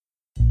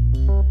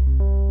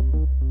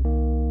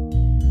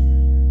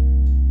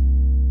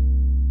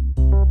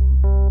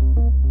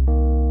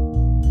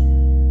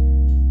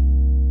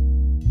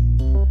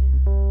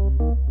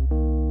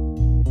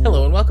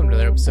Hello and welcome to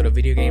another episode of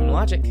Video Game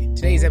Logic.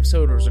 Today's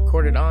episode was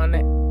recorded on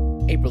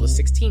April the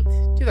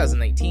 16th,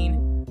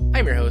 2019.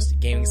 I'm your host,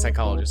 Gaming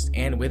Psychologist,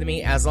 and with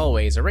me, as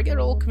always, a regular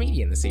old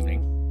comedian this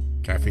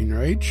evening. Caffeine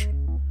Rage.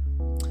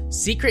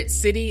 Secret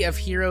City of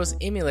Heroes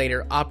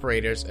emulator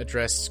operators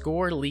address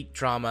score leak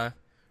drama,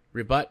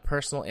 rebut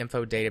personal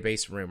info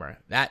database rumor.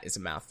 That is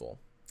a mouthful.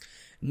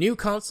 New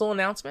console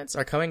announcements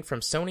are coming from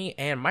Sony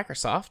and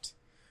Microsoft.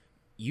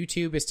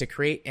 YouTube is to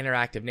create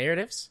interactive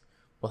narratives.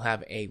 We'll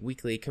have a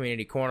weekly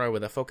community corner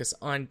with a focus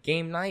on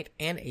game night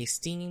and a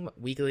Steam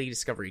weekly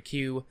discovery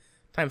queue.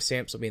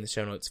 Timestamps will be in the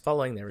show notes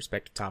following their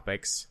respective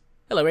topics.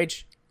 Hello,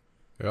 Rage.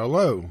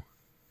 Hello.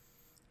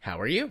 How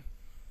are you?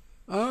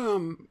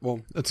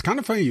 Well, it's kind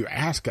of funny you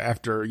ask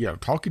after,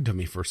 talking to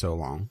me for so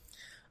long.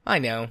 I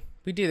know.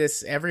 We do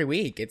this every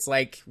week. It's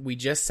like we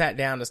just sat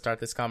down to start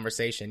this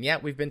conversation. Yeah,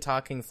 we've been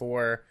talking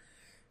for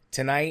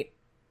tonight,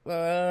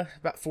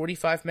 about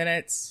 45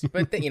 minutes.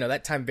 But,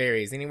 that time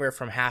varies. Anywhere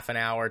from half an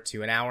hour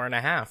to an hour and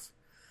a half.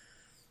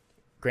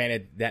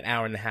 Granted, that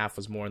hour and a half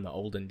was more in the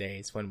olden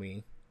days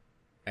when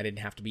I didn't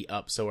have to be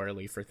up so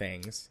early for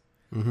things.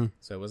 Mm-hmm.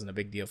 So it wasn't a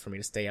big deal for me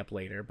to stay up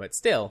later. But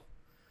still,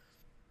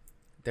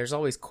 there's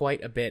always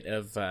quite a bit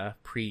of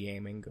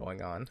pre-gaming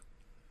going on.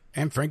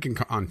 And Franken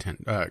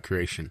content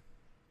creation.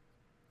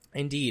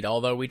 Indeed,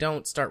 although we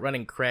don't start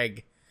running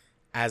Craig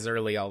as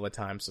early all the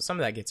time, so some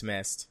of that gets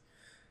missed.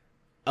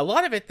 A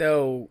lot of it,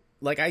 though,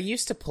 I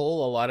used to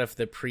pull a lot of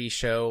the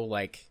pre-show,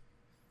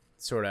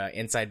 sort of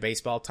inside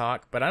baseball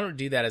talk, but I don't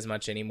do that as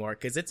much anymore,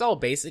 because it's all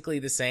basically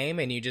the same,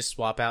 and you just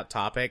swap out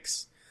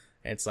topics.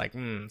 And it's like,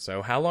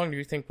 so how long do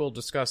you think we'll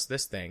discuss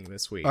this thing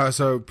this week?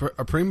 A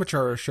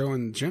premature show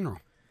in general.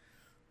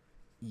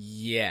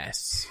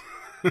 Yes.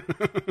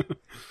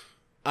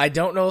 I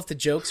don't know if the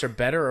jokes are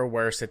better or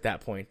worse at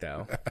that point,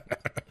 though.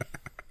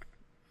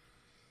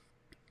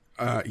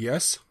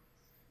 Yes.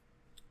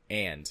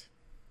 And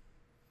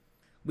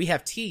we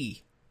have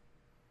tea.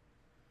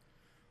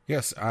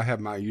 Yes, I have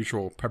my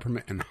usual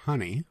peppermint and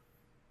honey.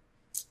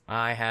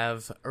 I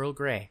have Earl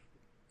Grey.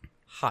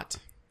 Hot.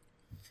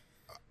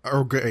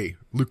 Earl Grey,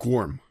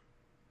 lukewarm.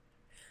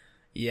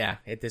 Yeah,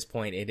 at this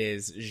point it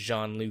is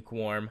Jean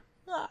lukewarm.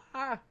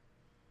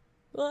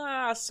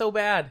 So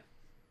bad.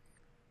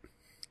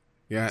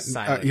 Yeah,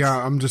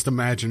 I'm just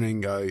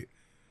imagining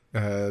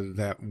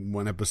that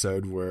one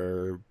episode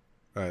where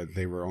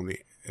they were on the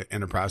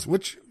Enterprise,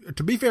 which,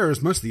 to be fair,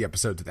 is most of the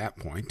episodes at that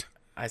point.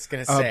 I was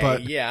going to say,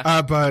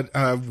 yeah. But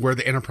where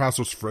the Enterprise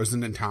was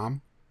frozen in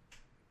time.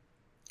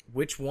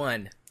 Which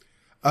one?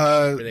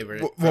 Where they were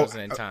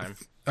frozen in time?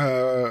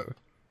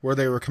 Where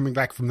they were coming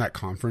back from that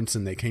conference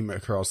and they came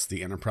across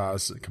the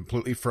Enterprise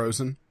completely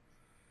frozen.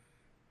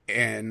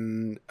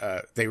 And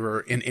they were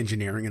in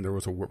engineering and there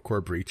was a warp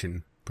core breach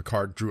and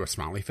Picard drew a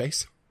smiley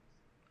face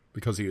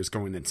because he was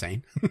going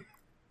insane.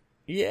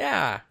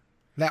 Yeah.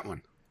 That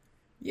one.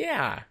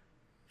 Yeah.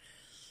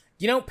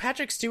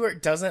 Patrick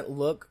Stewart doesn't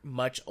look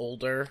much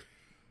older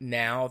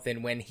now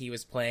than when he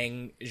was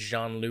playing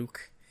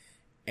Jean-Luc.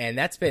 And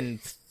that's been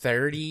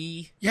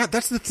 30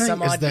 that's the thing,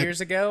 some odd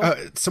years ago.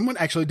 Someone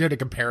actually did a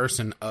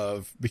comparison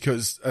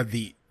because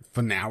the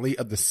finale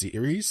of the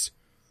series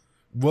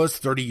was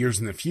 30 years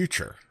in the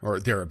future or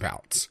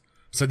thereabouts.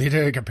 So they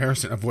did a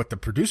comparison of what the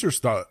producers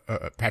thought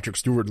Patrick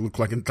Stewart looked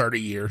like in 30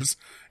 years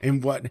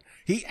and what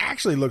he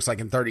actually looks like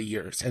in 30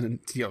 years. And,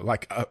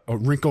 a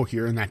wrinkle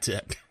here and that's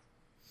it.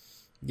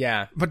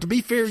 Yeah. But to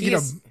be fair,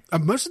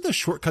 most of the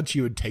shortcuts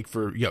you would take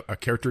for a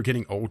character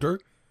getting older,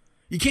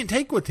 you can't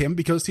take with him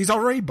because he's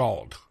already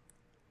bald.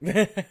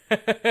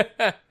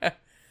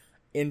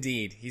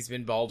 Indeed. He's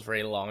been bald for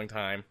a long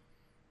time.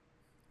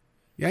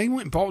 Yeah, he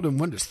went bald in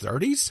his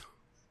 30s?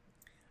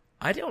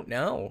 I don't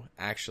know,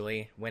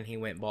 actually, when he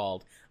went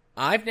bald.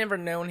 I've never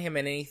known him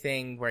in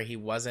anything where he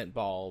wasn't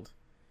bald.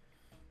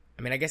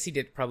 I mean, I guess he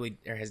did probably,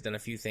 or has done a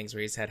few things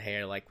where he's had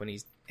hair, like when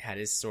he's had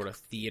his sort of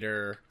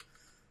theater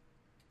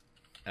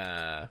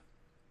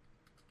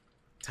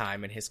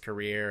time in his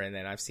career, and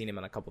then I've seen him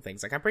on a couple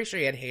things. I'm pretty sure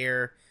he had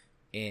hair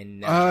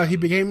in... he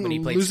began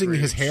losing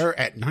his hair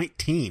at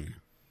 19.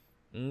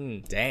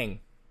 Dang.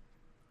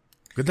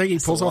 Good thing he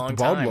pulls off the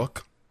bald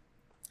look.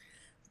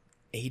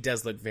 He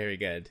does look very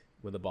good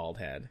with a bald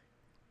head.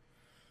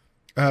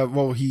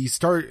 Well, he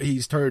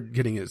started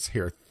getting his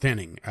hair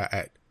thinning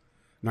at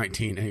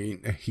 19.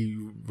 And he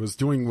was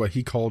doing what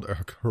he called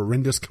a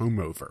horrendous comb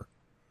over.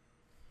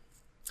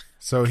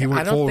 So he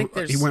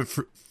went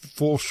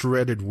full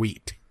shredded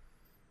wheat.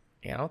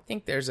 Yeah, I don't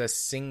think there's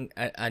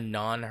a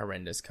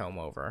non-horrendous comb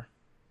over.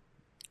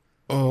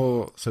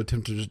 Oh, so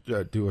tempted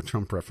to do a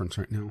Trump reference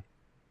right now.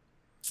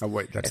 Oh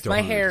wait, that's still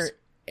horrendous.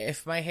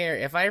 If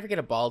I ever get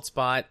a bald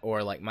spot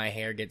or my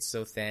hair gets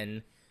so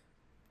thin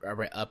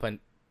up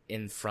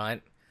in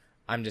front,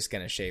 I'm just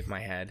gonna shave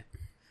my head.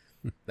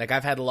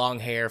 I've had long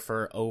hair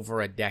for over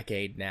a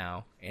decade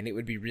now, and it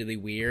would be really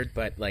weird,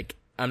 but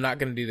I'm not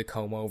gonna do the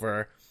comb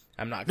over.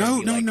 I'm not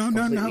going to be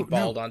completely no.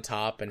 bald on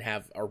top and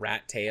have a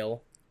rat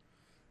tail.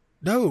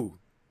 No.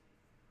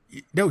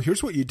 No,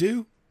 here's what you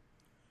do.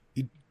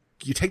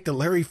 You take the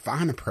Larry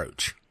Fine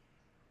approach.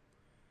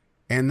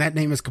 And that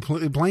name is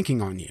completely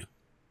blanking on you.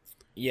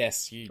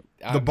 Yes.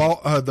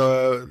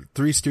 The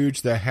Three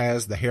Stooge that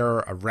has the hair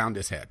around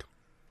his head.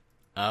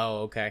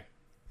 Oh, okay.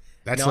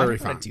 That's Larry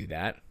Fine. I don't want to do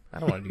that. I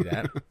don't want to do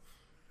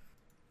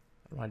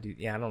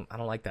that. I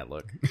don't like that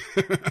look.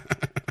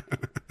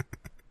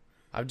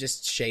 I would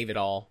just shave it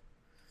all.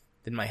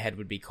 Then my head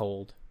would be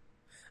cold.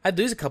 I'd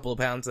lose a couple of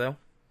pounds, though.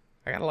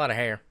 I got a lot of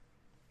hair.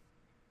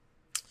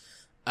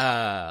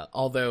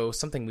 Although,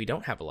 something we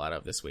don't have a lot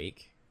of this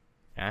week,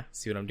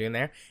 see what I'm doing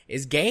there,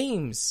 is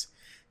games.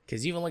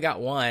 Because you've only got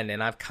one,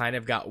 and I've kind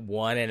of got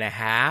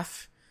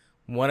 1.5.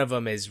 One of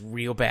them is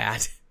real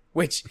bad,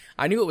 which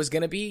I knew it was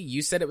going to be.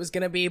 You said it was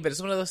going to be, but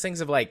it's one of those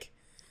things of like,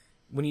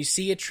 when you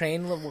see a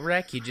train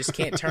wreck, you just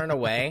can't turn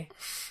away.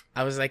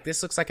 I was like,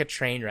 this looks like a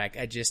train wreck.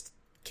 I just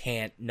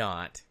can't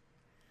not.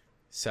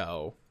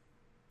 So.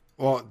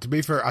 Well, to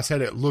be fair, I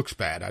said it looks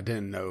bad. I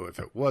didn't know if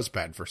it was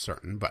bad for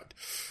certain, but,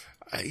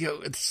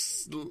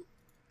 it's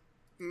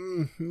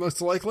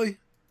most likely.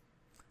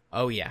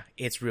 Oh, yeah.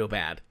 It's real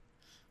bad.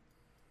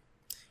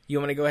 You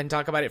want me to go ahead and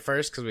talk about it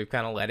first, because we've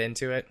kind of led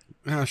into it?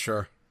 Yeah,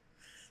 sure.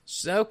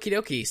 So, okie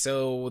dokie.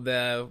 So,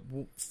 the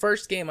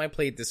first game I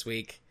played this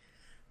week,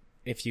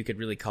 if you could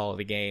really call it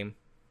a game,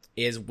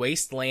 is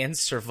Wasteland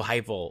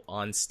Survival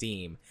on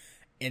Steam.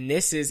 And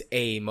this is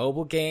a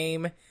mobile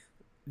game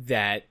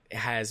that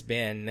has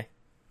been...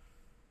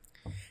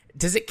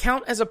 Does it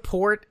count as a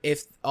port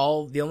if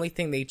the only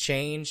thing they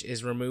change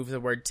is remove the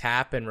word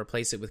tap and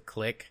replace it with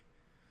click?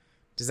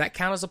 Does that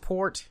count as a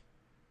port?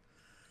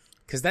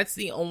 Because that's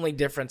the only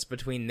difference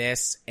between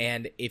this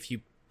and if you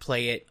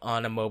play it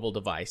on a mobile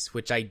device,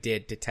 which I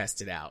did to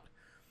test it out.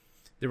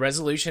 The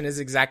resolution is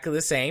exactly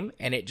the same,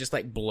 and it just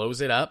like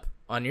blows it up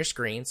on your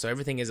screen, so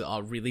everything is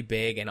all really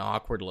big and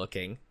awkward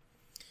looking.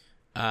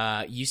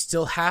 You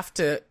still have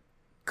to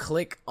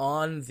click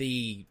on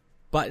the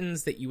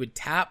buttons that you would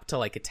tap to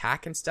like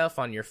attack and stuff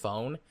on your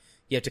phone.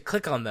 You have to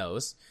click on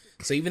those.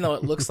 So even though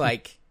it looks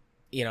like,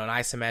 an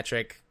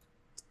isometric,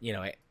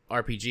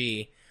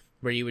 RPG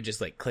where you would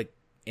just like click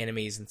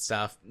enemies and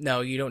stuff,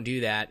 no, you don't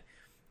do that.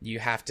 You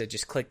have to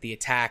just click the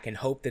attack and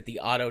hope that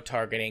the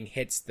auto-targeting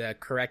hits the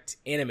correct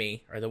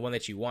enemy or the one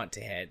that you want to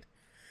hit.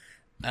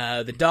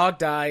 The dog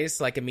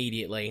dies, like,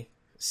 immediately.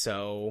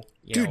 So,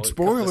 Dude,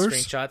 spoilers.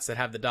 Screenshots that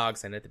have the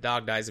dogs in it. The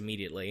dog dies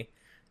immediately.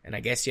 And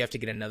I guess you have to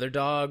get another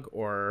dog,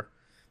 or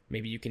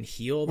maybe you can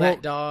heal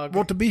that dog.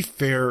 Well, to be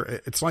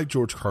fair, it's like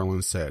George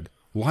Carlin said.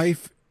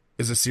 Life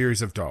is a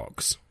series of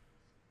dogs.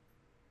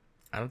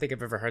 I don't think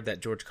I've ever heard that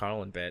George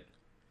Carlin bit.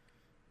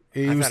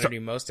 I thought I knew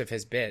most of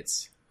his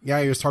bits.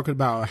 Yeah, he was talking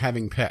about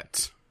having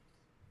pets.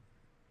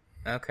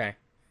 Okay.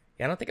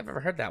 Yeah, I don't think I've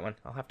ever heard that one.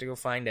 I'll have to go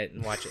find it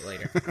and watch it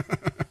later.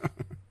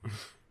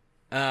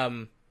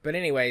 But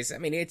anyways, I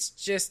mean, it's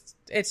just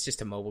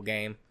a mobile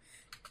game.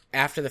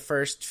 After the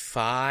first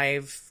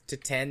 5 to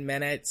 10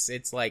 minutes,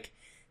 it's like,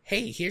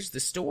 hey, here's the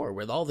store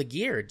with all the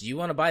gear. Do you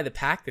want to buy the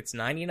pack that's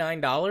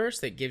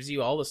 $99 that gives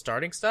you all the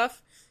starting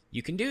stuff?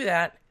 You can do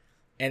that.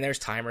 And there's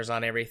timers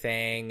on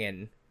everything,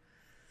 and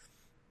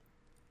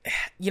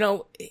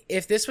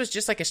if this was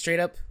just like a straight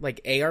up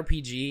like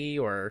ARPG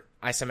or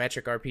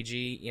isometric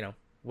RPG,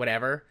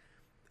 whatever,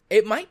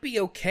 it might be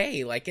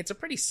okay. Like, it's a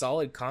pretty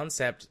solid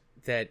concept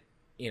that,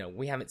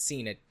 we haven't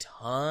seen a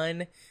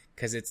ton,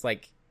 because it's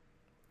like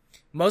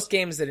most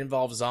games that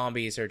involve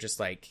zombies are just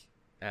like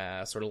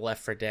sort of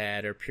Left 4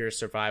 Dead or pure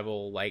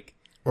survival, like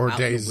or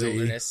out in the DayZ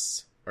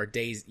wilderness, or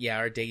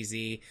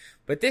DayZ.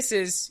 But this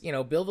is,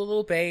 build a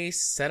little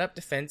base, set up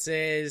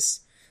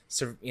defenses.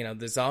 So,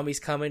 the zombies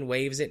come in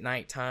waves at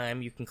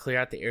nighttime. You can clear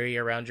out the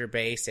area around your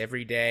base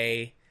every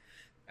day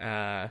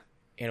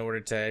in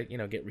order to,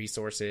 get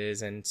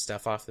resources and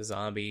stuff off the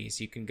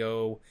zombies. You can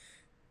go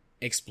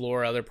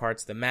explore other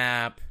parts of the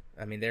map.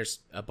 I mean, there's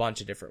a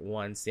bunch of different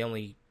ones. The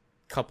only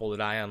couple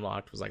that I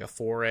unlocked was like a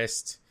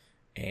forest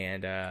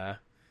and a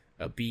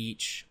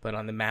beach. But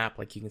on the map,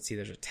 like, you can see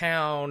there's a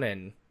town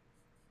and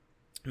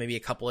maybe a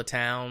couple of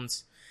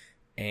towns.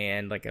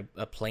 And like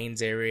a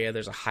plains area,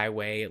 there's a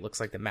highway. It looks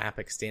like the map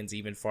extends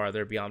even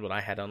farther beyond what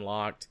I had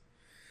unlocked.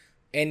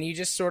 And you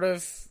just sort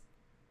of,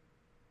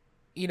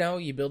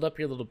 you build up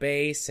your little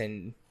base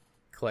and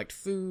collect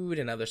food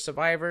and other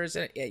survivors.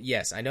 And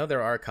yes, I know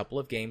there are a couple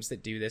of games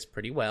that do this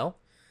pretty well.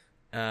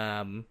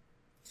 And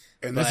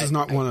this is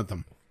not one of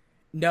them.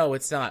 No,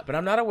 it's not. But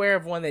I'm not aware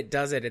of one that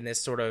does it in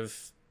this sort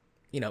of,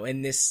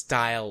 in this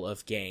style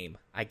of game,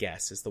 I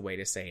guess is the way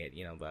to say it.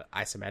 The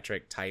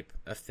isometric type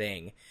of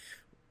thing.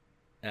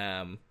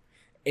 And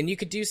you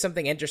could do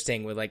something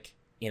interesting with like,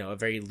 a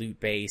very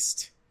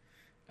loot-based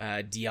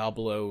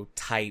Diablo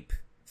type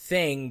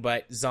thing,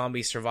 but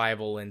zombie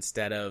survival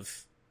instead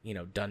of,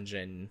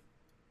 dungeon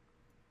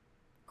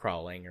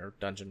crawling or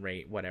dungeon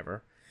raid,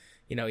 whatever.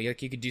 You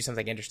could do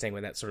something interesting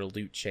with that sort of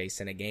loot chase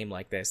in a game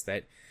like this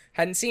that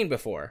hadn't seen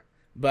before.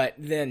 But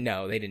then,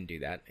 no, they didn't do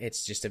that.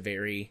 It's just a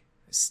very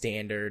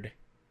standard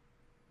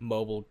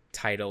mobile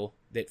title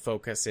that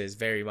focuses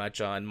very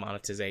much on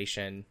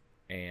monetization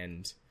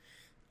and,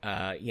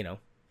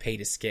 pay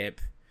to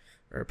skip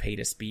or pay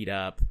to speed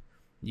up.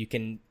 You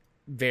can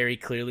very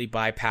clearly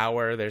buy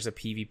power. There's a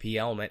PvP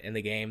element in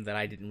the game that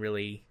I didn't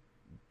really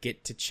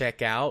get to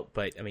check out,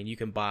 but I mean, you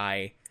can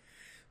buy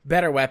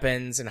better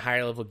weapons and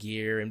higher level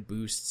gear and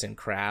boosts and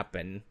crap,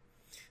 and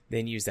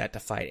then use that to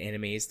fight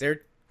enemies.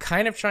 They're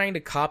kind of trying to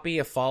copy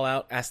a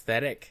Fallout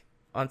aesthetic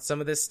on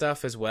some of this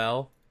stuff as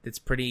well. It's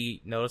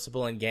pretty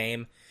noticeable in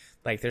game.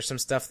 Like, there's some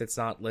stuff that's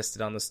not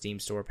listed on the Steam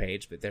store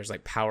page, but there's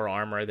like power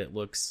armor that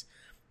looks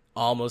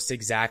almost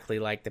exactly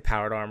like the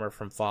powered armor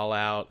from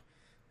Fallout,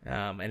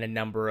 and a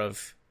number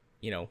of,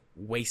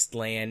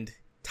 wasteland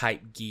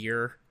type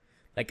gear.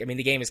 Like, I mean,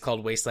 the game is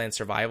called Wasteland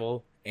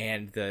Survival,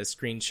 and the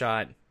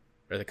screenshot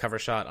or the cover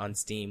shot on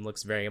Steam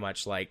looks very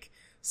much like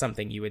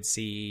something you would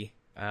see,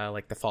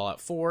 like the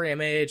Fallout 4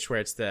 image, where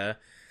it's the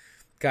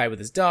guy with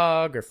his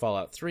dog, or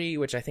Fallout 3,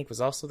 which I think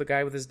was also the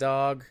guy with his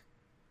dog.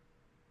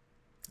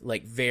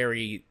 Like,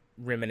 very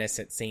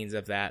reminiscent scenes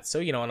of that.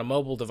 So, on a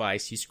mobile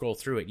device, you scroll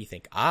through it, you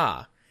think,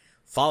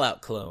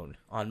 Fallout clone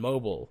on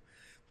mobile,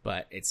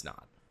 but it's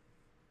not.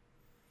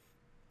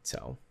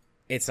 So,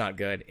 it's not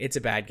good. It's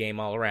a bad game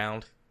all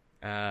around.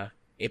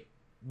 It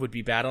would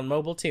be bad on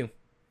mobile too,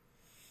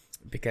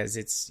 because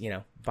it's,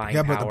 buying power.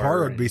 Yeah, but the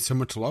bar would be so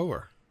much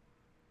lower.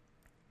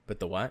 But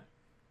the what?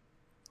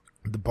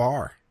 The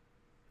bar.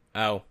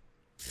 Oh.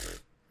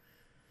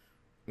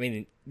 I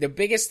mean, the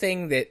biggest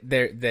thing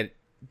the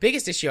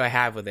biggest issue I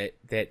have with it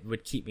that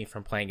would keep me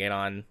from playing it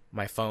on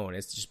my phone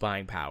is just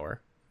buying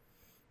power.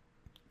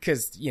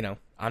 Because,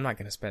 I'm not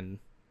going to spend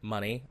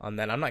money on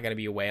that. I'm not going to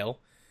be a whale.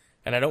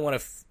 And I don't want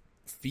to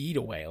feed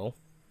a whale.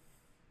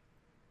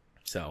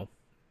 So,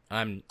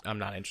 I'm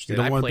not interested. You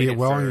don't want to be a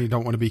whale and you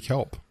don't want to be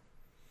kelp.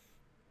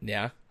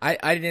 Yeah.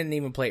 I didn't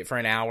even play it for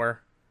an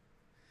hour.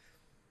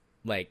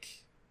 Like,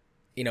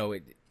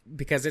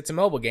 because it's a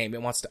mobile game,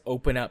 it wants to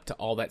open up to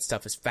all that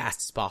stuff as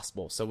fast as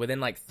possible. So within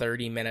like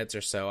 30 minutes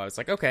or so, I was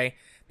like, okay,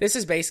 this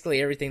is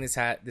basically everything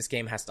this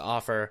game has to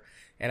offer,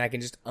 and I can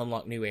just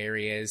unlock new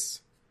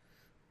areas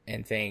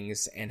and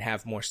things and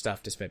have more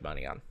stuff to spend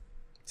money on.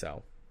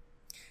 So,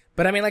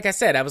 but I mean, like I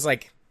said, I was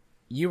like,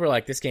 you were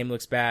like, this game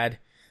looks bad.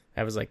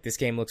 I was like, this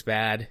game looks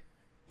bad.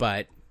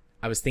 But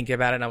I was thinking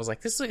about it, and I was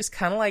like, this is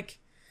kind of like,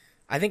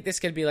 I think this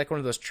could be like one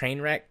of those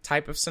train wreck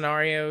type of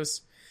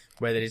scenarios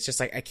where it's just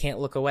like, I can't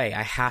look away.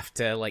 I have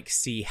to like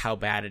see how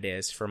bad it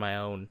is for my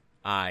own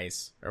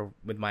eyes or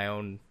with my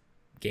own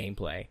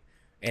gameplay.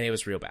 And it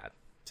was real bad.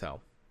 So,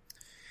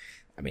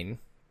 I mean,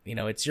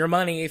 it's your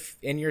money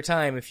and your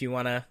time if you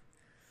want to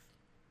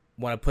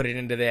put it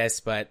into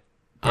this, but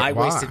I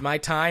wasted my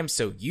time,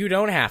 so you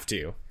don't have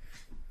to.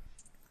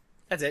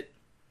 That's it.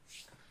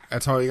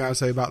 That's all you got to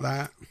say about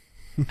that?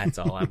 That's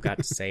all I've got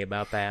to say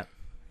about that.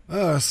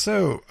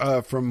 So,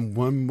 from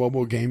one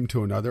mobile game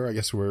to another, I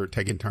guess we're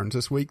taking turns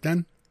this week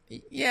then?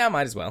 Yeah,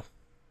 might as well.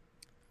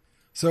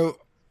 So,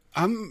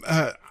 I'm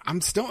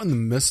still in the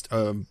midst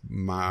of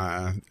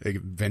my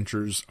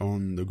adventures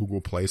on the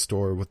Google Play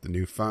Store with the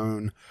new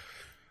phone.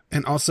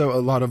 And also a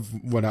lot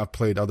of what I've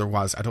played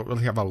otherwise. I don't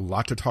really have a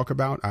lot to talk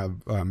about.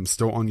 I'm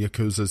still on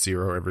Yakuza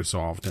 0 every so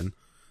often.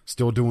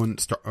 Still doing,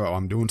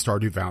 I'm doing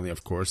Stardew Valley,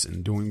 of course,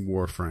 and doing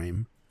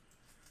Warframe.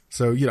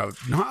 So,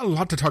 not a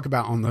lot to talk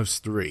about on those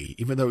three.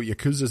 Even though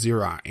Yakuza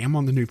 0, I am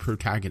on the new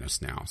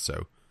protagonist now.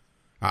 So,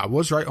 I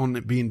was right on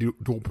it being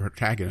dual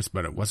protagonist,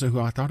 but it wasn't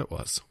who I thought it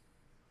was.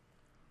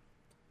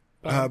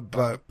 But,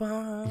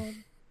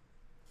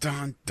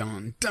 dun,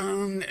 dun,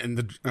 dun, and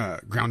the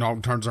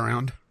groundhog turns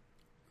around.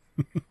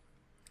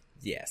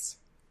 Yes.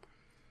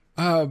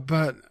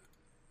 But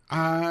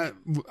I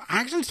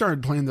actually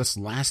started playing this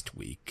last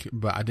week,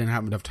 but I didn't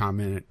have enough time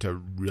in it to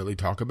really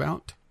talk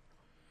about.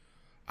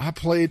 I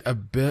played a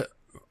bit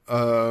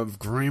of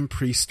Grand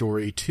Prix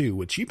Story 2,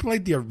 which you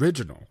played the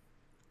original.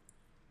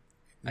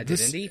 I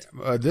did indeed.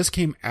 This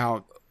came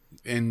out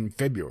in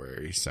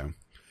February, so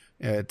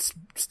it's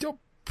still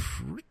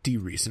pretty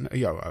recent.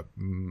 A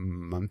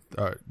month,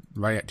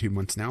 right at 2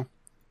 months now.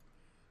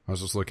 I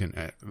was just looking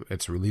at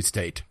its release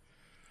date.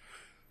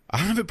 I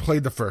haven't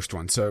played the first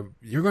one, so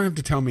you're going to have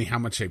to tell me how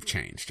much they've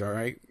changed, all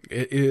right?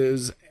 It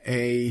is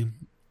a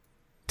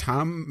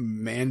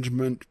team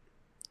management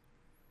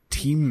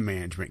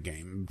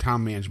game.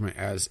 Time management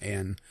as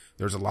in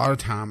there's a lot of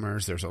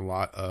timers, there's a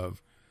lot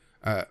of,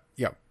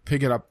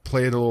 pick it up,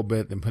 play it a little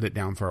bit, then put it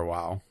down for a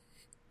while.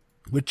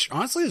 Which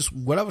honestly is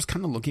what I was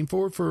kind of looking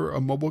for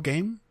a mobile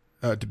game,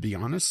 to be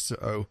honest.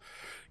 So,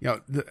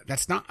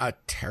 that's not a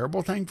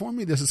terrible thing for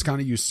me. This is kind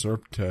of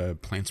usurped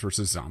Plants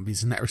vs.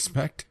 Zombies in that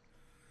respect.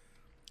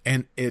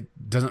 And it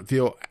doesn't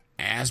feel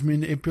as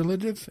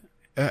manipulative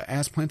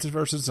as Plants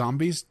vs.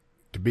 Zombies.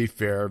 To be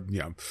fair,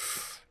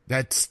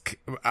 that's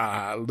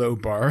a low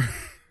bar,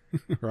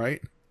 right?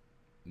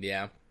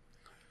 Yeah.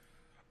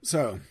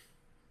 So,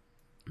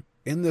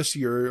 in this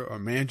year,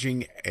 I'm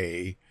managing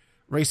a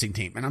racing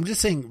team. And I'm just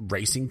saying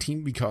racing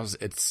team because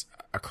it's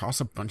across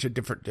a bunch of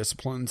different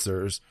disciplines.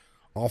 There's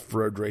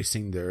off-road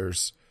racing,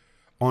 there's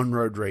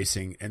on-road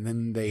racing, and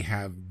then they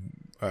have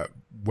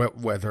wet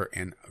weather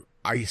and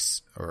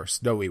ice or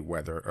snowy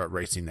weather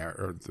racing there,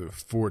 are the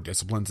four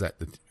disciplines that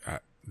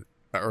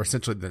are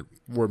essentially the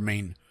four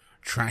main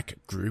track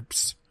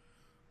groups,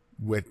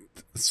 with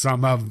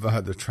some of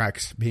the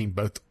tracks being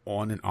both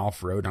on and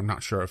off-road. I'm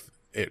not sure if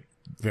it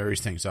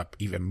varies things up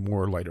even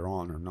more later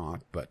on or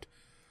not, but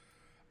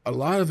a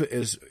lot of it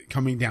is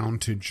coming down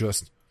to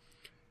just,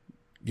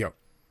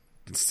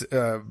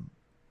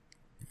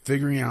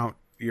 figuring out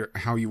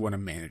how you want to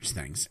manage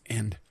things.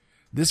 And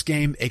this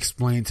game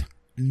explains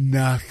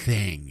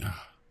nothing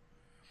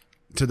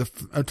to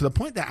the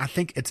point that I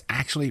think it's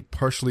actually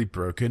partially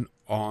broken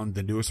on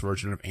the newest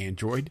version of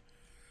Android,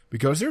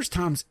 because there's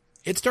times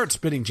it starts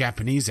spitting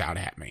Japanese out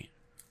at me.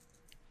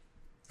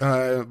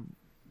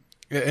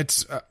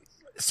 It's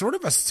sort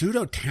of a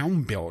pseudo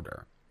town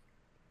builder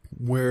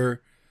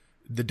where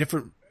the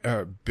different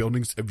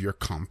buildings of your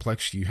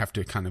complex, you have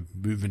to kind of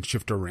move and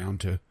shift around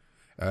to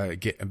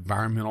get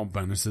environmental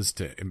bonuses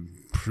to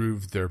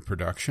improve their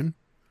production.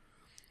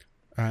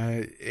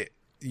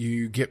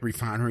 You get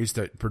refineries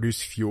that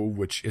produce fuel,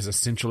 which is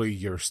essentially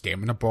your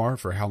stamina bar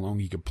for how long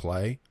you can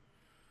play.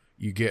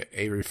 You get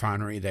a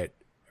refinery that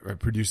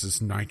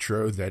produces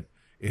nitro that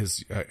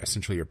is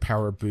essentially your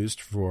power boost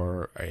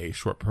for a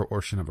short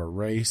portion of a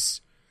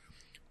race.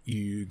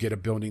 You get a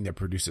building that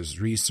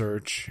produces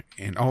research,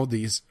 and all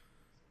these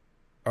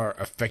are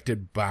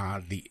affected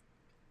by the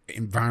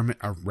environment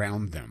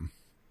around them.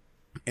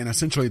 And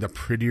essentially, the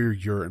prettier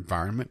your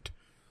environment,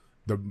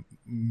 the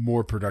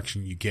more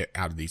production you get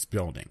out of these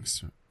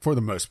buildings, for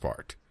the most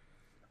part.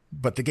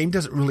 But the game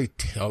doesn't really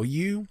tell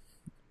you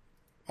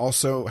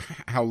also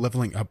how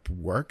leveling up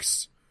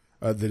works,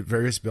 the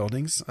various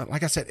buildings.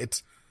 Like I said,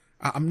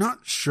 I'm not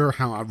sure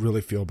how I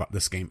really feel about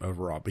this game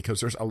overall, because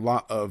there's a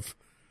lot of,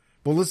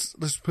 well, let's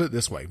put it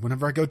this way.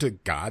 Whenever I go to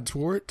guides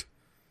for it,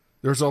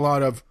 there's a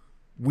lot of,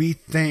 we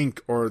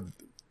think, or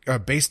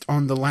based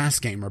on the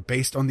last game, or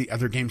based on the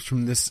other games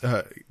from this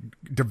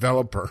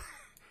developer.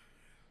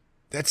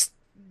 That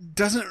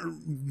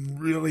doesn't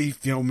really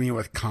fill me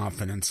with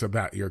confidence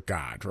about your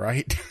guide,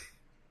 right?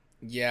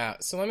 Yeah,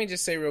 so let me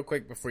just say real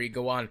quick before you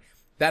go on,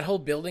 that whole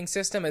building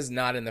system is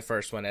not in the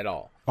first one at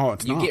all. Oh,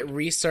 it's not? You get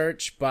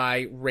research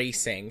by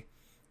racing.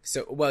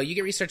 So, well, you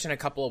get research in a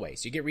couple of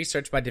ways. You get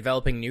research by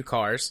developing new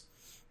cars.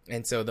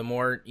 And so the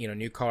more,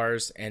 new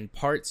cars and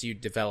parts you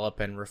develop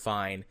and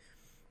refine,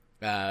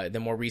 the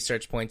more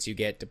research points you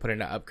get to put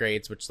into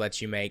upgrades, which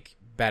lets you make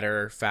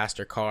better,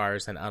 faster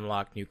cars and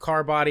unlock new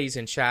car bodies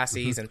and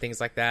chassis and things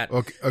like that.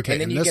 Okay.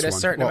 And then you get a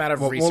certain amount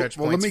of research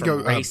points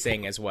from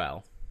racing as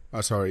well.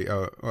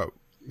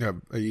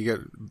 You get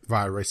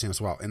via racing as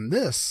well. In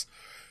this,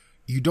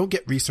 you don't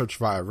get research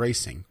via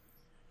racing.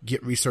 You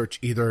get research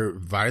either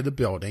via the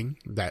building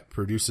that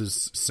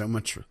produces so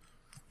much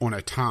on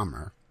a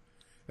timer.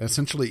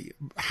 Essentially,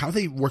 how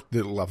they work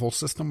the level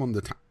system on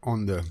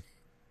the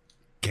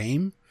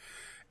game,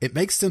 it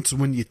makes sense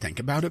when you think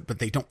about it, but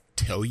they don't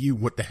tell you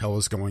what the hell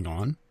is going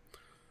on.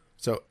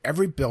 So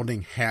every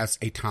building has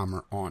a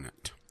timer on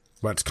it,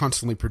 but it's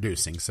constantly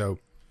producing. So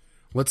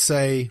let's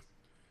say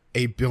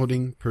a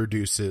building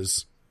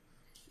produces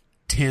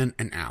 10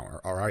 an hour,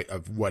 all right,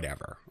 of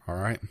whatever, all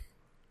right?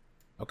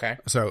 Okay.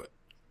 So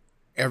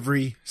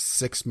every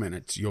 6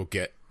 minutes, you'll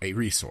get a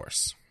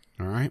resource,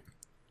 all right?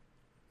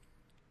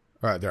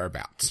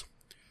 Thereabouts.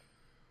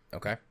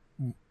 Okay.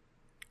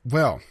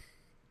 Well,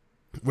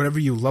 whenever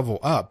you level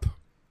up,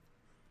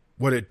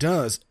 what it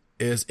does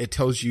is it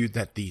tells you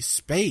that the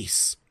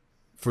space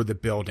for the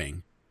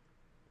building,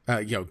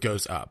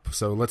 goes up.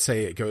 So let's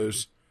say it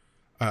goes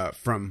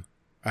from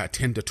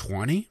 10 to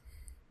 20,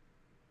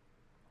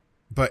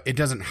 but it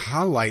doesn't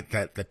highlight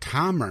that the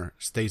timer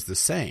stays the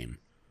same.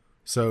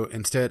 So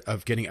instead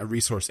of getting a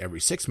resource every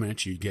 6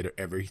 minutes, you get it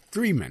every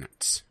 3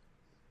 minutes.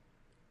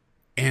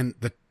 And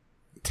the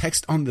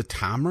text on the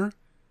timer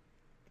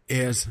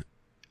is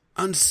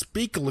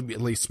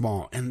unspeakably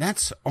small, and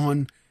that's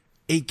on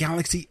a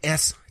Galaxy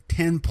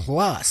S10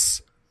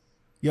 Plus.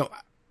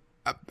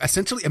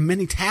 Essentially a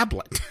mini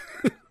tablet,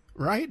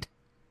 right?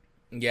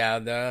 Yeah,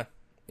 the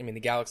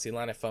Galaxy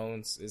line of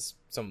phones is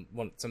some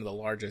of the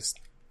largest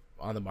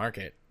on the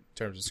market in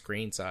terms of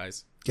screen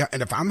size. Yeah,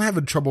 and if I'm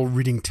having trouble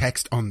reading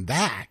text on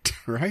that,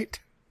 right?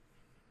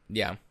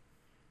 Yeah.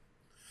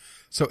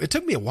 So it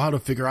took me a while to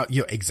figure out,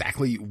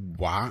 exactly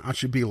why I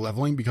should be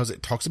leveling, because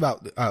it talks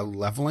about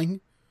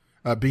leveling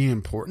being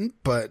important,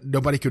 but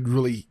nobody could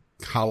really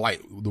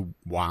highlight the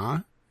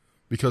why.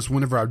 Because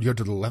whenever I would go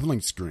to the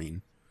leveling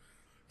screen,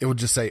 it would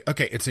just say,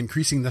 okay, it's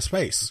increasing the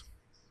space.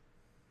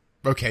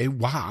 Okay,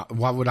 why?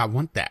 Why would I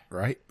want that,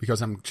 right?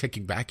 Because I'm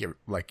checking back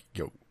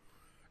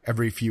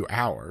every few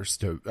hours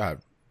to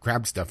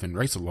grab stuff and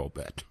race a little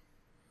bit.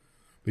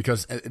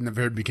 Because in the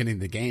very beginning of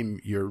the game,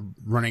 you're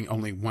running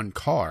only one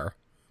car.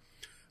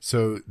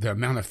 So the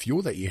amount of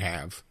fuel that you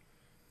have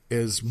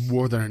is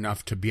more than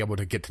enough to be able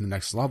to get to the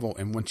next level.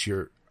 And once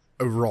your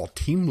overall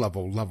team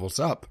levels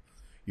up,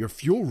 your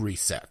fuel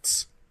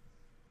resets.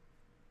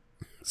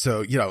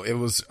 So, it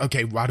was,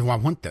 okay, why do I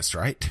want this,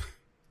 right?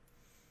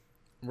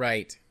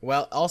 Right.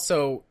 Well,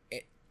 also,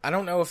 I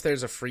don't know if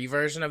there's a free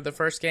version of the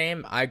first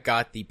game. I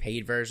got the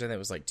paid version that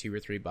was like $2 or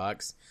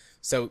 $3.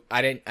 So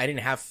I didn't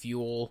have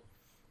fuel.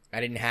 I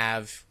didn't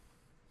have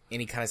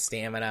any kind of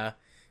stamina.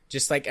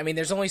 Just like, I mean,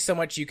 there's only so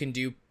much you can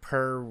do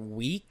per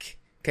week,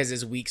 because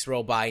as weeks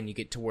roll by and you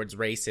get towards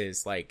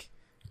races, like,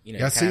 you know,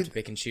 you kind of have to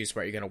pick and choose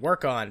what you're going to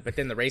work on. But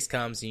then the race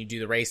comes and you do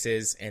the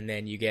races, and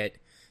then you get,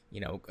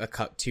 you know,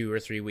 2 or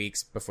 3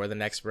 weeks before the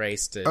next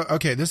race to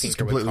okay, this is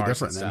completely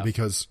different then,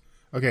 because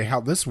okay,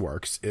 how this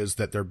works is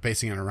that they're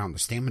basing it around the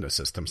stamina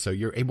system, so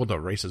you're able to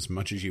race as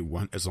much as you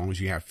want as long as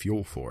you have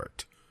fuel for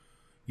it.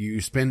 You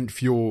spend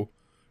fuel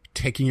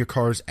taking your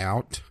cars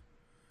out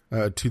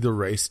to the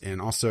race, and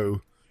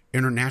also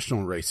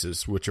international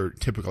races, which are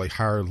typically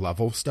higher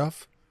level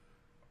stuff,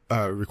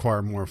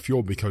 require more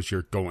fuel because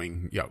you're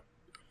going, you know,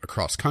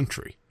 across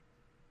country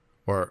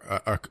or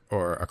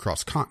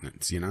across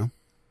continents, you know?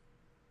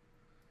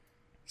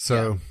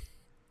 So,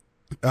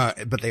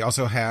 but they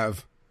also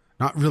have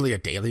not really a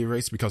daily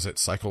race because it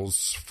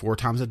cycles 4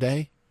 times a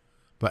day,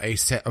 but a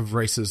set of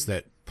races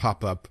that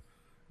pop up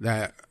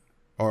that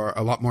are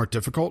a lot more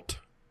difficult,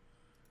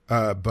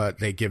 but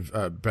they give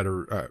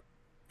better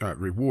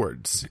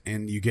rewards.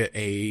 And you get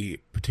a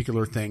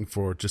particular thing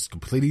for just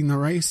completing the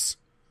race,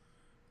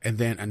 and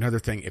then another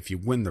thing if you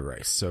win the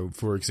race. So,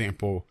 for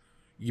example,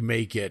 you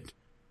may get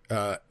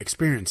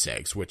experience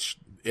eggs, which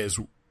is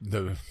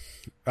the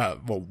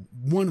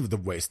one of the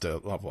ways to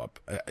level up.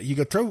 You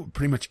could throw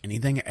pretty much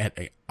anything at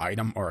an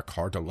item or a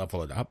car to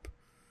level it up,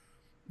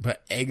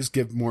 but eggs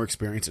give more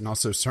experience, and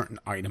also certain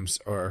items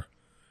are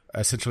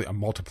essentially a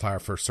multiplier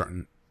for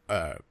certain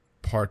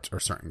parts or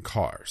certain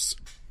cars.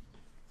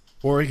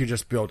 Or you could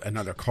just build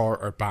another car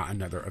or buy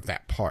another of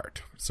that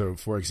part. So,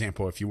 for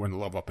example, if you want to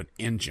level up an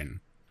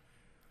engine,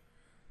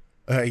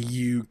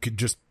 you could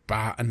just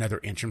buy another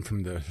engine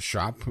from the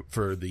shop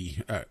for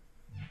the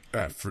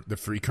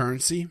free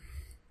currency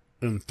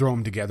and throw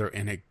them together,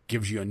 and it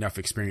gives you enough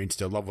experience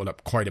to level it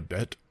up quite a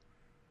bit.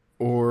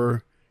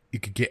 Or you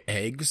could get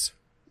eggs,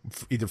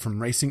 either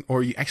from racing,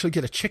 or you actually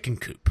get a chicken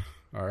coop,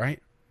 all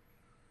right?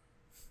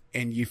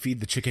 And you feed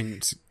the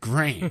chickens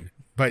grain.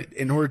 But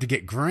in order to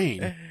get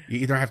grain, you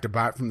either have to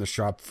buy it from the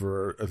shop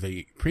for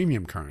the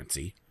premium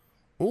currency,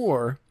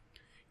 or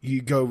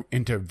you go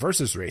into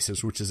versus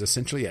races, which is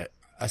essentially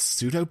a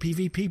pseudo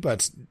PvP,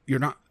 but you're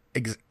not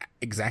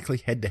exactly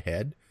head to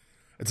head.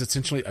 It's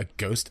essentially a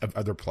ghost of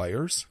other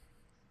players.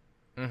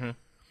 Mm-hmm.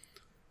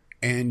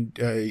 And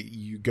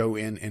you go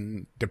in,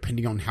 and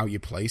depending on how you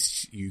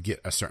place, you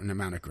get a certain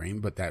amount of grain,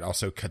 but that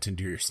also cuts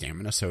into your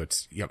stamina. So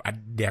it's, you know, I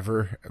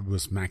never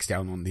was maxed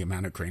out on the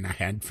amount of grain I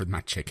had for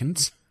my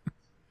chickens.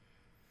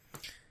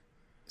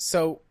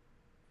 So,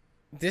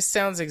 this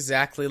sounds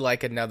exactly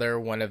like another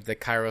one of the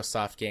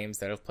Kairosoft games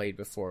that I've played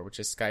before, which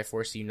is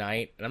Skyforce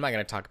Unite. And I'm not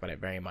going to talk about it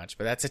very much,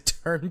 but that's a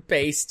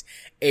turn-based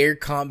air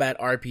combat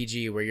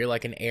RPG where you're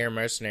like an air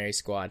mercenary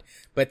squad.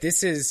 But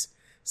this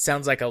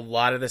sounds like a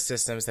lot of the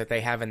systems that they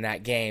have in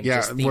that game,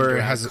 just themed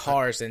around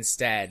cars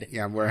instead.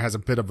 Yeah, where it has a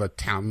bit of a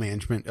town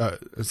management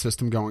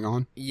system going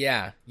on.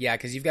 Yeah,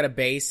 because you've got a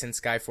base in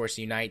Skyforce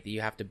Unite that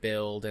you have to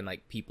build, and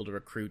like people to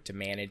recruit to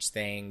manage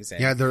things. And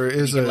yeah, there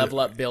is you can level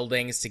up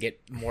buildings to get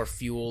more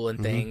fuel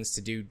and things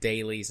to do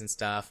dailies and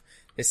stuff.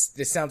 This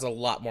sounds a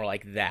lot more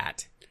like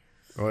that.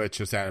 Well, it's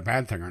just that a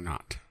bad thing or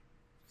not?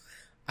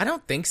 I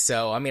don't think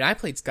so. I mean, I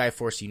played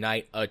Skyforce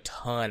Unite a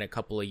ton a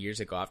couple of years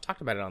ago. I've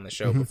talked about it on the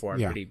show before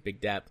in pretty big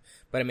depth.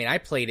 But I mean, I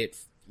played it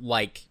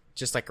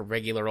just like a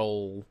regular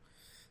old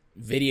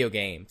video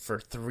game for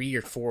 3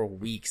 or 4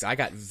 weeks. I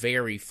got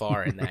very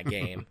far in that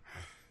game.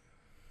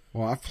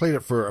 Well, I've played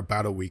it for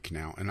about a week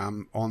now, and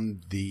I'm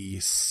on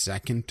the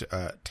second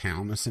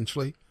town,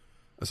 essentially.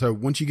 So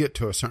once you get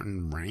to a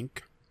certain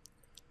rank,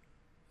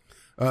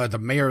 the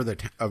mayor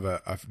of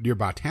a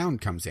nearby town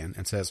comes in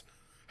and says,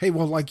 hey,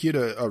 we'd like you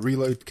to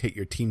relocate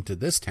your team to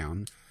this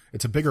town.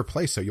 It's a bigger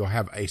place, so you'll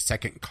have a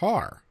second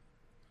car.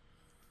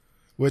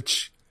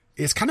 Which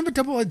is kind of a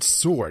double-edged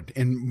sword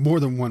in more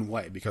than one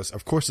way, because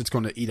of course it's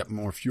going to eat up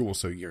more fuel,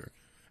 so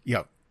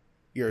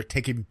you're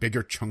taking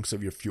bigger chunks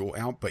of your fuel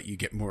out, but you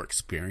get more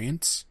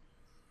experience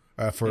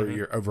for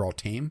your overall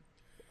team.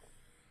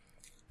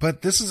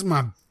 But this is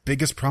my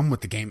biggest problem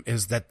with the game,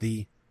 is that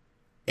the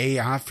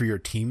AI for your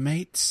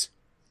teammates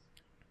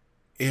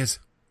is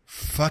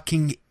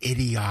fucking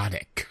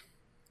idiotic.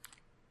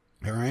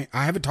 All right?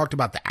 I haven't talked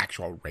about the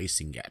actual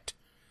racing yet.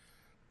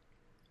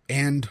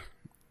 And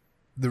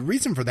the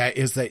reason for that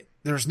is that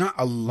there's not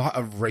a lot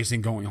of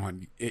racing going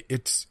on.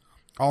 It's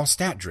all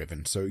stat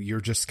driven. So you're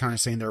just kind of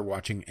sitting there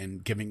watching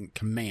and giving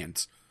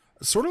commands.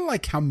 Sort of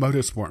like how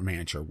Motorsport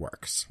Manager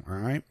works. All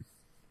right?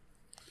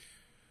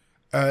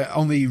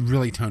 Only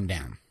really toned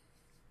down.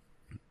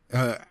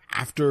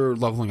 After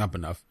leveling up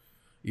enough,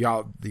 you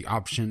have the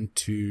option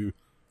to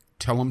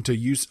tell them to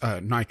use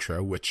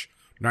nitro, which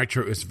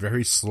nitro is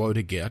very slow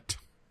to get.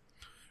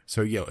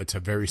 So, it's a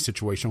very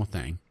situational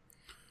thing.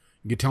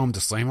 You can tell them to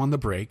slam on the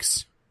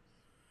brakes.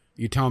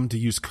 You tell them to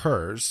use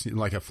curves,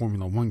 like a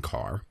Formula 1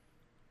 car.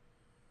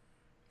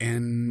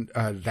 And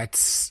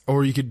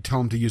or you could tell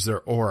them to use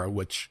their aura,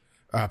 which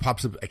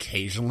pops up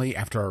occasionally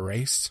after a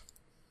race.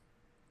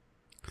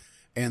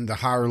 And the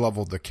higher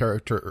level the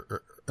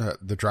character,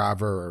 the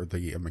driver or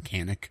the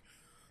mechanic,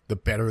 the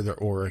better their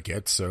aura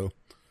gets. So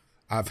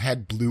I've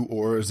had blue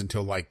auras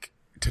until like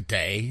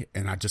today,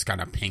 and I just got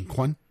a pink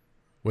one,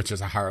 which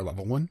is a higher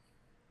level one,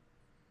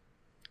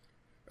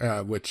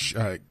 which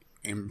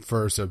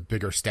infers a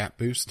bigger stat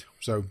boost.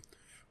 So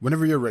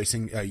whenever you're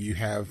racing, you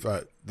have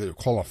the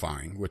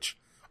qualifying, which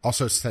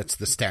also sets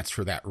the stats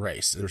for that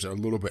race. There's a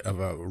little bit of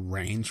a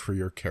range for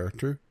your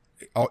character.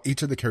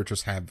 Each of the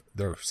characters have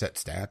their set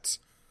stats,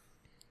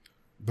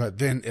 but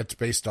then it's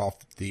based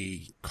off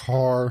the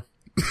car,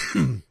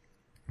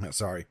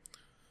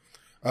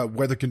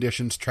 weather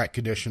conditions, track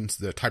conditions,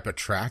 the type of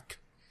track,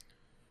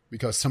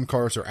 because some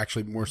cars are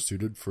actually more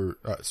suited for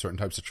certain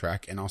types of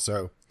track, and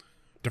also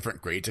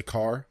different grades of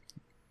car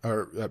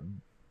are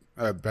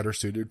better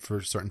suited for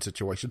certain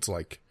situations.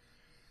 Like,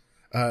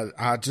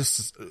 I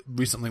just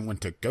recently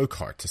went to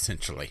go-karts,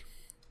 essentially.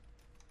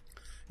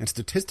 And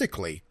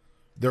statistically,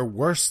 they're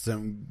worse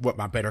than what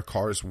my better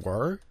cars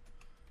were,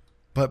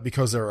 but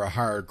because they're a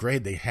higher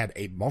grade, they had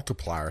a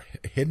multiplier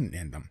hidden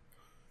in them.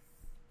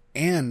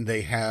 And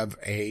they have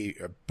a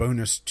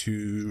bonus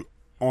to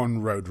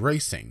on-road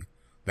racing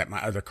that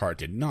my other car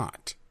did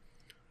not.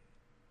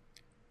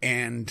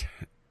 And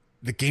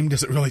the game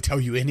doesn't really tell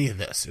you any of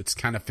this. It's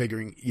kind of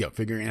figuring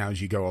out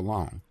as you go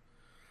along,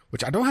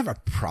 which I don't have a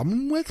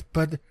problem with,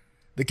 but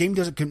the game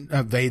doesn't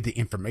convey the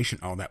information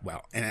all that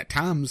well. And at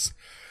times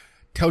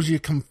tells you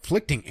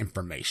conflicting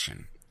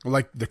information,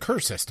 like the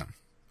curse system.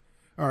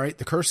 All right.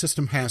 The curse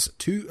system has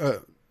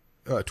two,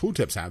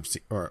 tooltips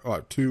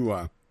or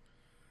two,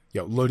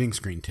 loading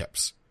screen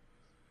tips,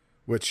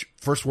 which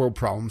first world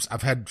problems.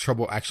 I've had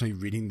trouble actually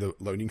reading the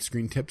loading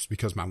screen tips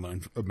because my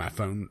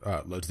phone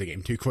loads the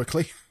game too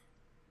quickly.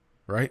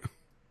 Right?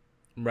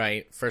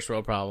 Right. First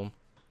world problem.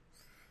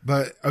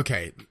 But,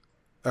 okay.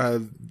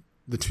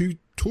 The two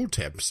tool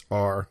tips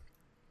are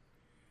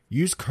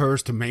use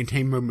curves to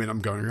maintain momentum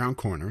going around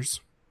corners.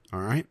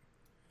 All right?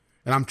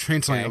 And I'm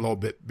translating a little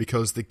bit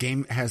because the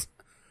game has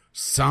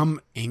some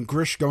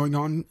English going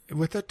on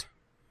with it,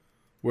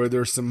 where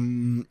there's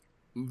some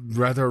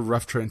rather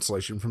rough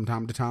translation from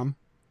time to time.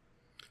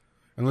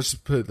 And let's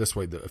just put it this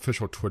way. The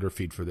official Twitter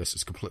feed for this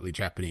is completely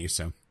Japanese,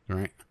 so,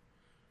 right?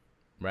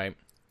 Right.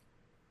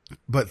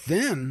 But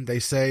then they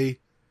say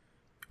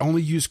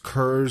only use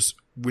curves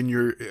when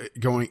you're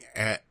going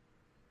at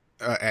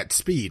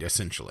speed,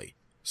 essentially.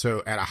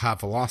 So at a high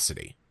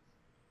velocity.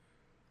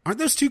 Aren't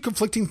those two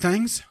conflicting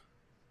things?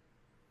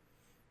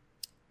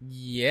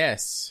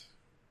 Yes.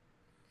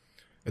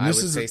 And I would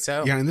say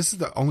so. Yeah, and this is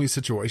the only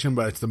situation,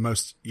 but it's the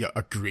most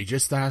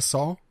egregious that I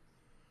saw.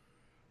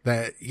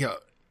 That,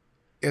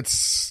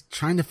 it's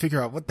trying to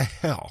figure out what the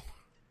hell.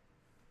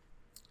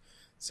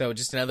 So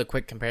just another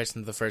quick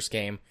comparison to the first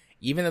game.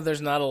 Even though there's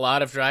not a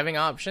lot of driving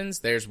options,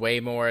 there's way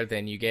more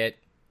than you get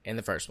in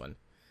the first one.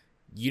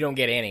 You don't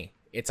get any.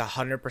 It's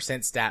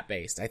 100%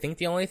 stat-based. I think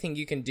the only thing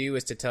you can do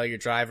is to tell your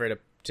driver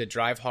to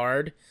drive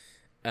hard,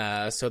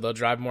 so they'll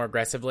drive more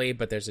aggressively,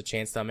 but there's a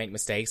chance they'll make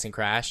mistakes and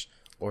crash,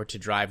 or to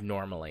drive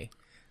normally.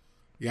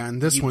 Yeah,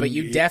 and this one... But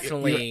you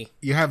definitely...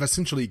 You have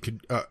essentially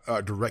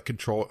direct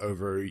control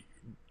over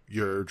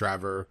your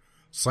driver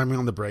slamming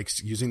on the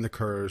brakes, using the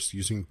curves,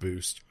 using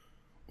boost,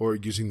 or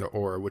using the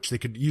aura, which they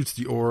could use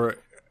the aura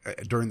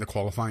during the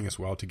qualifying as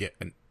well to get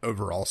an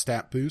overall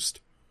stat boost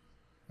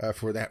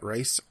for that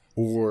race,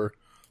 or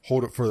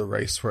hold it for the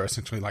race for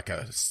essentially like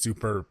a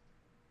super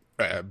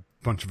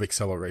bunch of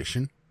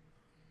acceleration.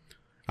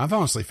 I've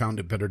honestly found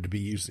it better to be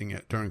using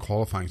it during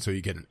qualifying so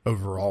you get an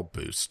overall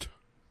boost.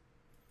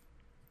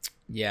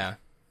 Yeah.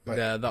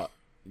 But,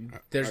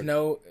 there's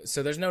no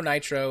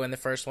nitro in the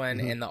first one,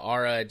 Mm-hmm. and the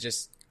aura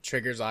just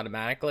triggers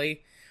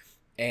automatically.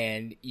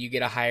 And you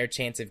get a higher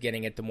chance of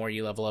getting it the more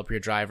you level up your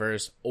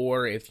drivers,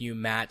 or if you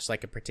match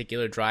like a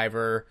particular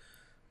driver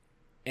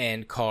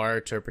and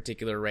car to a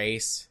particular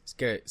race. It's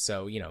good.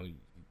 So,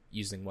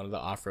 using one of the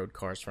off-road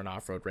cars for an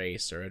off-road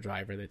race, or a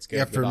driver that's good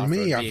with off-road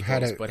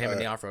vehicles, put him in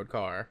the off-road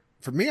car.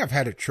 For me, I've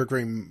had it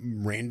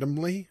triggering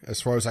randomly,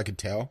 as far as I could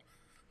tell.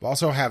 But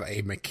also have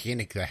a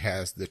mechanic that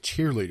has the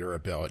cheerleader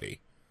ability.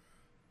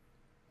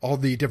 All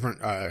the different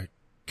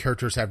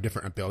characters have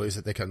different abilities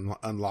that they can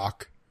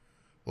unlock.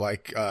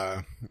 Like,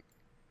 a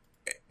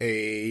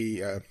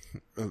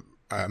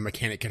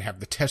mechanic can have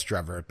the test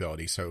driver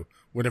ability. So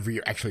whenever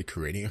you're actually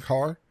creating a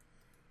car,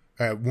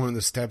 one of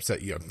the steps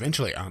that you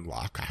eventually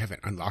unlock, I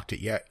haven't unlocked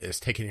it yet, is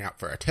taking it out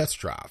for a test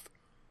drive.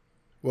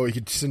 Well, you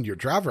could send your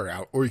driver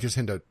out, or you could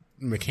send a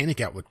mechanic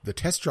out with the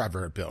test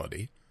driver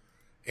ability,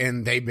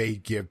 and they may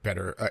give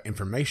better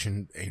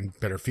information and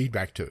better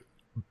feedback to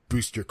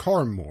boost your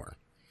car more.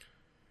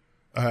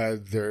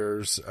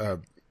 There's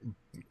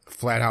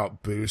flat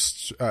out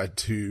boosts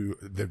to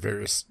the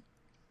various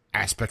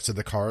aspects of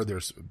the car.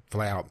 There's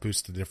flat out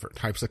boosts to different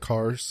types of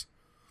cars.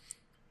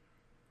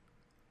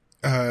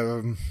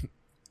 One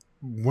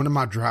of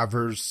my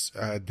drivers,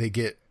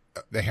 they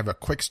have a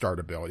quick start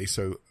ability,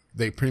 so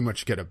they pretty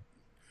much get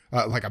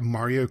like a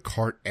Mario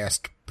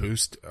Kart-esque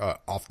boost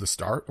off the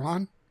start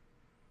line.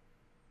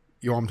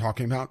 You know what I'm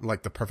talking about?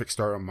 Like the perfect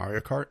start on Mario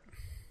Kart?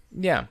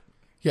 Yeah.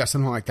 Yeah,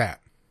 something like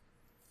that.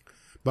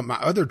 But my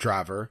other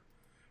driver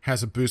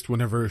has a boost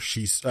whenever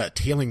she's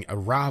tailing a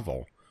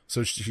rival.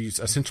 So she's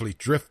essentially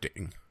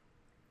drifting.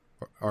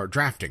 Or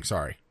drafting,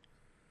 sorry.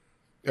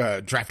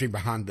 Drafting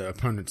behind the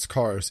opponent's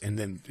cars and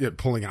then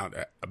pulling out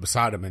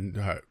beside them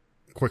and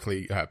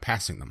quickly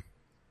passing them.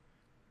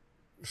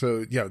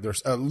 So, yeah,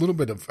 there's a little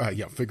bit of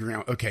figuring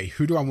out, okay,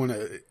 who do I want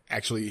to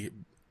actually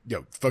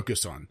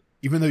focus on?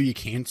 Even though you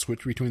can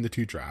switch between the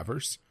two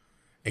drivers,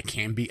 it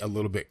can be a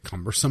little bit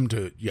cumbersome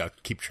to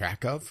keep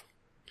track of.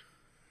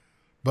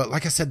 But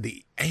like I said,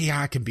 the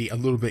AI can be a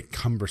little bit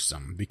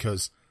cumbersome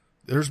because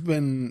there's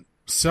been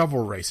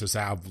several races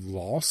I've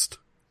lost,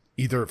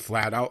 either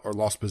flat out or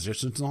lost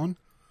positions on,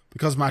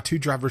 because my two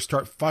drivers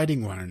start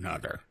fighting one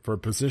another for a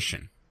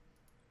position.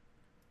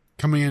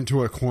 Coming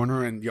into a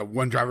corner and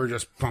one driver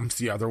just bumps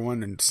the other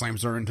one and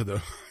slams her into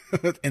the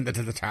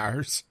into the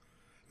tires.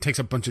 Takes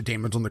a bunch of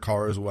damage on the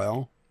car as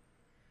well.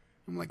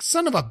 I'm like,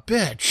 son of a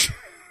bitch.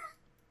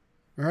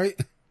 Right?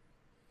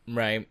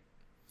 Right.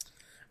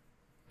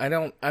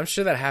 I'm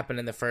sure that happened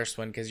in the first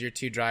one because your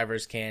two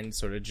drivers can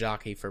sort of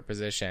jockey for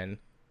position.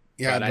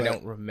 Yeah, but I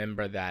don't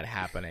remember that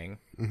happening.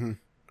 Mm-hmm.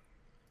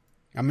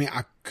 I mean,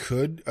 I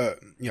could,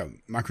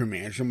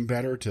 micromanage them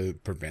better to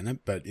prevent it,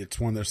 but it's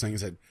one of those things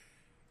that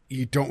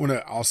you don't want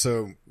to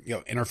also,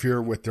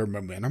 interfere with their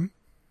momentum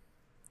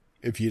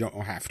if you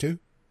don't have to.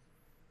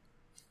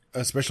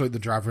 Especially the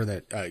driver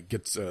that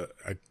gets a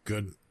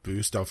good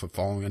boost off of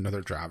following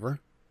another driver.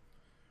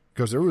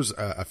 Because there was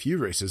a few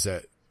races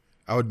that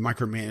I would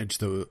micromanage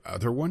the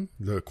other one,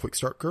 the quick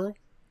start girl.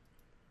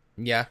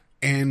 Yeah.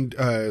 And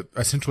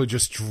essentially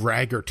just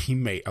drag her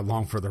teammate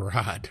along for the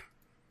ride.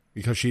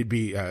 Because she'd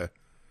be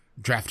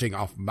drafting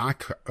off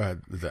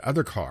the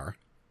other car.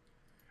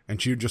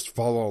 And she would just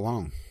follow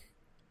along.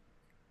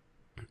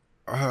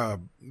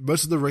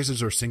 Most of the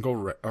races are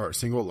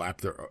single lap.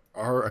 There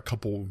are a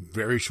couple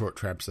very short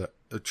tracks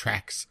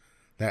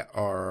that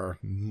are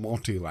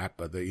multi-lap,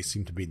 but they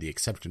seem to be the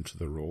exception to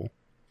the rule.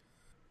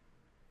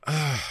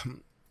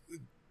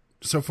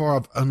 So far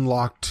I've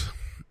unlocked,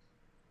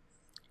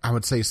 I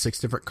would say 6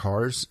 different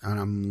cars, and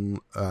I'm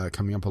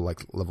coming up at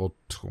like level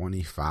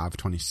 25,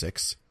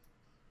 26.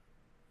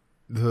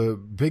 The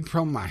big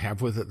problem I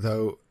have with it,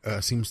 though,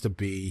 seems to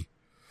be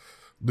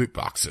loot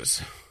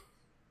boxes.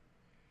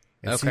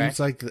 It seems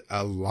like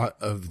a lot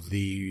of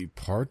the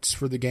parts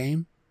for the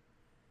game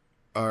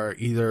are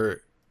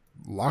either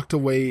locked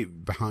away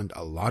behind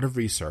a lot of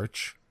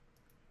research,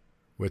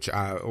 which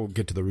I will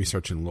get to the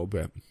research in a little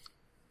bit,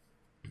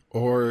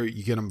 or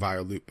you get them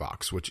via loot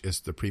box, which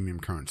is the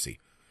premium currency.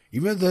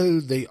 Even though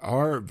they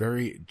are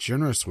very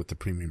generous with the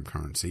premium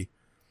currency,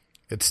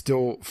 it's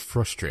still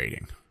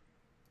frustrating.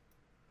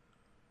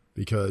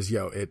 Because,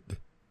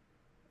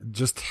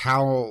 just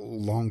how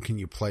long can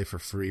you play for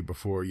free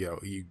before,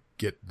 you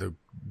get the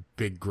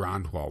big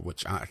grind wall,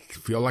 which I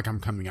feel like I'm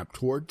coming up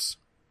towards.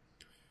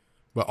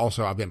 But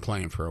also, I've been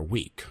playing for a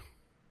week.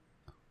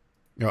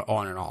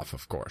 On and off,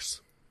 of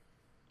course.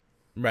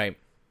 Right.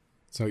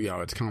 So,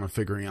 it's kind of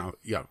figuring out,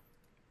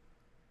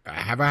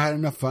 have I had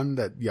enough fun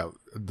that,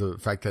 the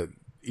fact that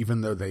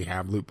even though they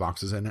have loot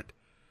boxes in it,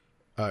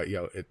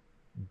 it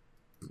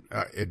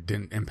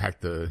didn't impact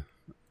the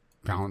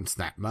balance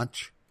that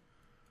much?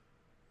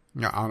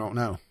 I don't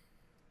know.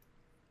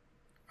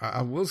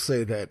 I will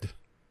say that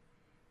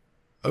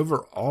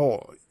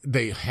overall,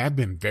 they have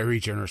been very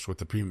generous with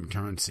the premium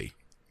currency.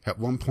 At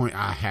one point,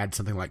 I had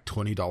something like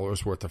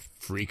 $20 worth of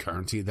free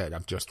currency that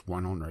I've just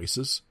won on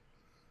races.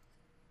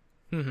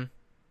 Mm-hmm.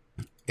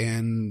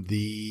 And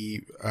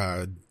the,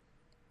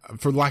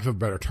 for lack of a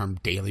better term,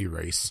 daily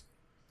race,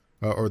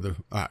 or the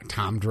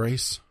timed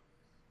race,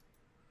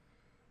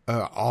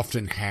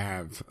 often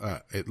have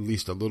at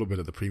least a little bit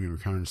of the premium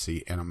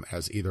currency in them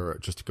as either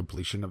just a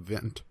completion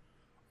event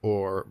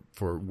or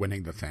for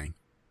winning the thing.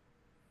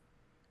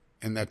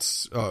 And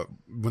that's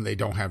when they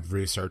don't have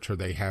research or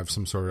they have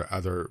some sort of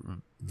other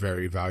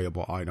very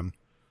valuable item.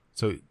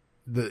 So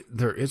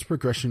there is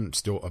progression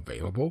still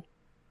available.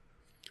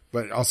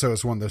 But it also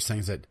is one of those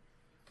things that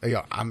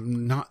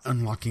I'm not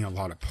unlocking a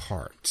lot of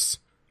parts.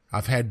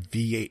 I've had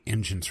V8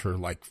 engines for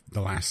like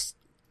the last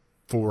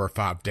 4 or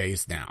 5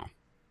 days now.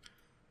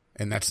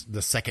 And that's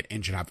the second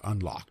engine I've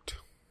unlocked.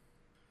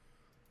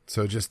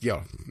 So just,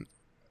 when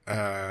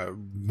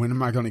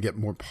am I going to get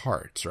more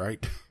parts,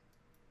 right?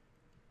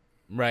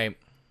 Right.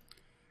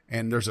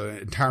 And there's an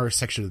entire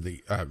section of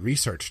the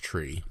research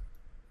tree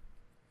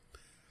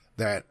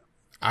that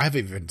I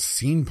haven't even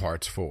seen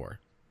parts for.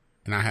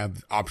 And I have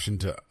the option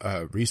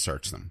to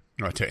research them,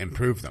 or to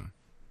improve them.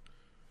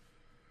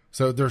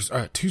 So there's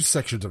 2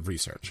 sections of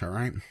research, all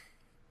right?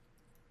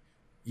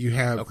 You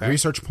have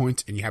research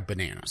points and you have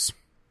bananas.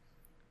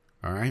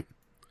 All right?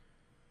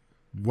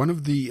 One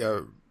of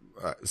the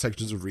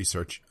sections of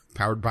research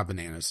powered by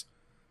bananas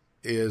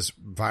is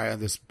via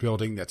this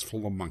building that's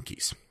full of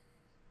monkeys.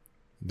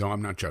 No,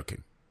 I'm not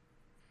joking.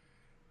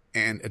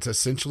 And it's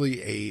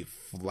essentially a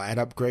flat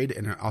upgrade,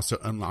 and it also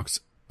unlocks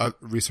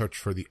research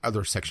for the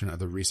other section of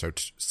the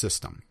research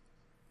system,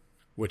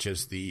 which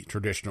is the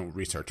traditional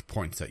research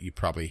points that you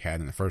probably had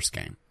in the first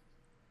game.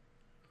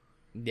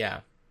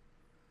 Yeah.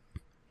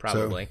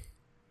 Probably.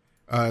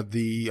 So,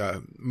 the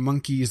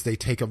monkeys, they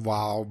take a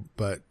while,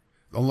 but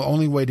the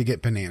only way to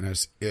get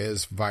bananas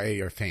is via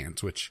your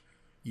fans, which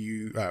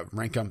you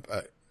rank up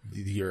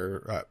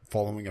your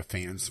following of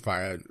fans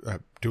via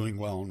doing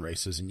well in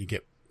races, and you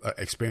get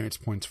experience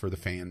points for the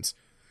fans.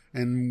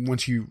 And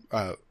once you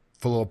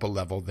fill up a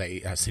level,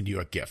 they send you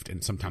a gift,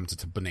 and sometimes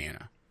it's a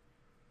banana.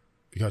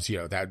 Because,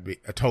 that'd be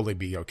totally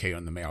be okay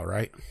on the mail,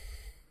 right?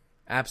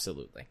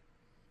 Absolutely.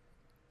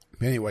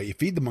 Anyway, you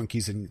feed the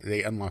monkeys and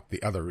they unlock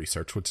the other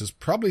research, which is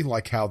probably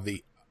like how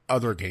the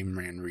other game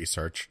ran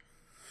research,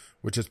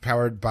 which is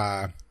powered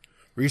by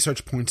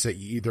research points that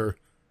you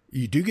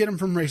do get them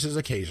from races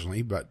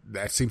occasionally, but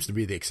that seems to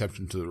be the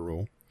exception to the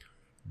rule.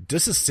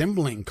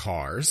 Disassembling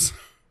cars,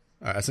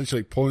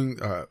 essentially pulling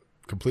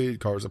completed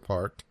cars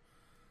apart,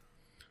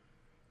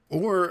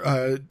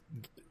 or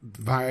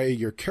via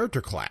your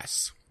character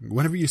class.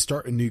 Whenever you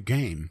start a new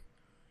game,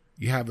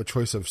 you have a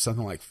choice of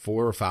something like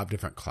 4 or 5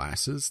 different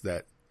classes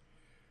that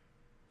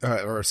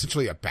are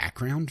essentially a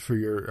background for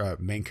your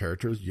main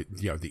character,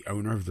 the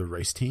owner of the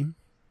race team.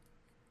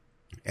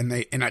 And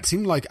it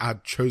seemed like I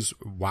chose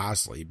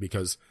wisely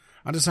because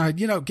I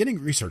decided, getting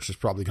research is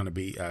probably going to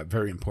be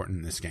very important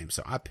in this game.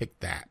 So I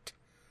picked that.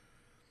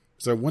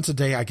 So once a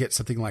day, I get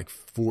something like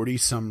 40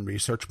 some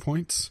research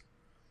points,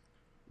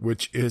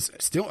 which is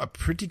still a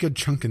pretty good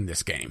chunk in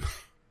this game.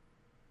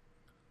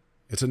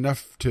 It's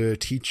enough to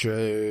teach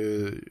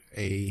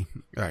a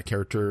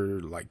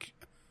character like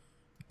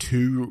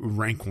 2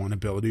 rank 1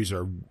 abilities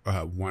or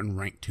 1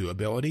 rank 2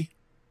 ability.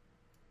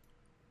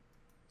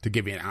 To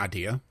give you an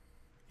idea.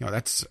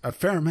 That's a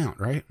fair amount,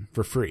 right?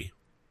 For free.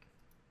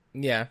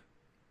 Yeah.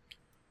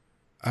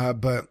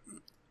 But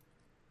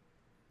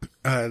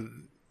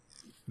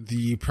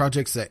the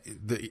projects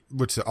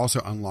which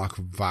also unlock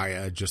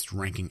via just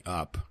ranking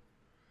up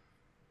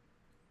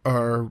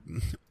are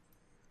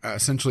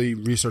essentially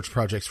research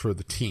projects for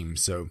the team.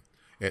 So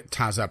it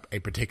ties up a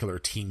particular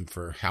team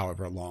for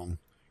however long.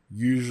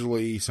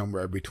 Usually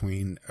somewhere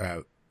between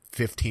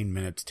 15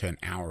 minutes to an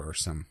hour or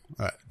some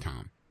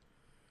time.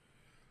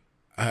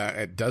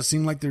 It does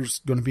seem like there's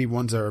going to be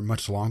ones that are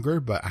much longer,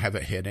 but I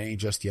haven't hit any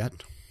just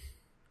yet.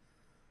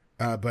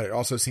 But it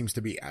also seems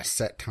to be a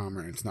set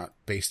timer, and it's not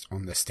based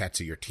on the stats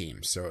of your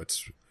team. So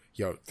it's,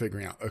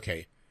 figuring out,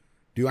 okay,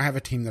 do I have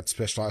a team that's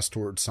specialized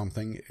towards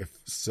something? If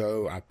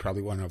so, I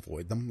probably want to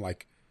avoid them.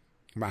 Like,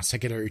 my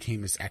secondary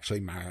team is actually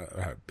my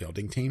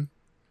building team.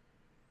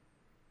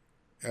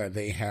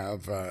 They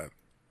have a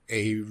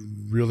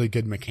really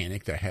good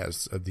mechanic that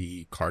has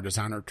the car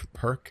designer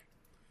perk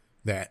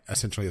that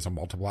essentially is a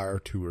multiplier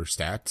to her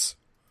stats.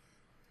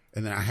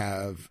 And then I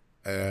have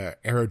an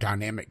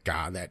aerodynamic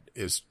guy that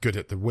is good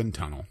at the wind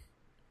tunnel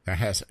that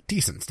has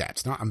decent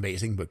stats. Not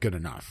amazing, but good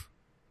enough.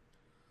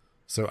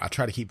 So I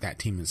try to keep that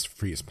team as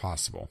free as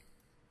possible.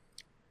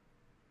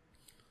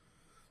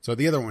 So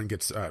the other one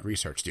gets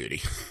research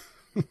duty.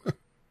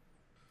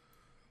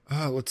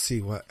 Let's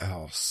see what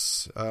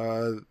else.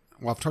 Well,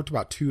 I've talked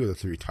about 2 of the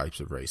 3 types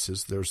of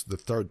races. There's the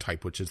third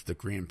type, which is the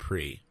Grand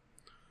Prix,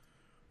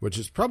 which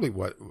is probably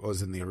what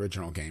was in the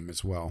original game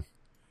as well.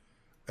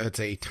 It's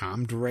a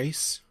timed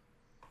race,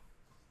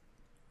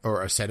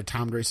 or a set of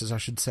timed races, I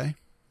should say,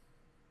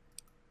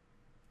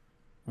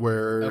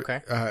 where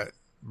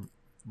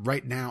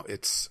right now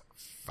it's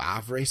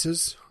 5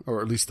 races,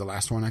 or at least the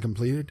last one I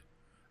completed.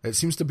 It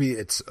seems to be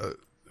it's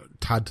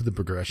tied to the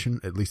progression,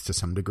 at least to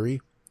some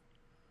degree.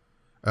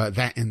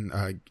 That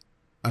and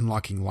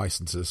unlocking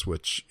licenses,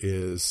 which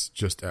is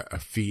just a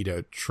fee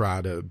to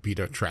try to beat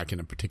a track in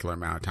a particular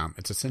amount of time.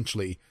 It's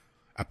essentially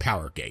a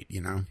power gate,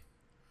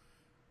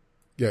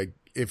 Yeah,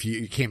 if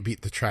you can't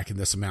beat the track in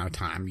this amount of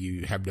time,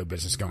 you have no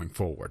business going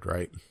forward,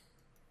 right?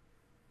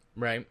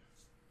 Right.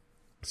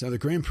 So the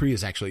Grand Prix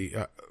is actually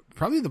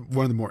probably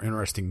one of the more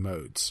interesting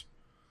modes.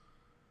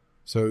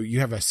 So you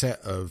have a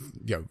set of,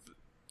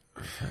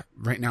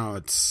 right now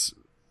it's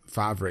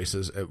 5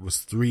 races. It was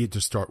 3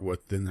 to start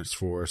with, then there's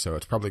 4, so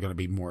it's probably going to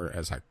be more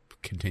as I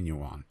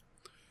continue on.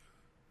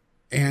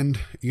 And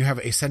you have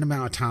a set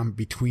amount of time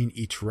between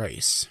each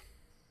race.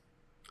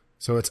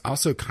 So it's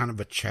also kind of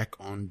a check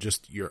on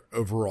just your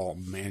overall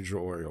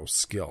managerial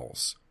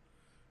skills.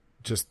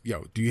 Just,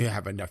 do you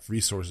have enough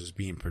resources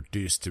being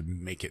produced to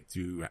make it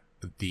through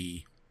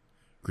the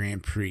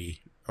Grand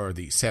Prix or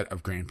the set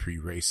of Grand Prix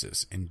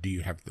races? And do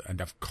you have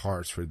enough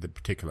cars for the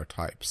particular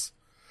types?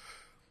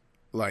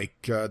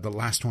 Like the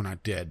last one I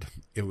did,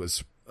 it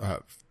was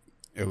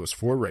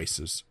 4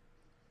 races.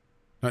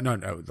 No,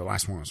 the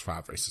last one was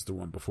 5 races. The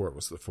one before it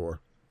was the 4.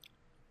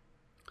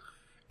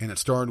 And it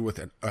started with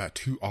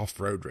 2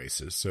 off-road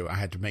races. So I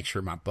had to make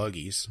sure my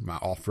buggies, my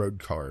off-road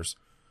cars,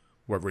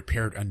 were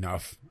repaired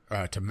enough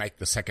to make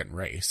the second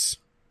race.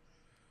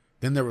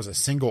 Then there was a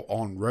single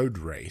on-road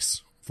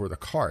race for the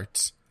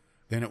carts.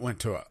 Then it went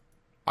to an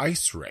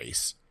ice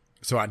race.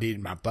 So I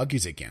needed my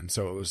buggies again.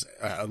 So it was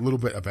a little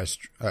bit of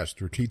a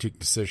strategic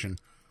decision.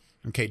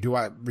 Okay, do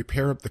I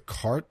repair up the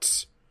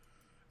carts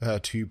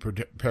to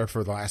prepare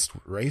for the last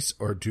race,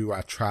 or do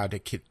I try to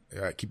keep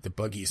the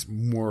buggies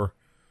more,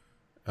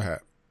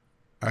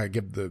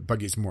 give the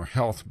buggies more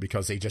health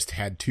because they just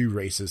had 2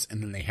 races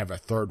and then they have a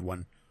third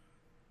one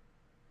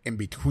in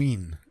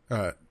between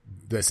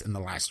this and the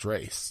last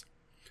race?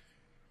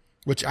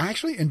 Which I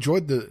actually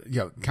enjoyed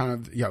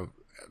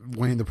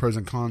weighing the pros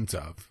and cons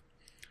of.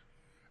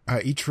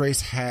 Each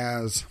race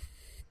has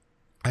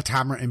a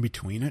timer in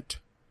between it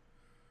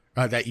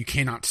that you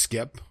cannot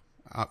skip.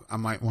 I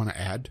might want to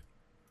add,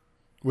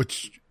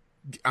 which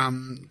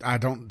I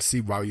don't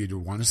see why you'd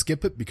want to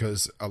skip it,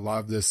 because a lot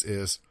of this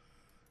is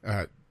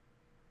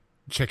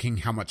checking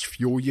how much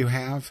fuel you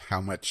have,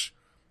 how much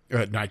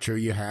nitro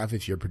you have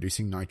if you're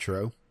producing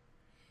nitro.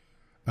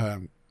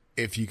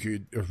 If you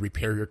could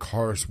repair your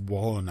cars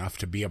well enough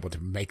to be able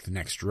to make the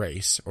next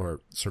race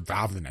or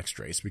survive the next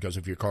race, because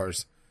if your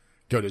cars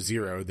go to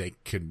 0, they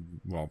could,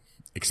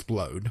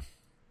 explode.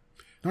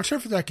 Not sure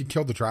if that could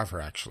kill the driver,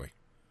 actually.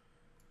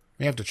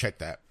 We have to check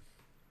that.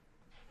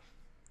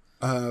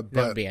 That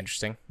would be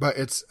interesting. But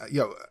it's,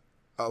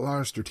 a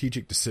lot of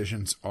strategic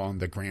decisions on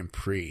the Grand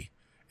Prix,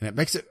 and it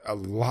makes it a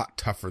lot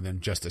tougher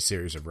than just a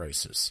series of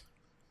races.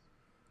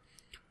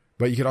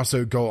 But you could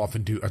also go off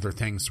and do other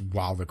things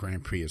while the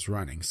Grand Prix is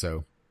running.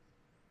 So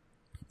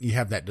you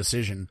have that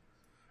decision.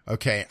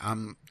 Okay,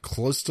 I'm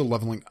close to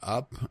leveling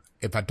up.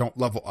 If I don't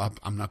level up,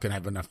 I'm not going to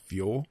have enough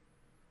fuel.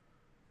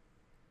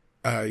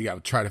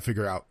 Try to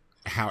figure out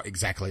how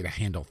exactly to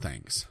handle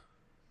things.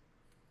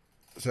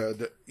 So,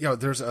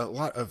 there's a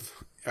lot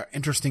of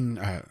interesting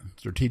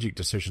strategic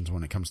decisions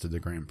when it comes to the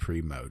Grand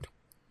Prix mode.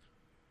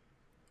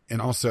 And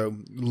also,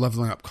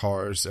 leveling up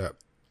cars.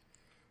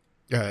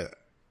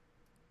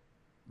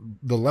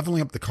 The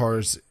leveling up the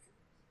cars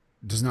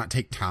does not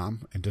take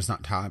time and does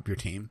not tie up your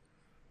team,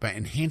 but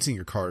enhancing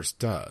your cars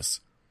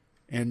does.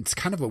 And it's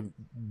kind of a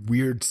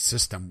weird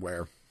system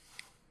where,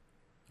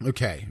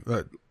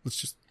 let's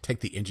just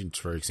take the engines,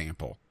 for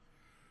example,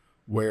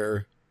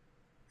 where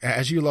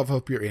as you level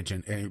up your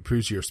engine, it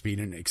improves your speed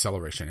and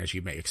acceleration, as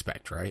you may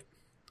expect, right?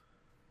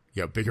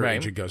 Bigger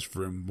engine goes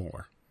vroom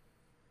more.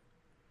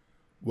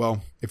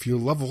 Well, if you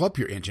level up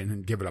your engine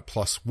and give it a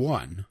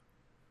 +1,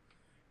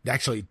 it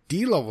actually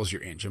de-levels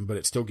your engine, but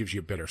it still gives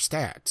you better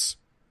stats.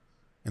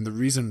 And the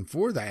reason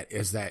for that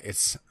is that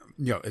it's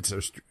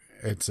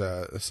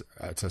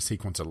a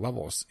sequence of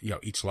levels.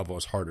 Each level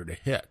is harder to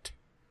hit.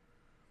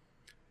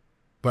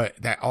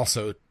 But that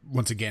also,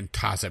 once again,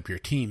 ties up your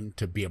team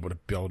to be able to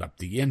build up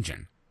the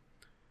engine.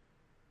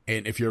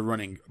 And if you're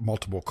running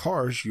multiple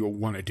cars, you'll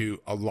want to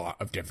do a lot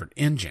of different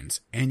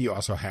engines. And you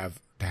also have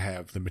to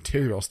have the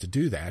materials to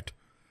do that,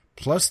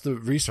 plus the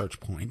research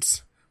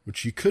points,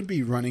 which you could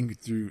be running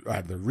through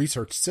the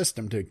research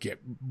system to get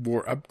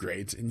more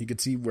upgrades. And you can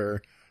see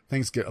where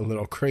things get a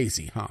little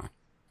crazy, huh?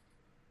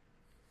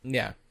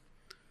 Yeah.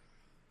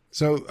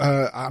 So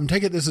I'm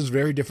taking this as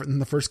very different than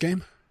the first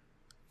game?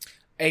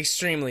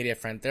 Extremely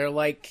different. They're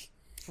like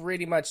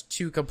pretty much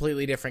 2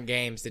 completely different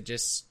games that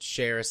just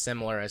share a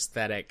similar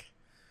aesthetic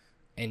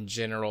and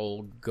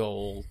general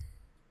goal.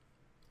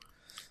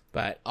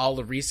 But all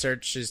the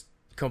research is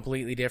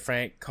completely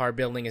different. Car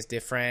building is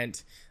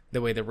different.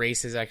 The way the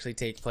races actually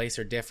take place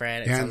are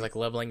different. It sounds like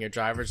leveling your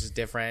drivers is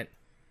different.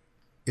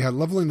 Yeah,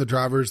 leveling the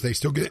drivers, they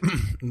still get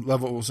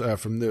levels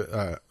from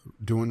the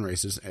doing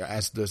races,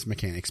 as does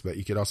mechanics, but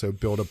you could also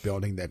build a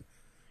building that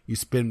you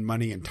spend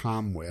money and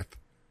time with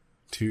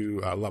to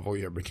level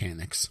your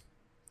mechanics.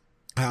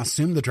 I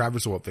assume the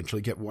drivers will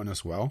eventually get one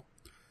as well,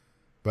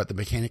 but the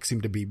mechanics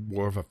seem to be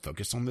more of a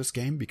focus on this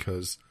game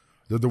because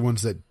they're the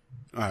ones that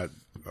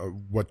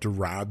what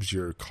derives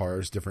your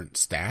car's different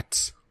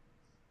stats.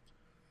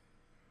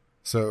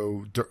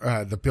 So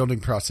the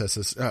building process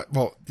is,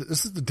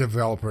 this is the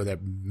developer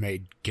that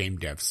made Game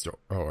Dev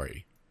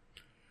Story.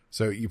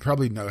 So you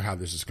probably know how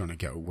this is going to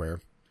go,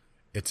 where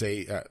it's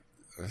a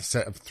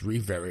set of 3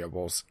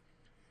 variables,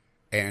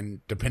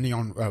 and depending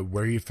on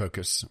where you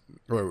focus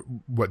or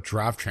what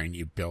drivetrain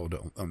you build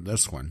on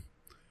this one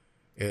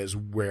is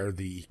where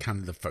the kind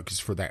of the focus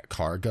for that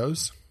car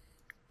goes.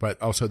 But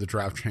also the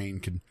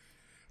drivetrain can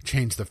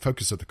change the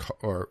focus of the car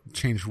or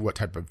change what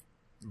type of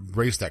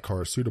race that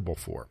car is suitable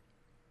for.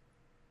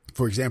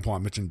 For example, I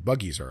mentioned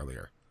buggies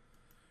earlier.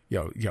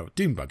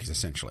 Dune buggies,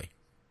 essentially.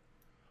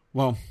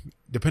 Well,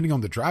 depending on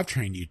the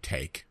drivetrain you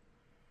take,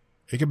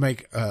 it can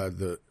make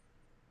the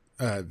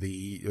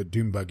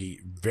Dune buggy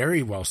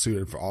very well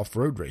suited for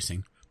off-road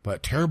racing,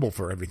 but terrible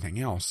for everything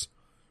else.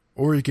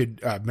 Or you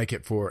could make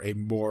it for a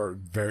more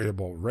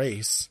variable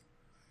race,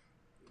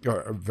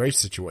 or a race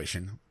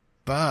situation,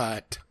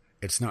 but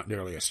it's not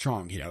nearly as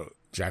strong,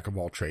 jack of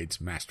all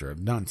trades, master of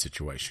none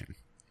situation.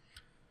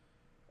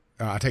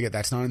 I take it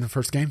that's not in the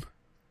first game?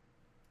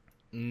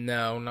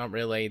 No, not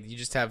really. They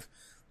just have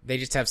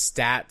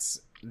stats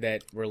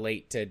that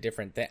relate to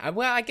different things.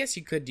 Well, I guess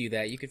you could do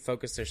that. You could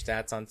focus their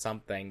stats on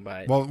something,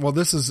 but well,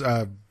 this is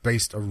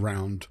based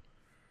around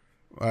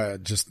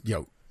just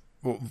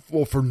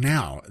Well, for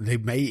now, they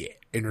may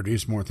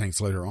introduce more things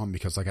later on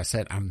because, like I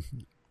said, I'm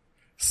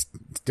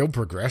still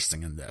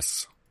progressing in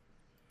this.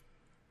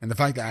 And the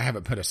fact that I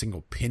haven't put a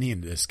single penny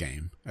into this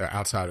game,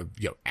 outside of,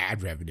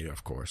 ad revenue,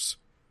 of course.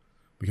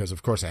 Because,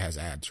 of course, it has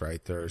ads,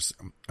 right? There's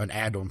an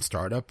ad on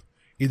startup,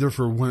 either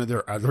for one of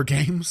their other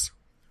games,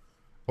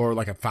 or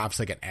like a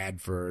 5-second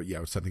ad for,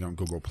 something on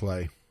Google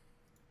Play.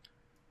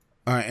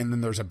 And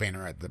then there's a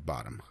banner at the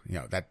bottom.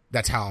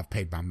 That's how I've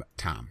paid my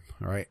time,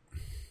 all right?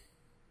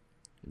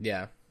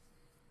 Yeah.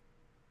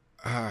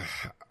 I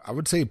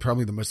would say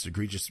probably the most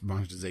egregious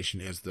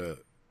monetization is the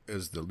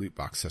loot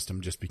box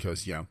system, just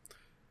because,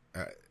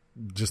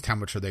 just how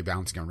much are they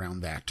bouncing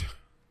around that?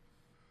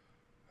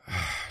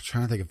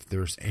 Trying to think if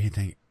there's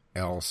anything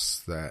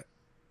else that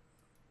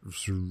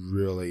was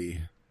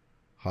really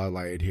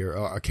highlighted here.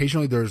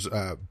 Occasionally there's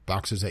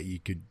boxes that you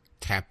could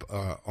tap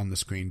on the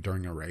screen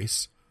during a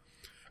race.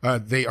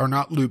 They are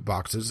not loot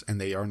boxes,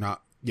 and they are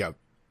not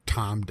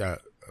timed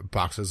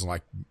boxes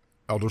like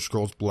Elder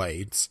Scrolls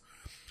Blades.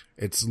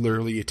 It's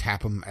literally you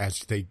tap them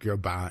as they go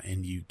by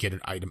and you get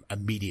an item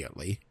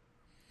immediately.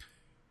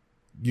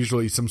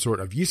 Usually some sort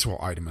of useful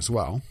item as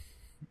well.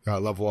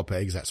 Level up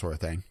eggs, that sort of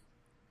thing.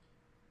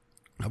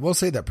 I will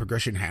say that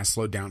progression has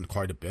slowed down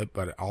quite a bit,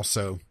 but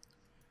also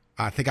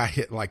I think I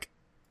hit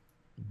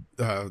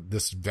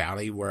this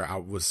valley where I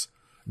was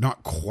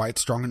not quite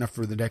strong enough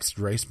for the next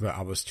race, but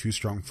I was too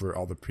strong for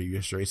all the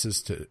previous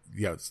races so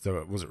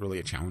it wasn't really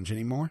a challenge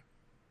anymore.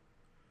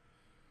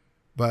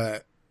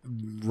 But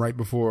right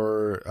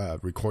before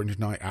recording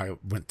tonight, I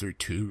went through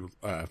 2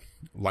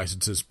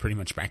 licenses pretty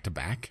much back to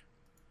back.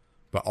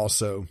 But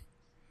also,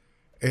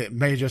 it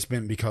may have just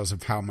been because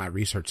of how my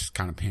research has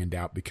kind of panned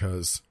out,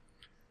 because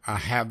I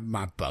have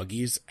my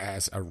buggies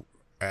as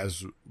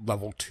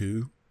level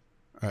 2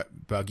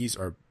 buggies,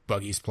 or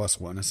buggies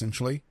 +1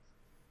 essentially.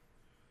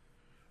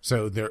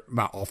 So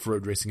my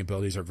off-road racing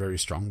abilities are very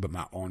strong, but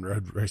my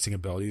on-road racing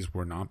abilities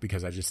were not,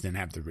 because I just didn't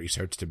have the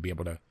research to be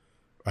able to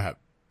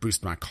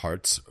boost my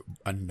carts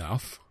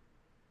enough.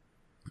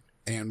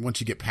 And once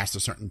you get past a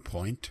certain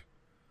point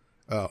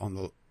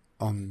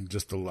on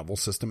just the level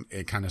system,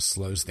 it kind of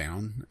slows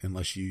down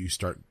unless you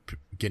start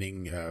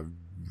getting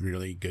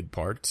really good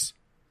parts.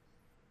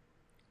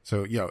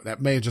 So,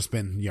 that may have just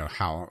been,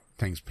 how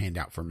things panned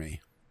out for me.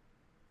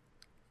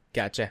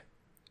 Gotcha.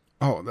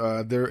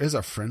 Oh, there is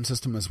a friend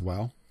system as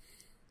well,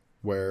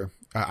 where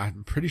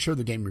I'm pretty sure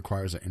the game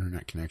requires an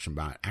internet connection,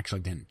 but I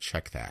actually didn't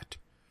check that.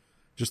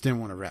 Just didn't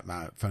want to wrap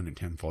my phone in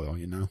tinfoil,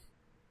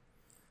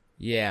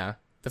 Yeah,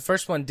 the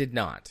first one did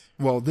not.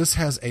 Well, this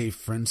has a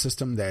friend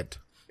system that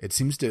it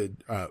seems to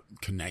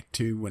connect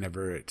to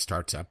whenever it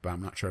starts up, but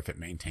I'm not sure if it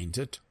maintains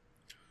it.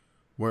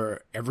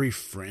 Where every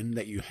friend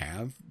that you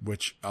have,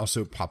 which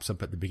also pops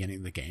up at the beginning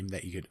of the game,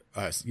 that you could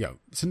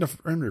send a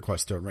friend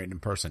request to a random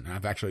person. And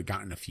I've actually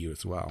gotten a few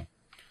as well.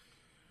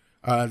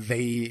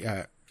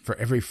 For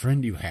every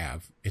friend you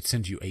have, it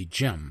sends you a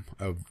gem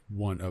of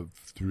one of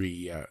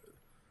 3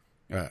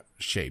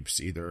 shapes,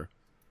 either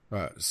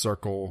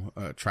circle,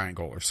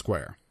 triangle, or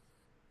square.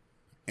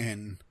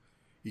 And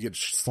you could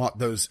slot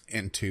those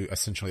into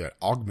essentially an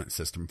augment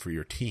system for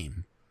your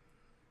team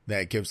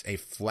that gives a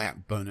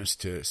flat bonus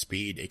to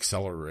speed,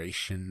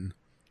 acceleration,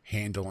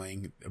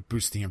 handling,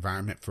 boost the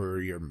environment for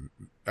your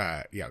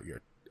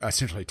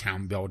essentially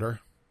town builder.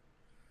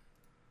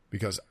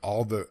 Because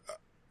all the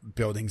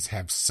buildings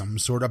have some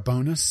sort of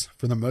bonus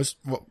for the most.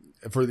 Well,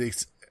 for the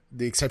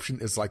exception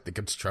is like the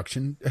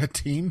construction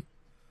team,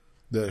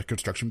 the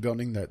construction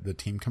building that the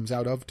team comes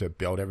out of to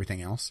build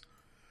everything else.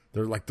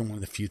 They're like one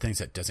of the few things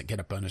that doesn't get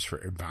a bonus for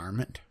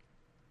environment.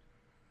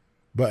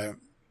 But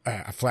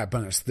a flat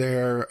bonus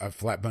there, a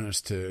flat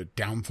bonus to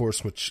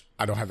downforce, which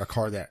I don't have a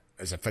car that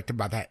is affected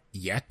by that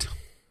yet.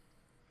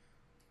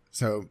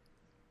 So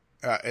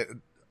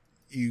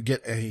you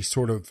get a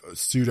sort of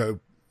pseudo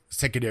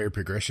secondary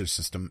progression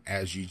system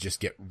as you just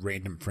get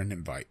random friend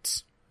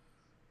invites,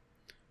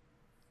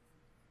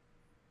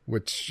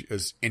 which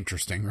is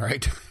interesting,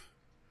 right?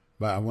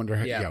 But I wonder,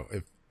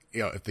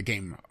 if the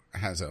game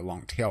has a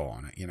long tail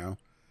on it,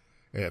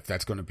 if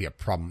that's going to be a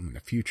problem in the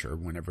future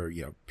whenever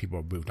people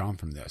have moved on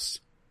from this,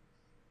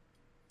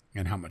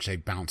 and how much they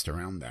bounced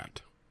around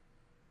that.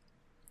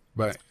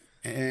 But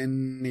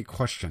any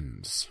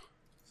questions?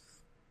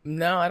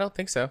 No, I don't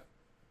think so.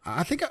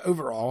 I think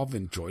overall I've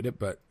enjoyed it,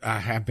 but I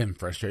have been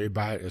frustrated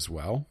by it as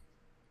well.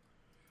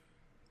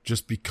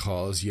 Just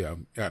because,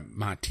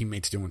 my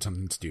teammates doing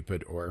something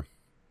stupid, or,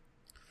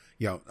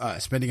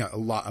 spending a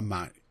lot of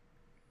my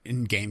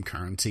in-game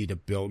currency to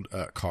build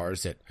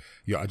cars that,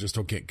 I just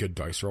don't get good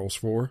dice rolls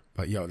for.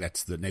 But,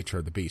 that's the nature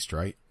of the beast,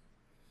 right?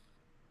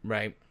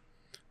 Right.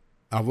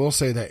 I will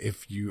say that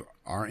if you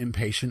are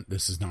impatient,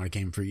 this is not a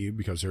game for you,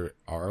 because there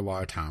are a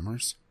lot of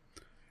timers,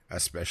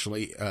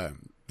 especially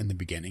in the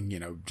beginning,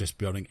 just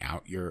building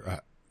out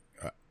your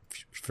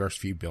first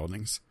few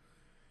buildings.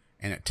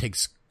 And it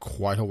takes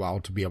quite a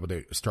while to be able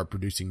to start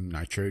producing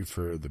nitro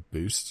for the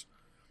boosts.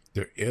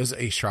 There is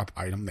a shop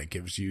item that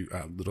gives you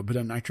a little bit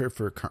of nitro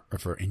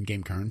for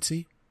in-game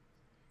currency.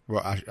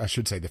 Well, I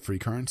should say the free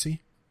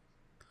currency.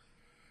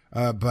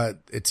 But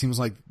it seems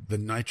like the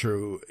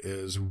nitro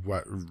is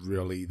what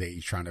really they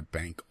trying to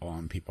bank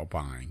on people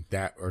buying.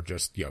 That or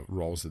just,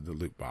 rolls of the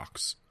loot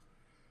box.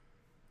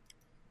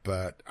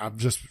 But I've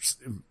just,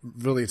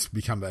 really it's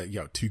become a,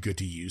 too good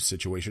to use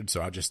situation.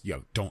 So I just,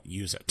 don't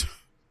use it.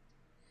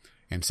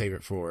 And save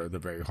it for the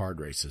very hard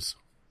races.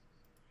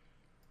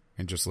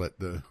 And just let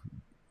the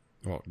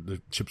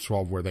chips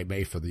fall where they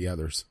may for the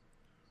others.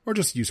 Or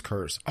just use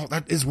Curse. Oh,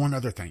 that is one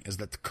other thing, is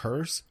that the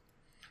Curse,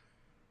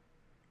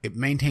 it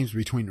maintains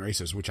between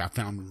races, which I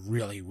found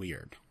really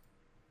weird.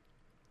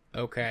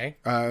 Okay.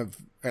 And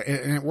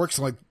it works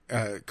like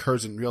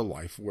Curse in real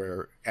life,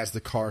 where as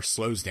the car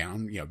slows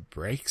down,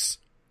 brakes,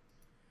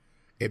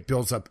 it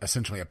builds up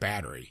essentially a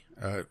battery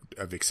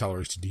of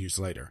accelerators to use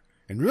later.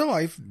 In real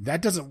life,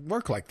 that doesn't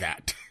work like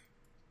that.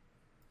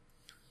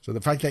 So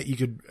the fact that you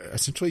could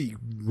essentially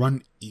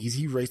run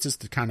easy races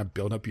to kind of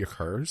build up your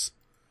curves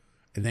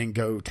and then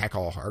go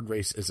tackle a hard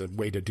race is a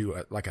way to do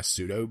a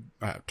pseudo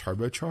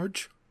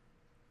turbocharge.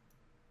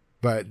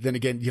 But then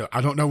again,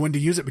 I don't know when to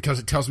use it because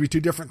it tells me two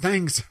different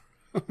things.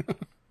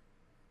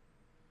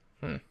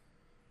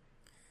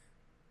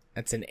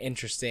 That's an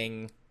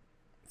interesting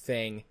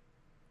thing.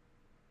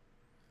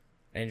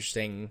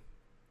 Interesting,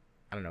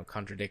 I don't know,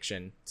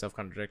 contradiction,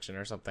 self-contradiction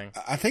or something.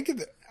 I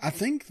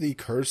think the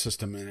curve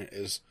system in it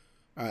is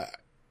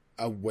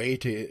a way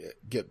to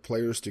get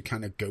players to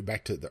kind of go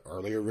back to the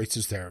earlier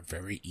races that are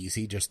very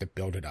easy just to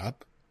build it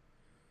up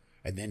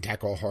and then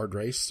tackle a hard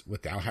race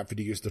without having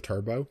to use the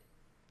turbo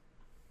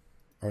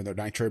or the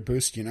nitro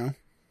boost,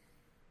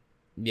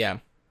 Yeah.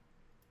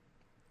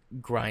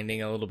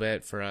 Grinding a little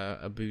bit for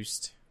a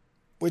boost.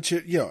 Which,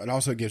 it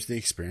also gives the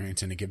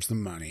experience and it gives the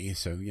money.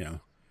 So,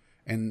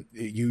 and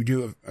you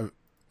do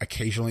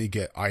occasionally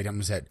get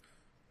items that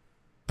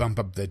bump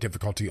up the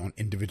difficulty on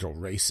individual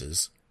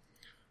races.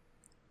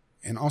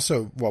 And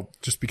also,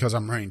 just because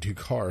I'm running two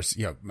cars,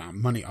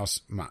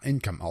 my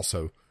income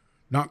also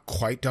not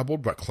quite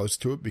doubled, but close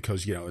to it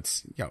because,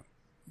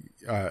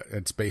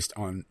 it's based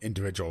on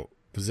individual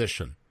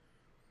position.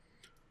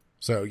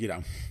 So,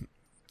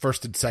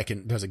 first and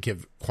second doesn't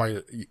give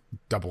quite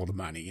double the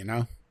money,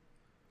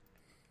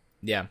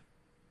 Yeah.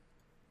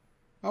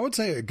 I would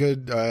say a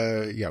good,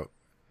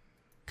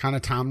 kind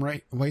of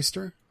time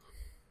waster.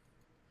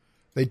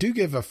 They do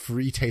give a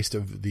free taste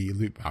of the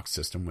loot box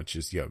system, which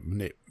is,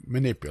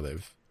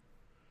 manipulative.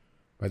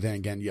 But then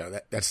again,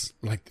 that's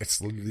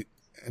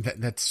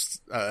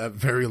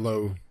very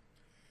low.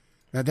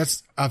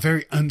 That's a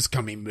very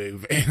unscummy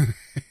move in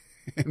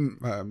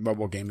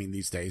mobile gaming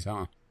these days,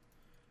 huh?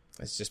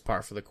 It's just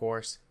par for the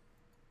course.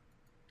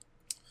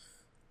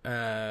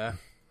 Okie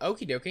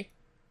dokie.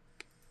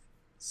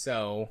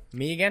 So,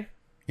 me again?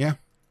 Yeah.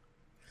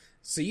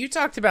 So you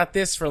talked about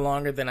this for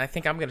longer than I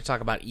think I'm going to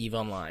talk about EVE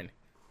Online.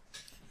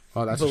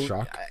 Oh, that's a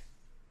shock.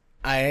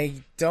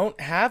 I don't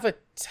have a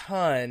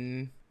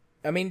ton.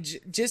 I mean,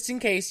 just in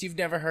case you've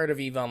never heard of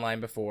EVE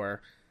Online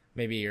before,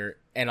 maybe you're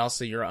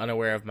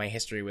unaware of my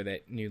history with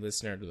it, new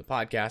listener to the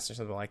podcast or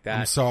something like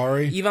that. I'm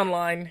sorry. EVE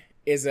Online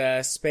is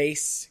a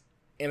space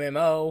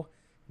MMO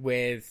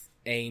with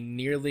a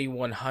nearly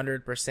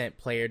 100%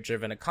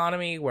 player-driven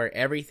economy where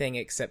everything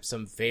except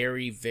some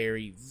very,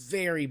 very,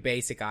 very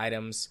basic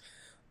items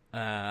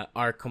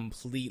are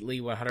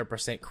completely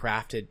 100%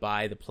 crafted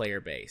by the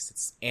player base.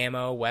 It's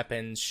ammo,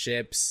 weapons,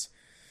 ships,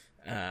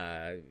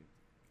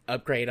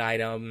 upgrade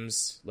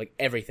items, like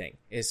everything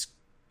is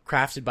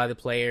crafted by the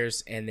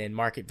players, and then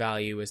market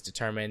value is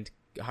determined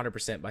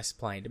 100% by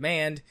supply and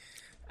demand,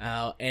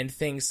 and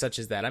things such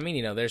as that. I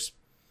mean, there's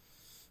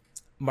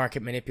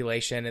market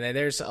manipulation, and then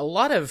there's a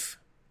lot of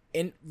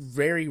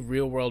very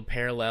real-world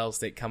parallels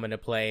that come into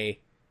play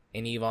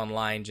in EVE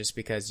Online, just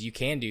because you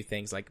can do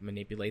things like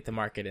manipulate the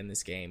market in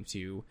this game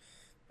to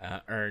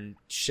earn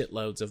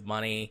shitloads of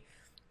money.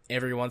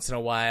 Every once in a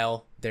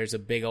while, there's a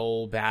big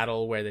old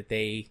battle where that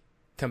they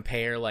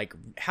compare like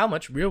how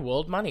much real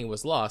world money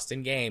was lost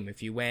in game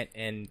if you went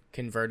and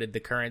converted the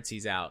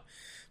currencies out.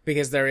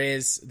 Because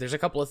there's a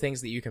couple of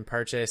things that you can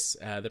purchase.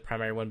 The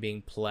primary one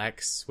being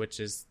Plex, which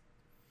is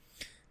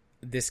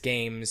this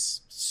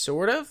game's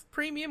sort of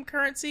premium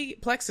currency.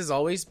 Plex has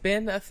always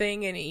been a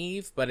thing in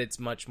EVE, but it's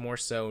much more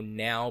so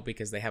now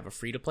because they have a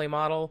free-to-play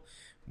model,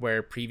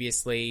 where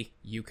previously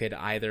you could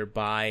either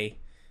buy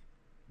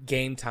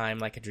game time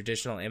like a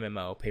traditional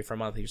MMO, pay for a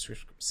monthly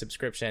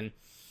subscription,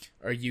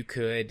 or you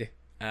could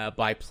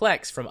buy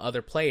Plex from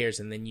other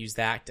players and then use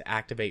that to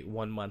activate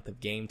 1 month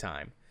of game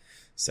time.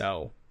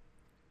 So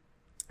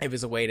it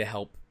was a way to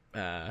help,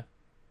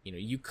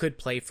 you could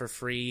play for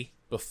free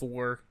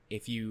before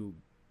if you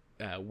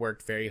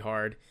worked very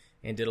hard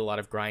and did a lot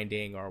of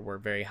grinding or were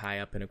very high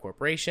up in a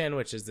corporation,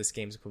 which is this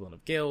game's equivalent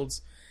of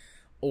guilds,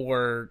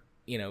 or,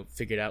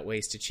 figured out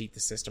ways to cheat the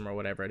system or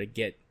whatever to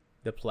get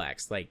the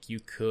Plex. Like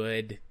you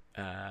could,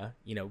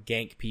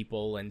 gank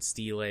people and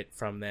steal it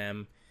from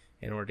them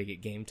in order to get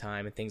game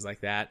time and things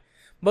like that.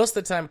 Most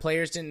of the time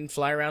players didn't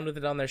fly around with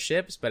it on their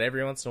ships, but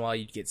every once in a while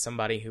you'd get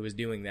somebody who was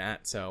doing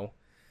that. So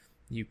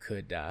you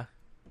could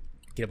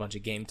get a bunch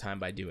of game time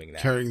by doing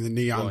that. Carrying the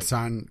neon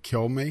sign,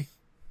 kill me.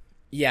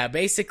 Yeah,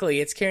 basically,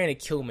 it's carrying a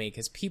kill me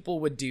because people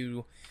would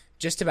do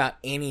just about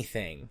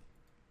anything,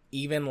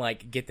 even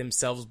like get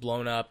themselves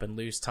blown up and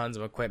lose tons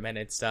of equipment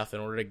and stuff in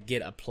order to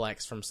get a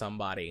Plex from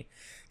somebody.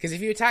 Because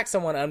if you attack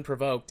someone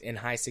unprovoked in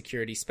high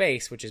security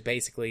space, which is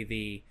basically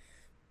the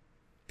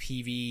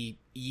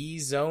PvE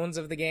zones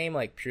of the game,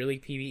 like purely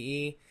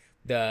PvE,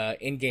 the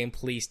in-game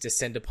police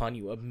descend upon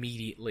you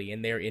immediately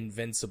and they're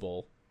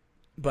invincible.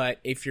 But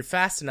if you're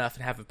fast enough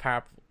and have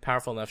a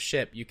powerful enough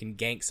ship, you can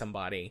gank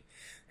somebody,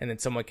 and then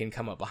someone can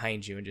come up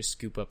behind you and just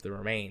scoop up the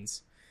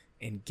remains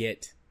and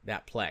get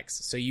that Plex.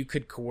 So you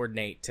could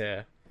coordinate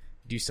to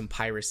do some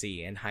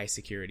piracy in high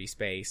security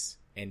space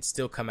and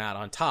still come out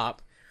on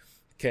top,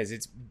 because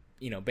it's,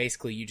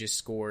 basically you just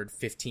scored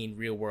 15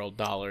 real world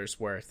dollars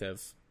worth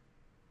of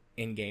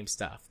in-game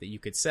stuff that you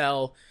could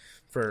sell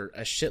for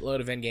a shitload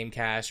of in-game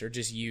cash, or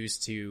just use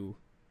to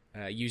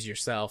use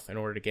yourself in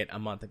order to get a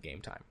month of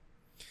game time.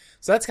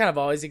 So that's kind of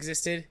always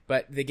existed,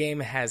 but the game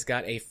has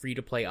got a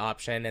free-to-play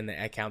option, and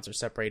the accounts are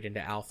separated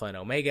into Alpha and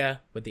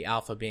Omega, with the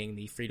Alpha being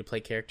the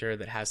free-to-play character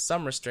that has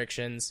some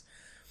restrictions.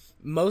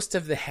 Most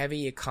of the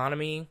heavy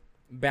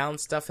economy-bound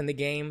stuff in the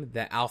game,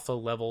 the Alpha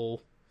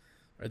level,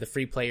 or the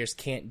free players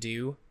can't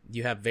do.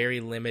 You have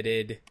very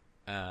limited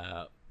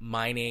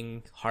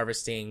mining,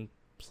 harvesting,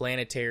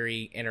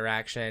 planetary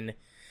interaction,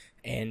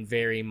 and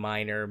very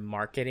minor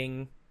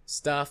marketing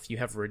stuff. You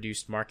have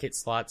reduced market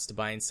slots to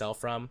buy and sell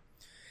from.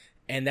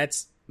 And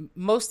that's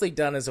mostly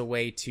done as a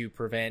way to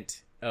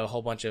prevent a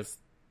whole bunch of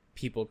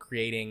people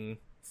creating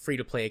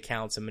free-to-play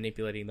accounts and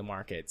manipulating the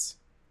markets.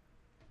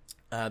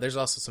 There's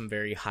also some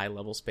very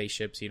high-level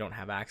spaceships you don't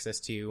have access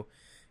to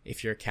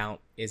if your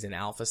account is in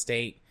alpha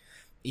state.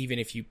 Even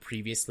if you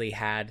previously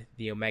had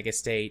the Omega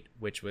state,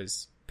 which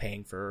was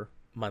paying for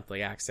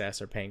monthly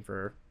access or paying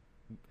for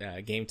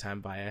game time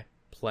by a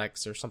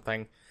Plex or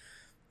something.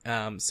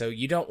 So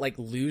you don't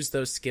lose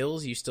those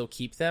skills, you still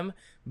keep them,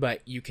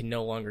 but you can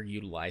no longer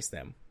utilize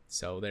them.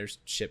 So there's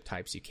ship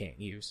types you can't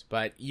use,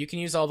 but you can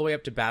use all the way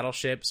up to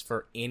battleships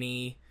for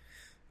any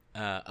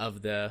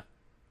of the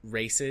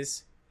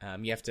races.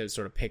 You have to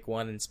sort of pick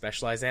one and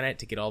specialize in it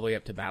to get all the way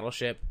up to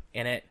battleship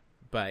in it.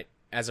 But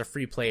as a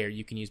free player,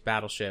 you can use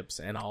battleships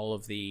and all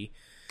of the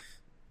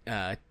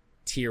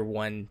tier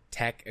 1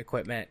 tech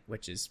equipment,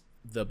 which is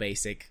the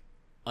basic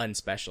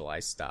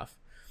unspecialized stuff.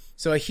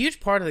 So a huge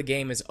part of the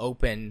game is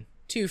open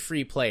to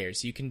free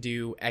players. You can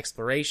do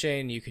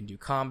exploration, you can do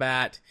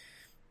combat,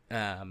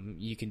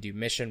 you can do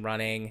mission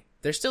running.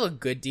 There's still a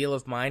good deal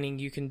of mining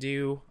you can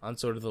do on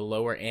sort of the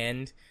lower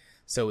end.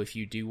 So if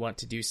you do want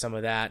to do some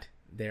of that,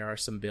 there are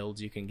some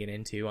builds you can get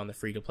into on the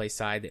free-to-play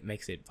side that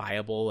makes it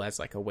viable as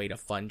a way to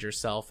fund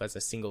yourself as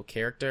a single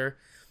character.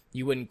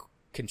 You wouldn't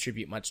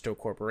contribute much to a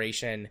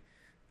corporation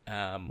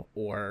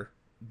or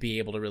be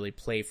able to really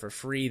play for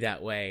free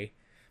that way.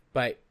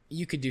 But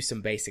you could do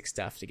some basic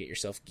stuff to get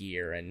yourself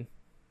gear and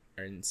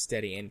earn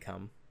steady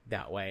income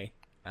that way.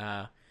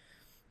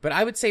 But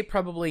I would say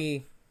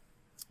probably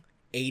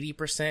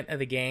 80% of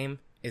the game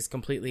is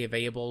completely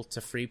available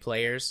to free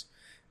players.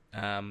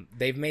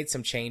 They've made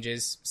some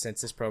changes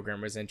since this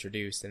program was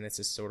introduced, and this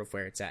is sort of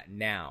where it's at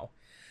now.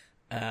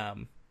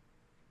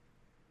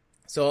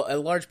 So a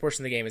large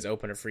portion of the game is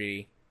open or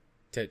free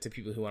to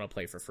people who want to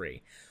play for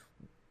free.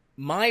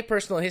 My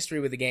personal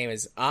history with the game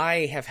is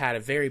I have had a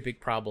very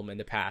big problem in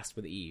the past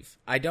with EVE.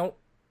 I don't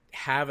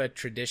have a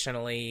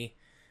traditionally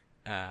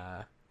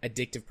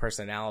addictive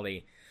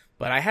personality,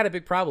 but I had a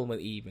big problem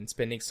with EVE and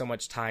spending so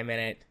much time in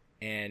it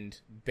and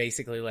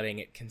basically letting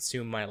it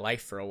consume my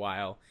life for a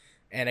while.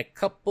 And a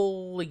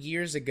couple of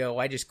years ago,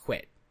 I just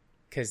quit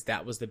because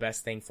that was the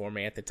best thing for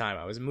me at the time.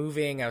 I was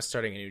moving, I was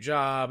starting a new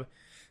job.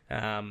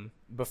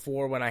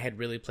 Before, when I had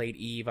really played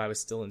EVE, I was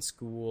still in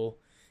school,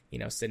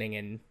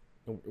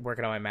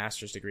 working on my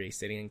master's degree,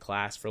 sitting in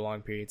class for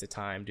long periods of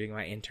time, doing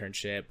my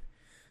internship,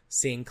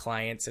 seeing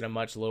clients at a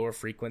much lower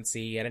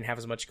frequency. I didn't have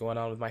as much going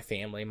on with my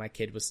family. My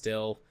kid was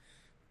still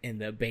in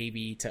the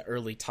baby to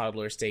early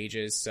toddler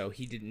stages, so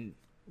he didn't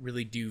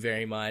really do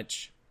very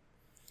much.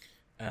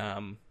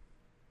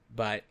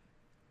 But,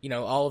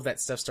 all of that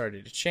stuff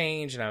started to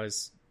change, and I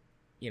was,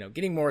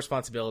 getting more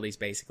responsibilities,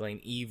 basically,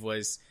 and EVE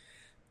was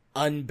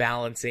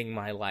unbalancing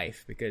my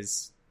life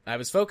because I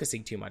was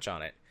focusing too much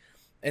on it.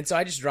 And so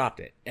I just dropped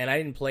it, and I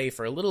didn't play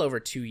for a little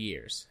over 2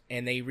 years.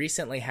 And they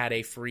recently had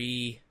a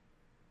free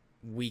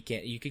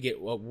weekend. You could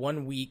get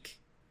 1 week.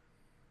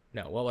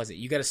 No, what was it?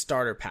 You got a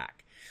starter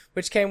pack,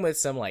 which came with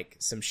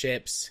some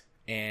ships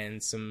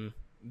and some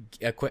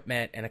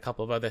equipment and a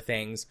couple of other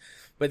things.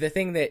 But the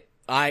thing that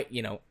I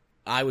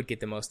would get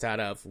the most out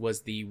of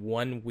was the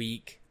 1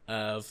 week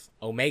of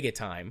Omega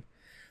time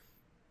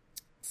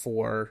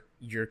for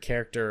your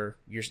character,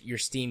 your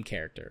Steam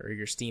character or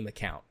your Steam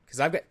account.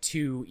 Because I've got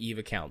 2 EVE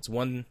accounts.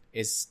 One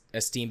is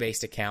a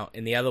Steam-based account,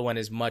 and the other one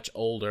is much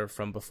older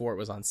from before it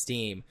was on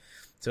Steam.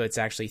 So it's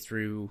actually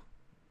through,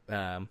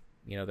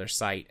 their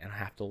site, and I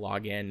have to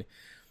log in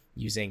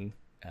using,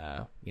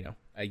 a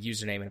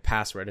username and a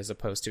password as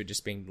opposed to it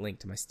just being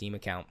linked to my Steam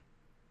account.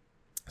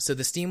 So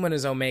the Steam one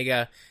is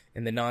Omega,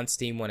 and the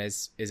non-Steam one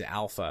is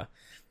Alpha.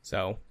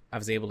 So I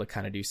was able to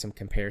kind of do some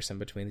comparison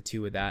between the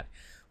two with that.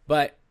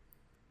 But,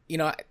 you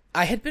know,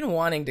 I had been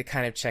wanting to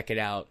kind of check it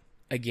out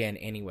again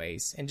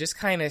anyways, and just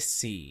kind of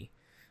see,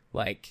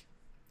 like,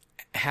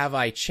 have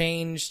I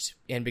changed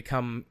and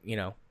become, you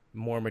know,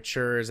 more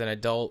mature as an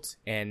adult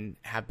and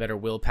have better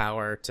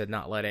willpower to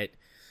not let it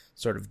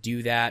sort of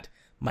do that?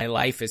 My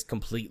life is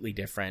completely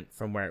different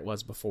from where it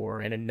was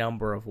before in a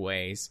number of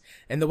ways.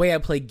 And the way I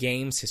play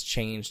games has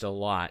changed a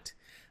lot.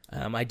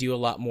 I do a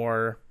lot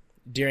more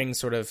during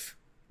sort of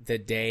the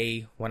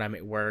day when I'm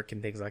at work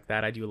and things like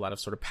that. I do a lot of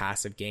sort of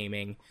passive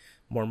gaming,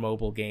 more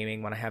mobile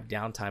gaming when I have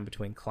downtime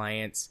between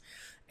clients.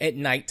 At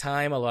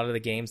nighttime, a lot of the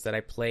games that I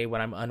play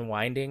when I'm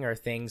unwinding are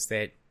things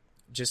that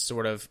just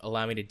sort of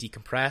allow me to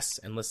decompress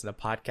and listen to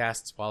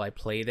podcasts while I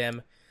play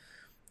them.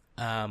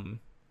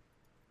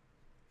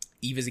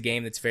 Eve is a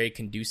game that's very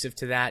conducive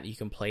to that. You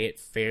can play it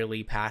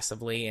fairly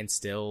passively and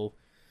still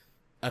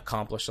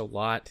accomplish a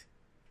lot.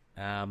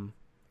 And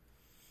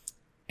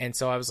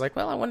so I was like,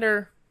 well, I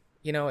wonder,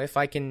 you know, if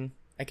I can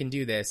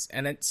do this.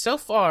 And so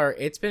far,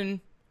 it's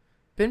been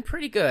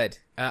pretty good.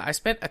 I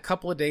spent a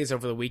couple of days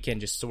over the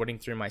weekend just sorting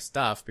through my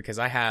stuff because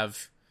I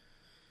have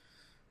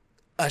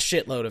a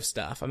shitload of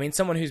stuff. I mean,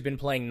 someone who's been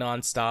playing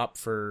nonstop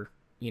for,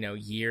 you know,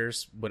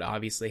 years would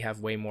obviously have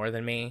way more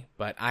than me,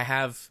 but I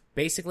have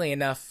basically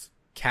enough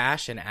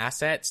cash and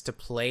assets to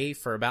play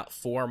for about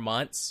 4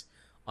 months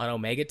on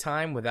Omega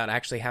time without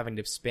actually having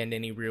to spend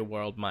any real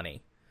world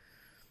money.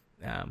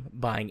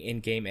 Buying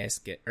in-game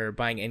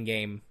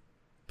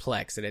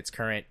Plex at its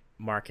current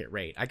market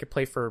rate. I could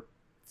play for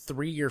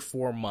 3 or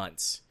 4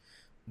 months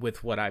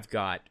with what I've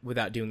got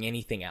without doing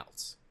anything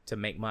else to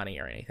make money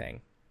or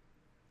anything.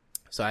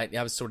 So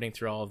I was sorting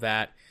through all of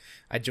that.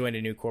 I joined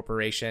a new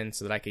corporation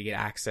so that I could get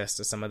access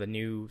to some of the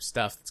new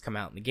stuff that's come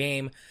out in the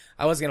game.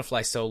 I was going to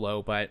fly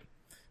solo, but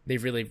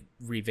they've really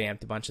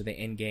revamped a bunch of the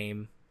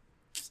in-game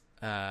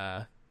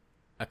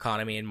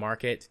economy and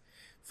market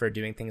for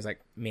doing things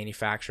like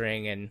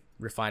manufacturing and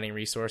refining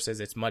resources.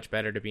 It's much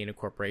better to be in a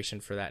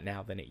corporation for that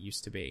now than it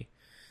used to be.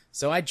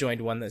 So I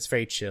joined one that's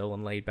very chill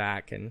and laid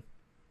back. And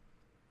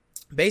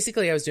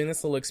basically I was doing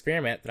this little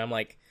experiment that I'm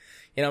like,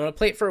 you know, I'm going to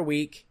play it for a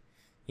week,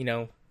 you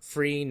know,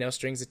 free, no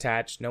strings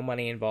attached, no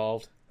money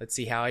involved. Let's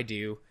see how I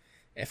do.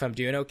 If I'm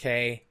doing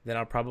okay, then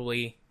I'll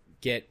probably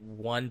get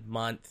 1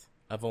 month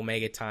of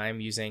Omega time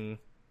using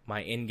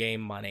my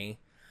in-game money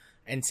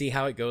and see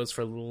how it goes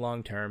for a little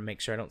long term.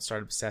 Make sure I don't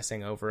start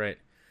obsessing over it.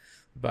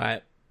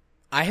 But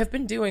I have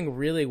been doing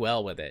really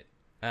well with it.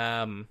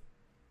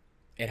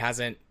 It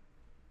hasn't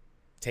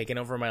taken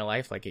over my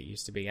life like it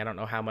used to be. I don't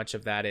know how much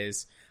of that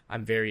is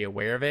I'm very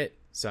aware of it,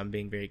 so I'm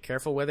being very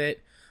careful with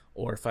it,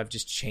 or if I've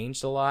just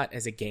changed a lot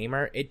as a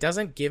gamer. It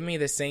doesn't give me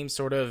the same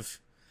sort of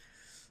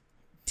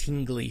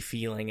tingly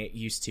feeling it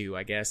used to,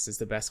 I guess is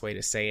the best way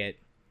to say it.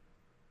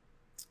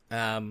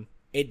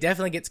 It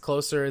definitely gets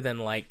closer than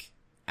like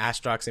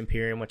Astrox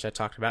Imperium, which I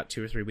talked about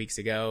 2 or 3 weeks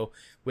ago,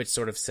 which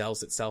sort of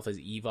sells itself as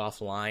Eve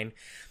Offline.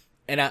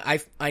 And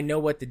I know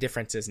what the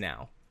difference is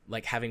now,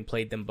 like having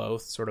played them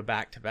both sort of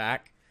back to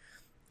back,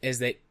 is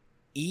that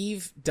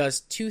Eve does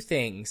 2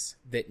 things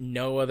that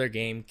no other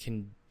game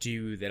can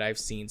do that I've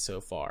seen so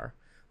far.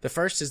 The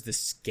first is the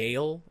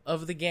scale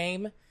of the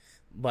game.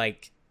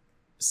 Like,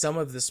 some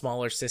of the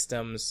smaller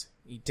systems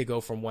to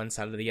go from one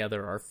side to the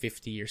other are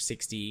 50 or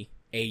 60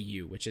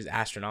 AU, which is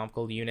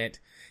astronomical unit,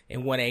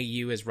 and 1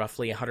 AU is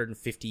roughly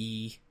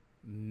 150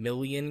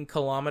 million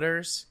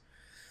kilometers.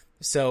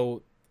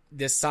 So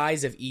the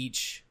size of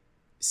each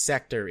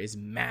sector is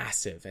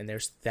massive, and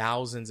there's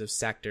thousands of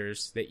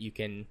sectors that you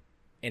can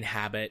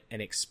inhabit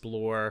and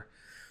explore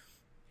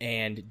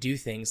and do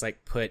things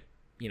like put,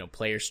 you know,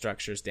 player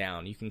structures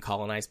down. You can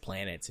colonize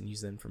planets and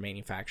use them for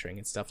manufacturing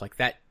and stuff like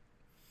that.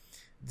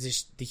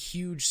 The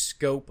huge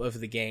scope of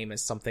the game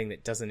is something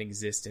that doesn't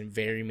exist in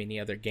very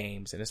many other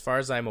games, and as far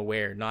as I'm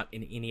aware, not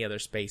in any other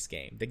space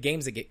game. The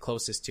games that get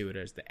closest to it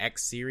are the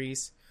X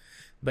series,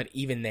 but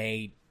even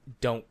they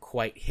don't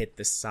quite hit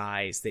the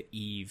size that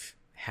Eve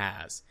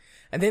has.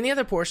 And then the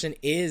other portion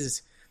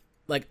is,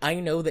 like, I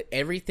know that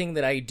everything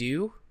that I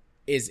do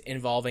is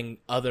involving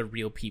other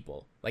real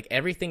people. Like,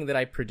 everything that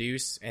I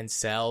produce and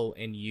sell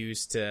and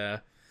use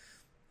to,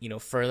 you know,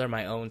 further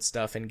my own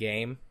stuff in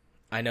game,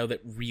 I know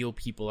that real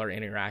people are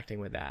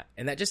interacting with that.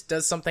 And that just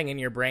does something in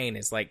your brain.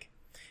 Is like,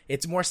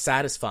 it's more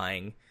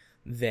satisfying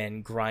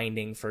than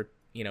grinding for,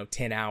 you know,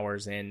 10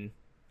 hours in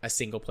a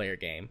single player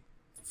game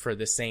for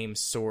the same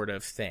sort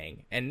of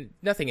thing. And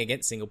nothing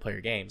against single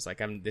player games.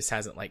 Like, this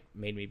hasn't like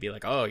made me be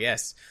like, oh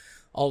yes,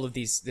 all of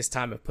this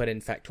time I've put in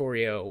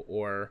Factorio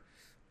or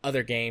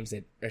other games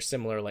that are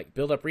similar, like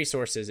build up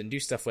resources and do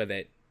stuff with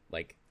it.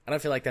 Like, I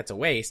don't feel like that's a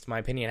waste. My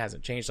opinion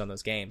hasn't changed on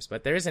those games,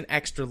 but there is an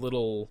extra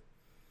little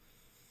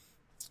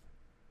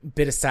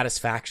bit of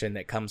satisfaction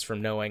that comes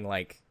from knowing,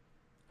 like,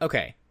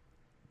 okay,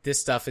 this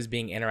stuff is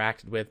being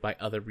interacted with by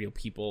other real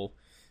people,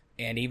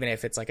 and even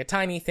if it's like a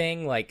tiny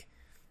thing, like,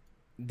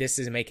 this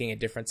is making a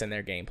difference in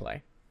their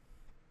gameplay.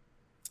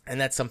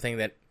 And that's something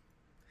that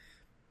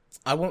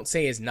I won't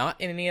say is not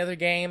in any other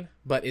game,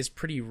 but is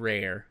pretty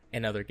rare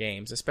in other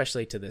games,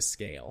 especially to this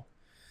scale.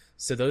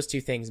 So those two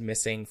things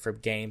missing from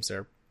games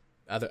or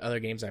other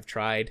games I've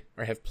tried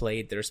or have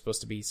played that are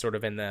supposed to be sort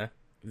of in the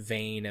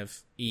vein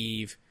of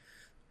Eve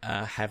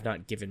have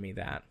not given me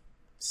that.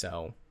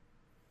 So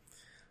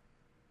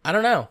I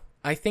don't know.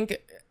 I think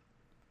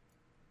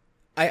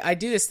I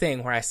do this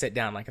thing where I sit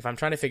down, like if I'm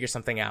trying to figure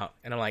something out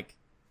and I'm like,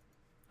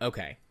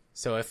 okay,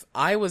 so if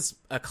I was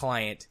a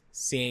client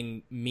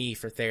seeing me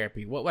for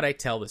therapy, what would I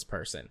tell this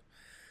person?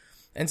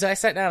 And so I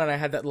sat down and I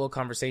had that little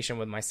conversation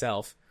with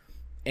myself,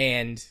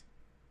 and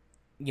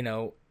you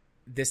know,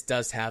 this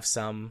does have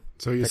some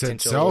So you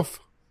potential. said self?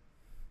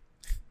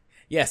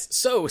 Yes,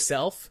 so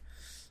self.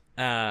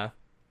 But,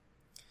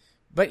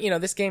 you know,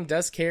 this game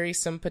does carry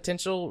some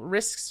potential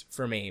risks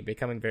for me,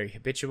 becoming very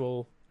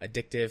habitual,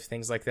 addictive,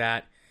 things like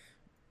that.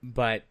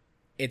 But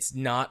it's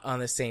not on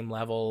the same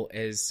level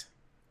as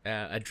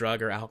a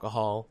drug or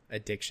alcohol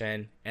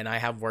addiction. And I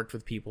have worked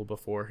with people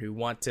before who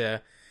want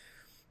to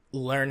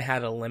learn how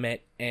to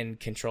limit and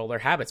control their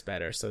habits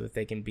better so that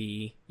they can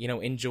be, you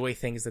know, enjoy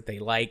things that they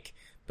like,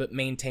 but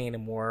maintain a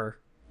more,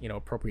 you know,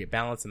 appropriate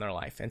balance in their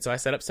life. And so I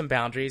set up some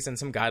boundaries and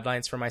some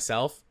guidelines for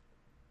myself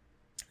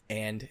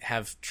and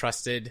have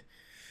trusted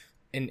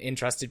and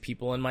entrusted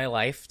people in my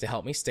life to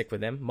help me stick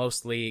with them.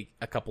 Mostly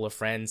a couple of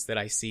friends that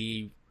I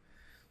see,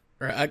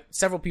 or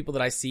several people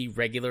that I see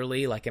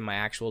regularly, like in my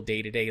actual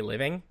day-to-day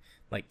living,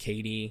 like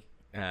Katie,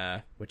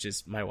 which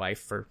is my wife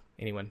for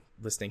anyone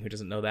listening who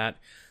doesn't know that.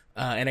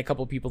 And a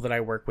couple people that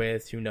I work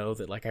with who know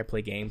that like I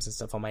play games and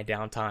stuff on my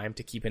downtime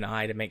to keep an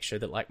eye to make sure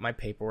that like my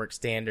paperwork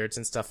standards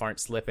and stuff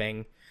aren't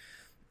slipping,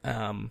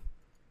 to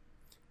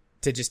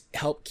just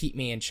help keep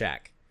me in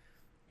check.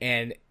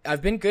 And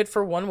I've been good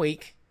for 1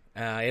 week.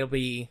 I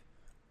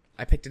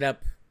picked it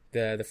up,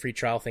 the free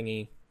trial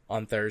thingy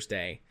on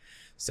Thursday.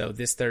 So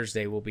this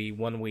Thursday will be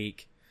 1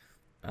 week.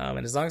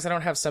 And as long as I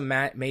don't have some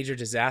major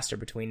disaster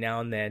between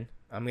now and then,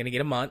 I'm going to get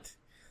a month.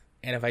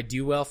 And if I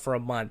do well for a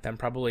month, I'm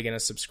probably going to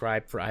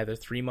subscribe for either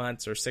 3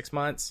 months or 6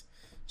 months,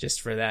 just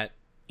for that,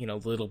 you know,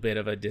 little bit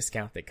of a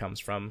discount that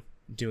comes from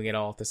doing it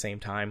all at the same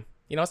time.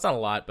 You know, it's not a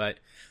lot, but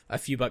a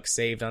few bucks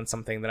saved on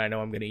something that I know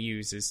I'm going to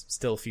use is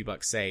still a few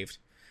bucks saved.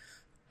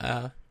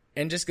 And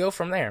just go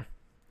from there.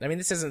 I mean,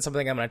 this isn't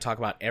something I'm going to talk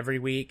about every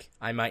week.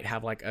 I might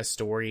have like a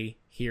story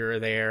here or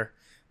there,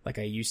 like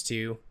I used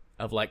to,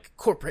 of like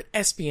corporate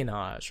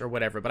espionage or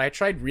whatever. But I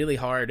tried really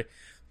hard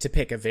to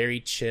pick a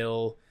very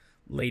chill,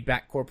 laid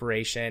back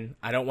corporation.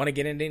 I don't want to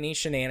get into any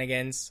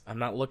shenanigans. I'm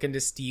not looking to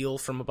steal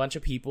from a bunch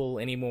of people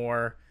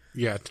anymore.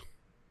 Yet.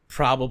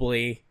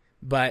 Probably.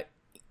 But,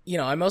 you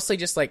know, I mostly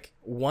just like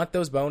want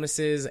those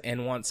bonuses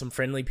and want some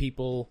friendly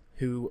people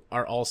who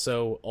are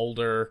also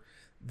older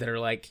that are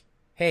like,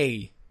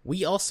 hey,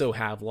 we also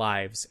have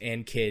lives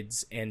and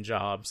kids and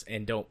jobs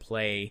and don't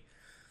play,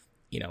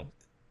 you know,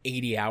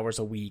 80 hours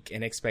a week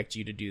and expect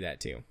you to do that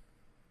too.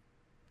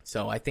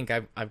 So I think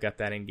I've got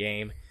that in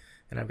game,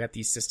 and I've got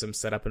these systems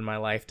set up in my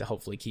life to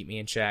hopefully keep me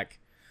in check.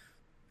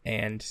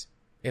 And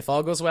if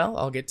all goes well,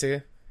 I'll get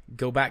to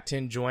go back to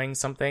enjoying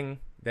something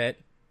that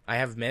I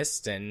have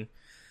missed and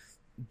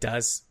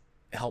does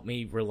help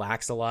me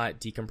relax a lot,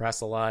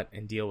 decompress a lot,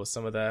 and deal with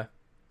some of the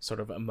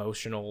sort of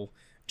emotional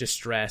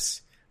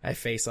distress I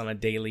face on a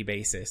daily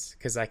basis,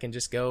 because I can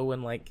just go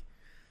and like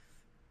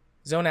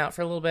zone out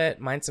for a little bit,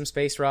 mine some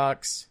space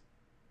rocks,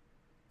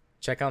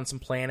 check on some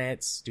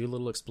planets, do a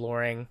little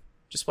exploring,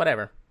 just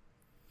whatever.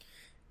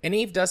 And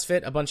Eve does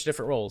fit a bunch of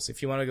different roles.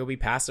 If you want to go be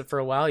passive for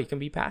a while, you can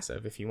be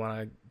passive. If you want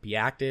to be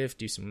active,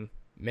 do some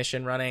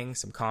mission running,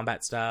 some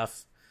combat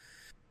stuff,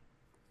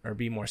 or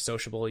be more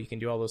sociable, you can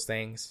do all those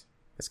things.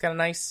 It's got a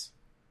nice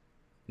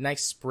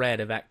spread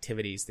of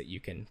activities that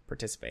you can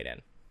participate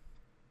in.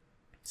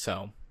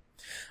 So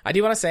I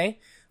do want to say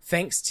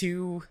thanks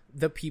to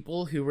the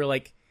people who were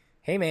like,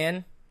 hey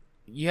man,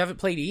 you haven't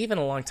played Eve in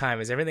a long time.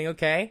 Is everything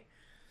okay?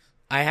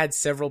 I had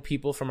several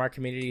people from our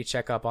community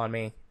check up on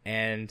me,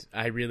 and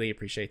I really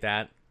appreciate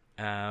that.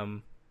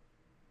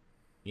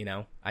 You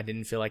know, I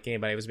didn't feel like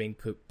anybody was being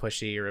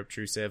pushy or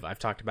obtrusive. I've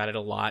talked about it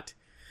a lot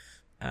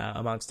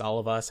amongst all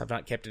of us. I've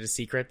not kept it a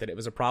secret that it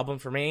was a problem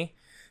for me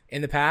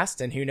in the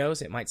past, and who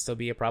knows, it might still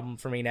be a problem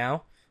for me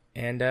now.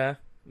 And I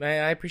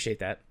appreciate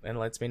that, and it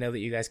lets me know that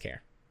you guys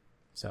care.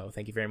 So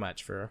thank you very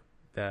much for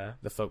the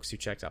folks who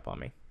checked up on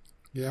me.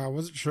 Yeah, I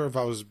wasn't sure if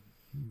I was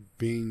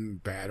being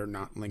bad or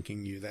not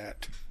linking you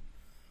that.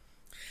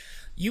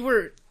 You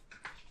were...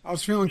 I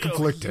was feeling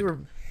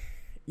conflicted.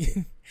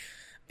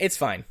 It's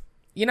fine.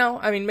 You know,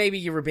 I mean, maybe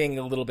you were being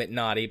a little bit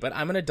naughty, but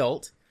I'm an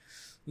adult,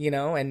 you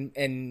know,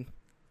 and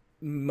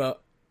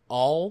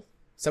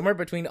somewhere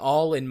between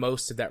all and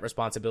most of that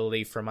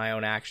responsibility for my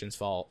own actions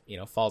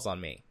falls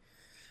on me.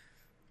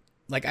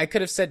 Like, I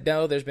could have said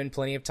no. There's been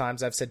plenty of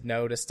times I've said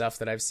no to stuff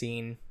that I've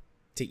seen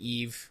to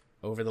Eve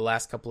over the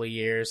last couple of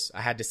years.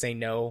 I had to say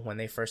no when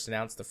they first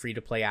announced the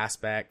free-to-play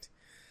aspect.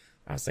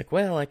 I was like,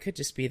 well, I could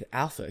just be the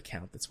alpha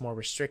account that's more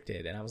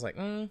restricted. And I was like,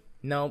 no,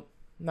 I'm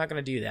not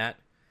going to do that.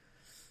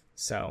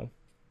 So,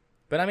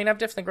 but I mean, I've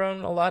definitely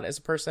grown a lot as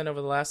a person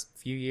over the last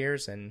few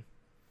years, and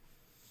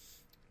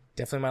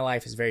definitely my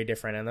life is very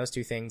different. And those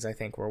two things, I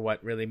think, were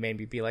what really made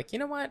me be like, you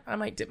know what? I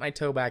might dip my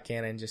toe back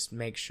in and just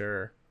make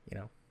sure,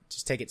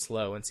 just take it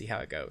slow and see how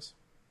it goes.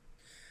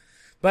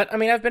 But, I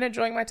mean, I've been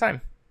enjoying my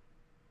time.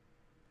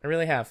 I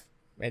really have.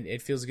 And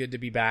it feels good to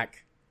be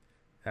back.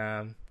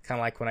 Kind of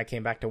like when I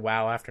came back to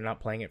WoW after not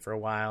playing it for a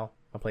while.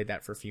 I played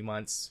that for a few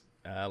months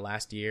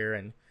last year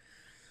and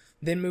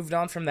then moved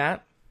on from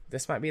that.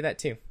 This might be that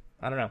too.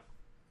 I don't know.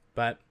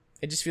 But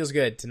it just feels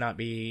good to not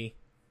be,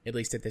 at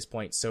least at this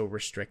point, so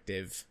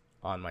restrictive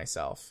on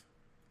myself.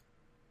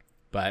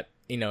 But,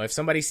 if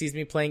somebody sees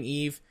me playing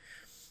EVE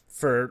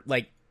for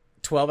like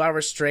 12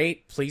 hours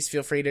straight, please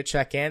feel free to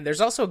check in. There's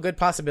also a good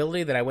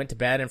possibility that I went to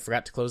bed and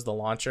forgot to close the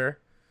launcher.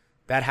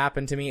 That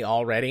happened to me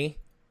already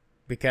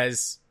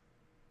because,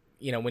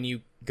 when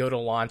you go to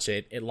launch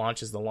it, it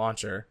launches the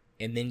launcher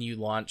and then you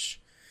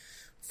launch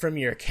from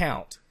your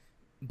account.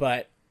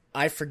 But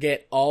I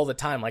forget all the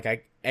time. Like,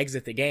 I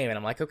exit the game and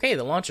I'm like, okay,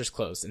 the launcher's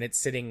closed, and it's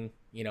sitting,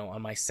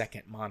 on my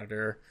second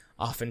monitor,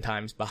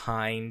 oftentimes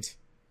behind,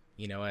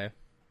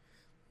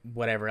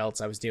 whatever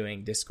else I was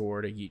doing,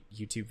 Discord, a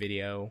YouTube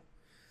video,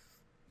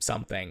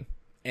 something,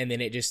 and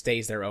then it just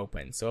stays there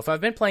open. So if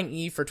I've been playing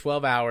EVE for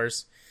 12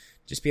 hours,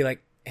 just be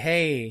like,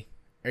 hey,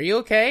 are you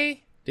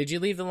okay? Did you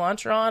leave the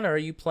launcher on, or are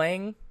you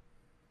playing?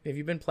 Have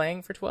you been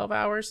playing for 12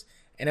 hours?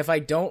 And if I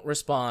don't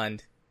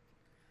respond,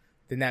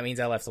 then that means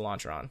I left the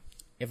launcher on.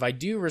 If I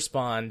do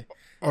respond,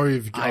 or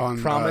you've gone,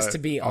 I promise to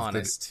be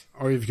honest.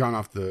 Or you've gone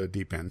off the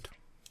deep end.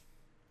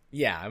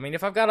 Yeah, I mean,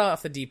 if I've got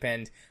off the deep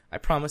end, I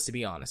promise to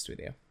be honest with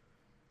you.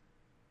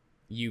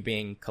 You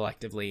being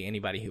collectively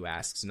anybody who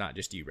asks, not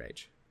just you,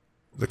 Rage.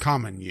 The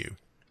common you.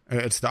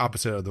 It's the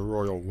opposite of the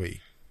royal we.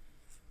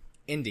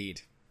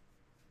 Indeed.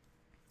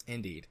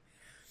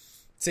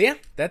 So yeah,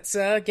 that's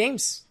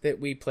games that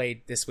we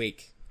played this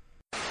week.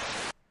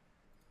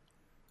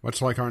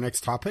 Much like our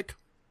next topic?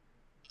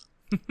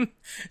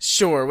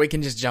 Sure, we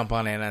can just jump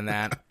on in on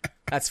that.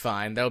 That's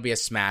fine. There'll be a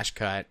smash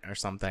cut or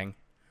something.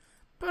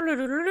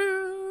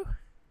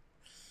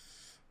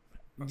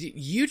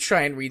 You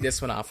try and read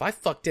this one off. I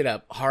fucked it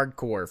up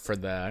hardcore for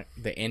the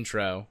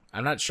intro.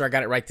 I'm not sure I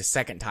got it right the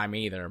second time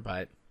either,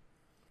 but...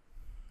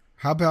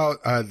 How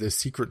about the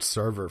secret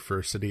server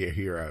for City of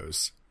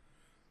Heroes?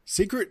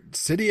 Secret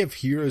City of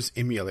Heroes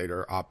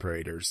emulator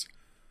operators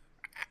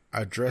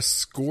address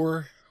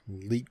score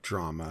leak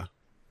drama,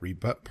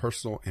 rebut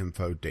personal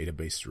info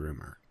database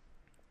rumor.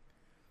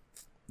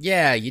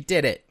 Yeah, you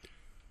did it.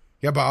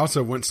 Yeah, but I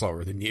also went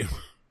slower than you.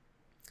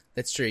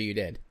 That's true, you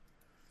did.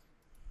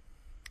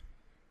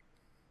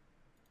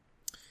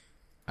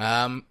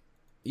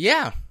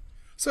 Yeah.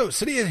 So,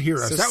 City of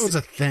Heroes, that was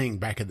a thing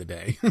back in the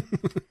day.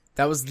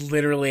 That was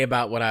literally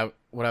about what I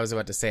was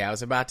about to say. I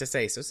was about to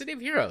say, so City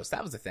of Heroes,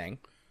 that was a thing.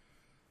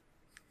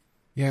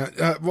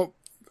 Yeah, well,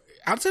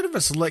 outside of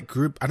a select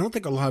group, I don't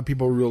think a lot of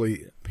people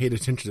really paid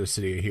attention to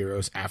City of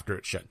Heroes after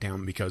it shut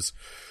down because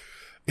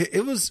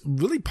it was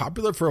really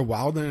popular for a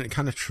while, then it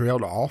kind of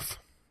trailed off.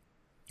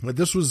 But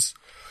this was...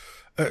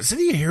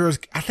 City of Heroes,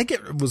 I think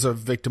it was a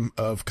victim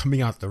of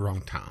coming out at the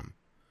wrong time.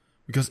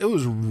 Because it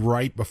was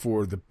right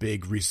before the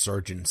big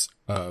resurgence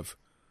of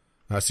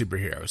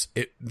superheroes.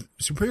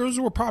 Superheroes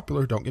were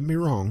popular, don't get me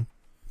wrong.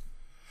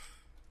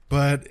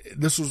 But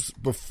this was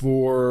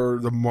before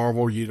the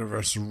Marvel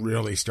Universe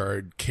really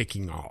started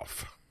kicking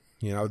off.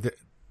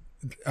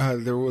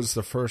 There was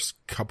the first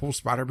couple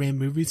Spider-Man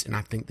movies, and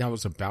I think that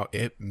was about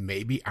it.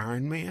 Maybe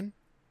Iron Man?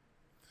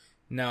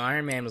 No,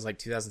 Iron Man was like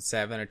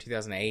 2007 or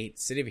 2008.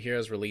 City of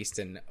Heroes released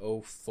in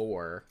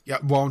 2004. Yeah,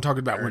 well, I'm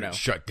talking about when it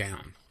shut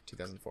down.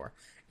 2004.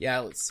 Yeah,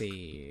 let's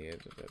see.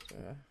 It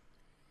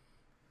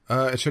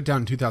shut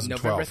down in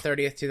 2012. November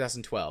 30th,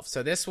 2012.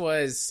 So this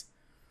was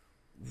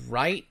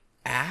right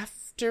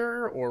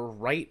after or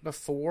right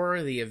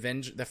before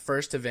the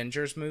first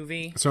Avengers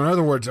movie. So in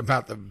other words,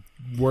 about the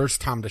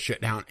worst time to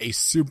shut down a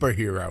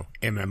superhero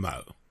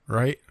MMO,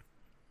 right?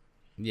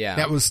 Yeah.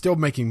 That was still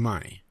making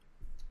money.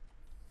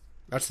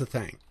 That's the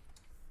thing.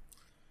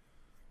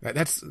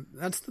 That's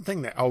the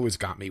thing that always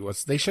got me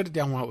was they shut it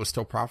down while it was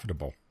still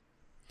profitable.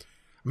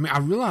 I mean, I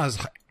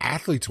realize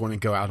athletes want to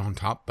go out on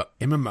top, but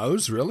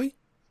MMOs, really?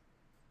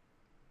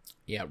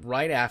 Yeah,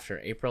 right after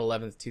April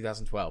 11th,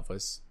 2012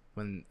 was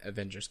when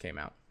Avengers came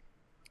out.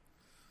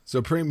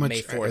 So pretty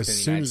much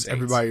as soon as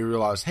everybody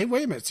realized, hey,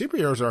 wait a minute,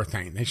 superheroes are a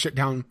thing, they shut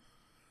down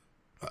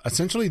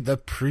essentially the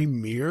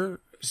premier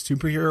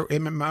superhero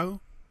MMO.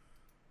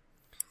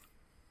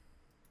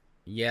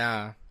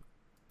 Yeah.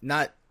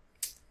 Not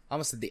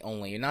the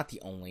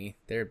only.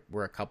 There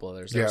were a couple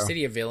others. There was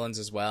City of Villains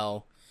as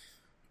well.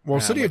 Well,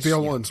 City of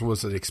Villains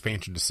was an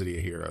expansion to City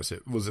of Heroes.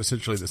 It was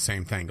essentially the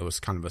same thing. It was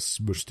kind of a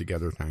smushed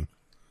together thing.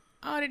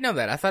 Oh, I didn't know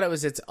that. I thought it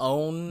was its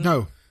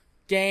own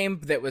game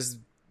that was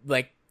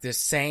like the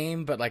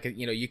same, but like,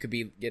 you could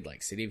get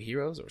like City of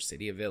Heroes or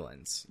City of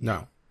Villains.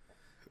 No.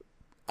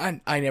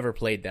 I never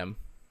played them.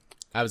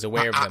 I was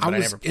aware of them, but I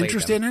never played them. I was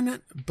interested in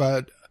it,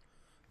 but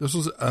this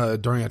was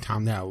during a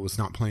time that I was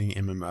not playing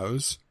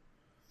MMOs.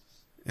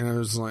 And I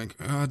was like,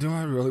 do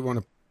I really want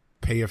to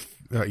pay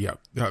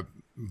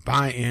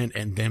buy in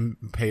and then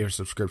pay a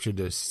subscription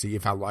to see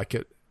if I like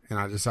it, and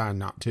I decided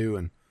not to,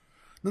 and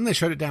then they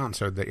shut it down,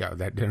 so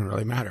that didn't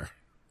really matter.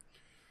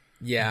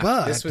 Yeah,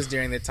 but this was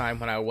during the time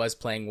when I was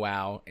playing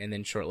WoW, and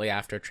then shortly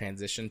after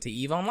transitioned to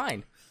EVE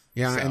Online.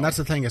 Yeah, and that's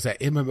the thing, is that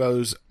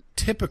MMOs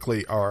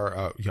typically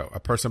are, a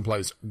person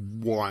plays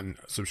one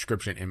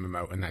subscription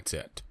MMO, and that's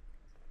it.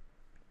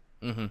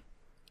 Mm-hmm.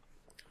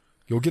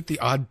 You'll get the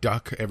odd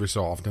duck every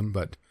so often,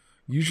 but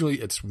usually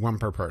it's one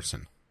per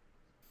person.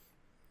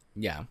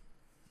 Yeah.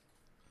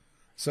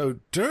 So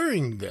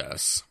during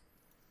this,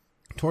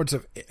 towards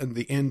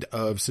the end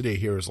of City of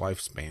Heroes'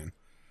 lifespan,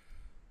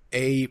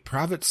 a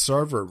private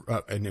server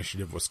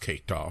initiative was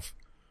kicked off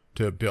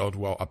to build,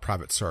 a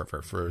private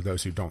server. For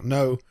those who don't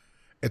know,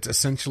 it's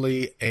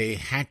essentially a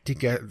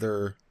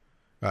hacked-together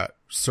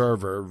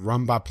server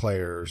run by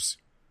players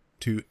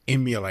to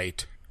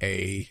emulate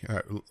a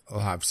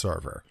live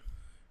server.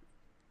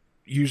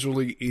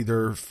 Usually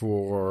either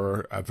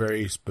for a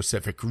very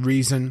specific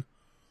reason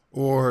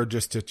or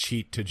just to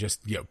cheat, to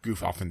just,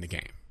 goof off in the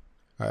game.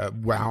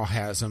 WoW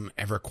has them.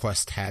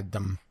 EverQuest had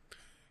them.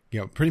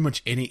 Pretty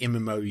much any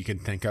MMO you can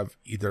think of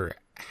either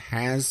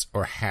has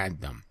or had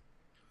them.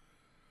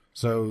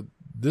 So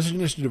this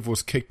initiative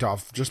was kicked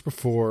off just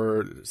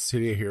before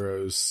City of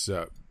Heroes,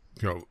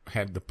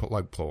 had the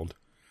plug pulled.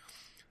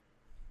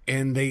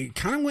 And they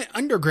kind of went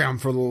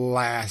underground for the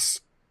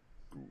last,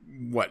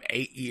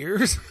 8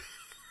 years?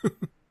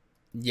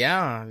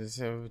 Yeah,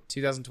 so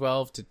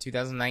 2012 to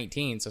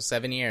 2019, so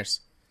 7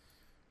 years.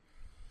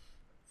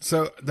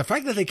 So the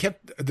fact that they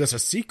kept this a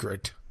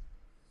secret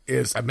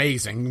is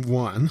amazing,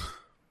 one.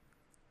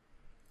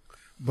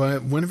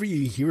 But whenever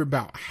you hear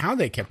about how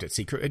they kept it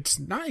secret, it's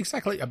not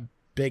exactly a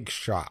big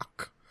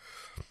shock.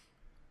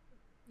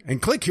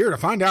 And click here to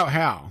find out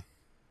how.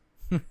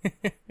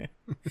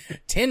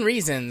 10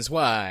 reasons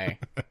why.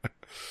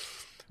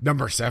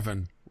 Number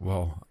 7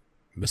 will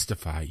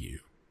mystify you.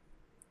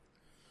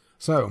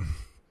 So,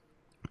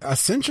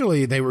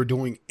 essentially, they were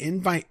doing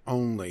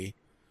invite-only,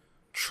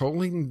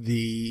 trolling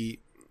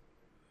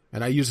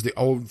and I use the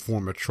old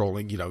form of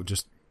trolling,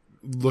 just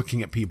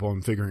looking at people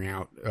and figuring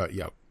out,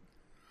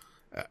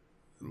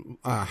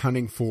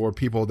 hunting for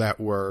people that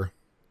were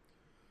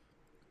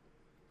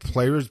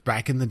players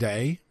back in the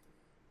day,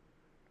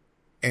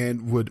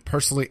 and would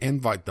personally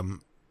invite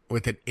them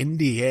with an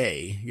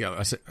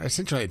NDA,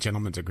 essentially a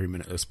gentleman's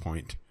agreement at this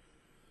point,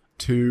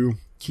 to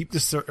keep the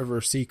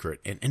server secret.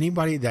 And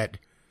anybody that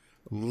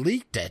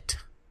leaked it,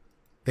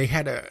 they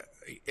had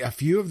a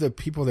few of the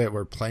people that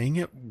were playing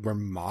it were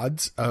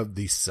mods of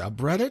the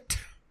subreddit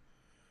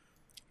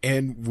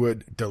and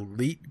would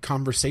delete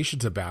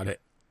conversations about it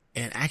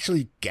and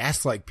actually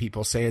gaslight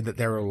people, saying that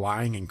they were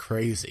lying and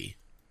crazy.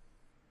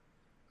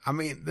 I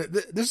mean,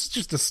 this is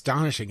just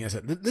astonishing,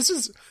 isn't it? This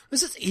is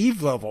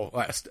EVE level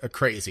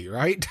crazy,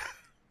 right?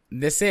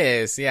 This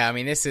is, yeah. I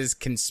mean, this is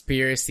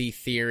conspiracy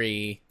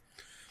theory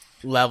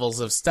levels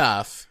of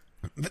stuff.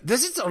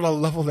 This is on a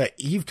level that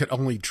EVE could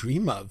only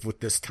dream of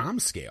with this time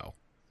scale.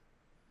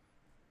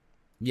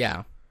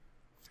 Yeah.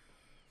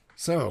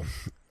 So,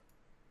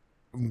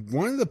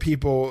 one of the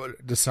people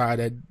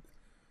decided,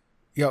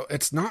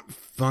 it's not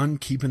fun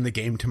keeping the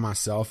game to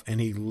myself, and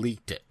he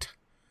leaked it.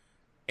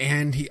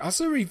 And he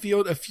also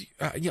revealed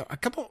a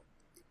couple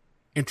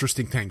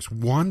interesting things.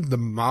 One, the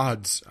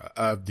mods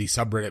of the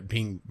subreddit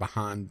being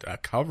behind a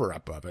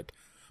cover-up of it,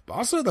 but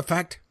also the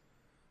fact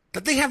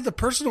that they have the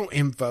personal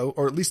info,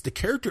 or at least the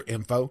character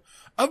info,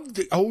 of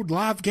the old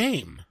live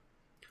game,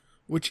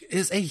 which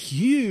is a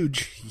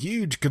huge,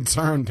 huge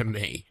concern to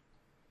me.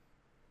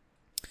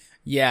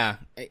 Yeah.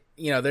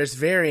 There's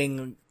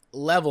varying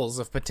levels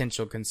of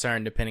potential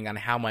concern depending on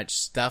how much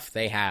stuff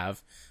they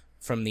have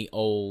from the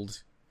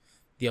old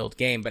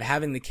game, but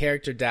having the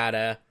character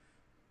data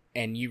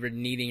and you were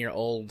needing your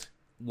old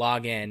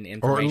login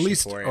information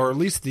for it. Or at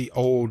least the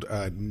old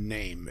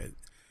name.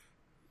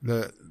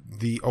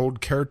 The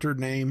old character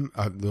name,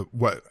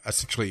 what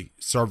essentially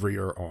server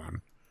you're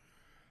on.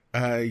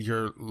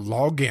 Your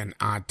login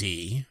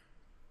ID.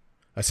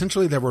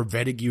 Essentially, they were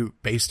vetting you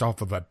based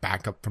off of a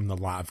backup from the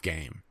live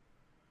game.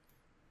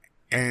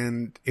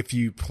 And if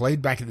you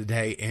played back in the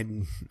day,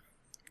 and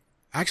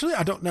actually,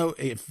 I don't know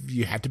if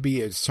you had to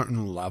be a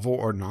certain level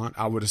or not.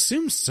 I would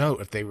assume so,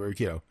 if they were,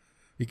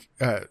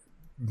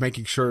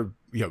 making sure,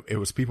 it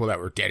was people that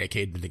were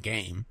dedicated to the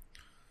game.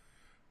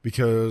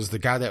 Because the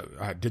guy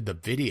that did the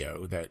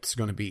video that's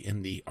going to be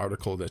in the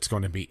article that's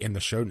going to be in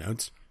the show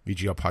notes,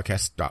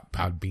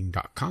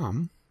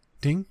 vglpodcast.podbean.com,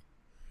 ding.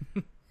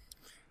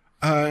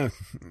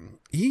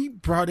 He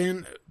brought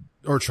in,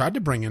 or tried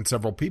to bring in,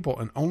 several people,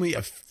 and only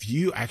a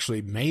few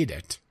actually made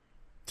it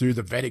through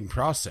the vetting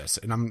process.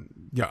 And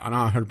I'm not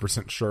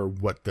 100% sure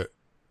what the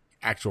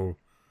actual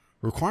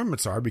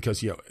requirements are,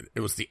 because, it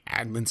was the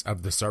admins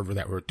of the server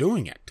that were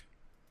doing it.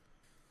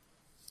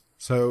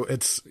 So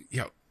it's,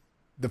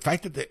 the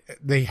fact that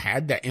they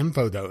had that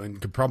info, though,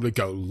 and could probably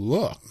go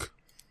look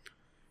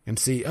and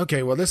see,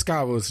 okay, well, this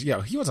guy was,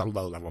 he was a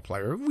low-level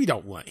player. We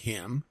don't want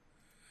him.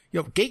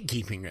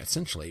 Gatekeeping,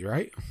 essentially,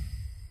 right?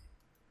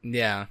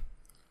 Yeah.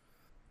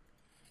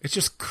 It's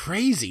just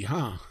crazy,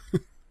 huh?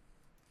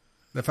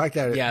 The fact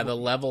that the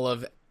level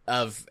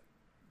of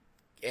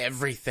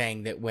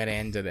everything that went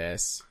into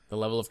this, the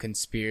level of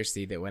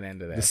conspiracy that went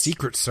into this. The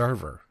secret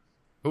server.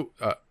 Oh,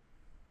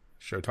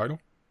 show title?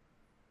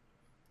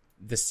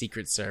 The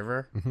secret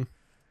server? Mm-hmm.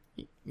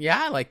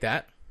 Yeah, I like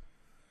that.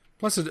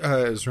 Plus, it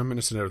is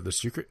reminiscent of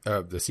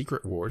the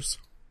Secret Wars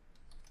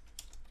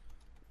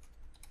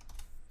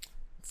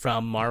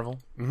from Marvel.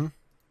 Mm-hmm.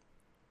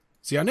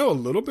 See, I know a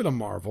little bit of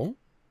Marvel.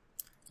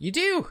 You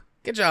do.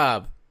 Good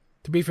job.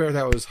 To be fair,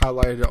 that was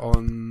highlighted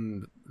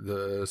on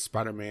the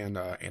Spider-Man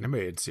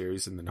animated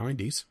series in the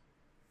 90s.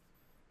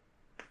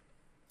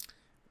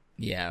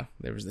 Yeah,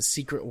 there was the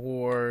Secret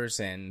Wars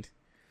and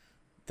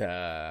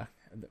that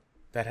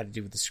had to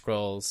do with the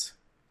Skrulls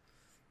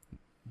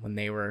when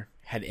they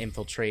had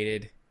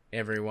infiltrated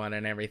everyone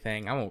and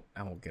everything. I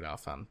won't get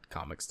off on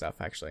comic stuff,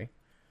 actually.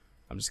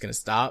 I'm just gonna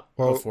stop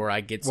before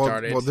I get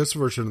started. Well, this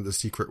version of the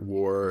Secret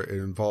War, it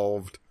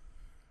involved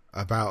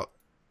about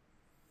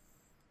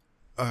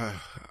I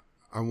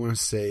want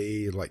to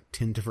say like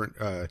 10 different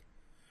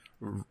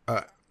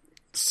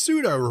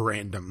pseudo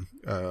random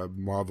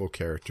Marvel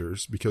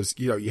characters, because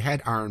you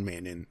had Iron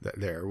Man in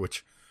there,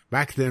 which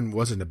back then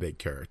wasn't a big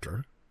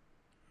character,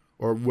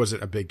 or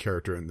wasn't a big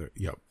character in the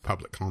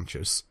public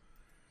conscious.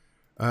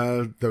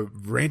 The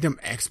random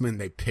X-Men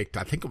they picked,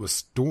 I think it was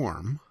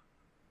Storm,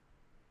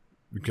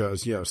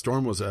 because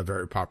Storm was a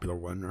very popular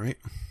one, right?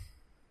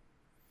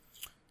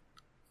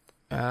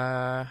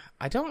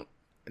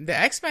 The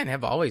X-Men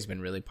have always been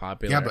really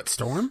popular. Yeah, but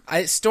Storm?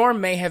 Storm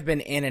may have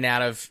been in and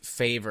out of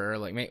favor.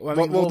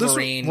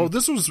 Wolverine.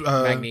 This was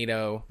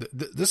Magneto.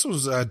 This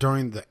was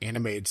during the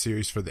animated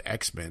series for the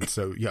X-Men.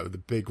 So the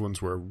big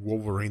ones were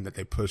Wolverine that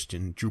they pushed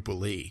in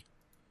Jubilee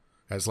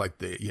as like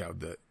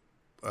the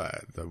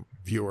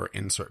viewer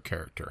insert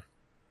character.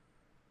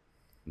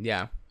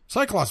 Yeah.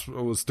 Cyclops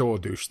was still a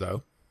douche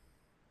though.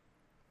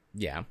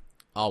 Yeah,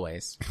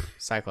 always.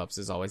 Cyclops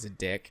is always a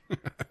dick.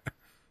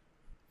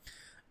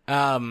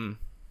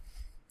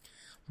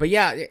 But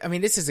yeah, I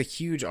mean, this is a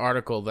huge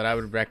article that I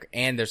would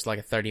and there's like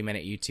a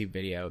 30-minute YouTube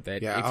video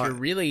that if you're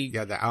really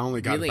that I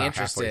only got really about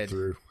interested halfway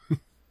through.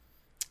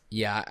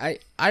 Yeah,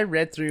 I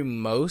read through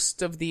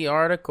most of the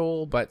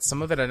article, but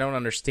some of it I don't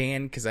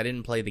understand because I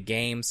didn't play the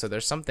game. So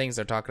there's some things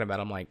they're talking about.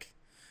 I'm like,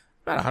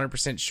 I'm not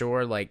 100%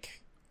 sure.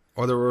 Like,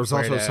 or there was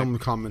also some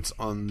comments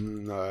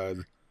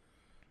on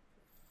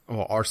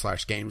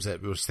r/games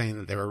that was saying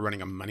that they were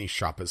running a money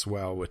shop as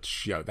well,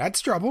 which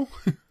that's trouble.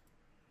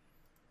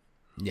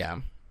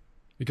 Yeah.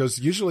 Because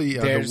usually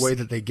the way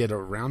that they get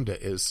around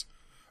it is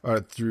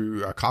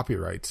through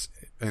copyrights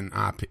and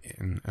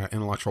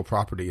intellectual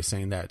property, is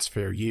saying that it's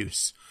fair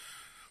use.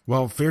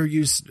 Well, fair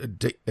use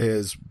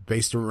is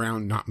based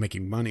around not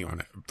making money on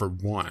it, for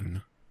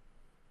one.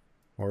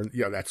 Or,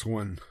 that's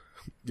one,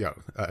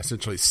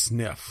 essentially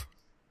sniff.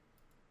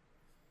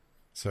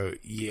 So,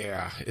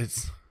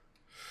 it's...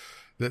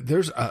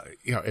 There's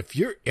if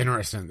you're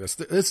interested in this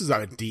is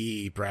a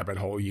deep rabbit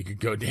hole you could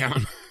go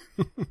down.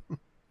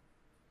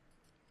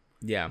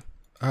 Yeah.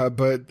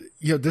 But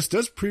this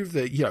does prove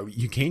that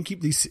you can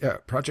keep these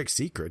projects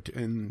secret,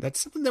 and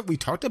that's something that we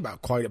talked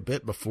about quite a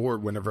bit before.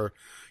 Whenever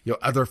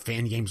other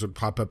fan games would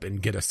pop up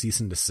and get a cease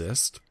and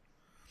desist,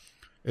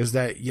 is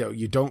that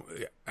you don't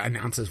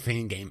announce a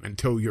fan game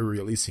until you're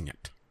releasing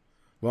it.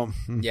 Well,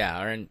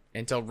 yeah, or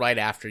until right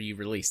after you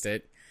released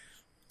it.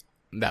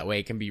 That way,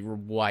 it can be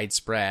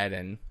widespread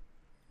and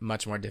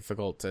much more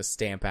difficult to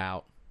stamp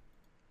out.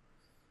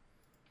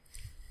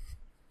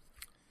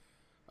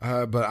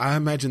 But I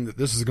imagine that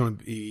this is going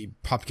to be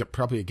popping up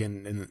probably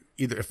again in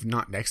either, if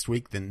not next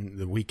week, then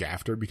the week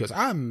after, because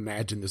I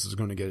imagine this is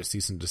going to get a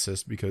cease and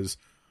desist because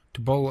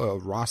Tabula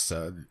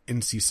Rasa,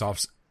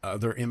 NCSoft's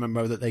other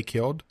MMO that they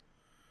killed.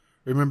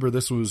 Remember,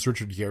 this was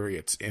Richard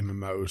Garriott's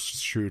MMO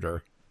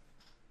shooter.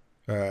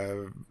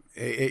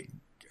 It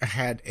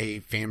had a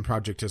fan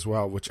project as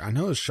well, which I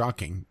know is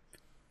shocking.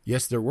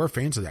 Yes, there were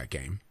fans of that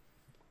game.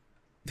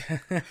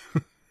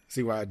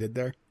 See what I did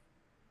there?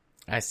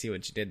 I see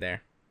what you did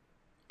there.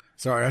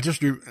 Sorry,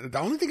 the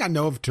only thing I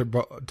know of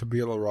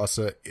Tabula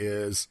Rasa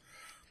is,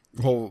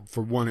 well,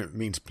 for one, it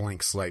means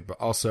blank slate, but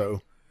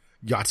also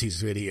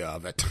Yahtzee's video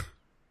of it.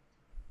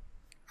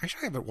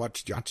 Actually, I haven't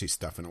watched Yahtzee's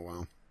stuff in a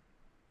while.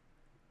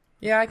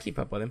 Yeah, I keep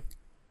up with him.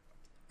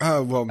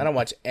 Well, I don't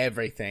watch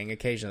everything.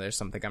 Occasionally, there's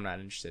something I'm not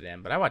interested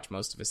in, but I watch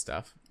most of his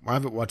stuff. I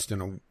haven't watched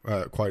in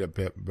quite a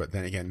bit, but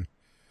then again,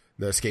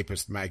 the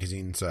Escapist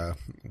magazine's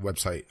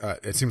website,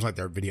 it seems like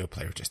their video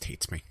player just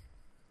hates me.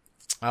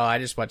 Oh, I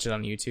just watch it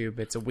on YouTube.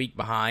 It's a week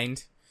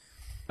behind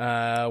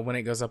when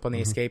it goes up on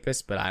the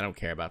Escapist, but I don't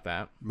care about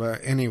that.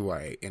 But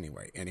anyway,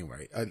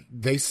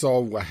 they saw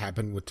what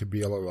happened with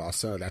Tabula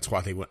Rasa. That's why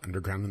they went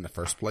underground in the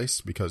first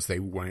place, because they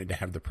wanted to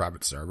have the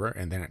private server,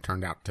 and then it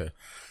turned out to,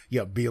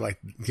 be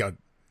like,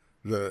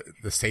 the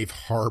safe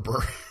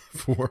harbor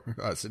for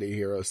City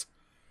Heroes.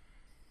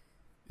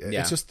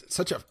 Yeah. It's just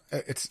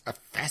it's a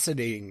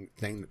fascinating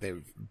thing that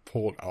they've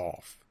pulled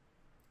off.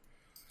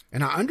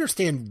 And I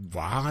understand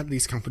why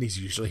these companies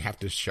usually have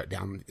to shut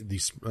down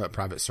these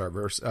private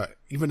servers,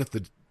 even if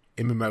the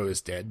MMO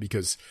is dead,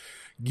 because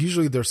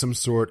usually there's some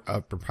sort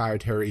of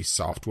proprietary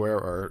software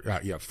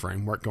or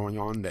framework going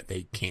on that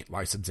they can't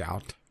license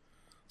out.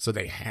 So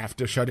they have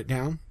to shut it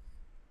down.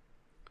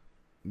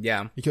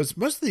 Yeah. Because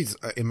most of these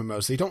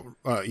MMOs, they don't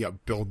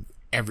build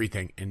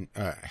everything in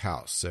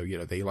house. So,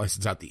 they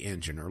license out the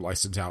engine or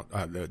license out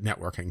the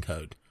networking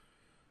code.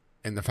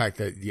 And the fact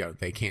that,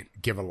 they can't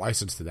give a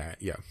license to that,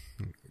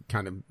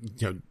 kind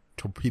of,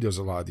 torpedoes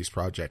a lot of these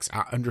projects.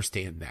 I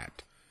understand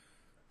that.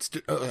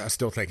 I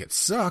still think it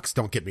sucks,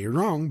 don't get me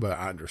wrong, but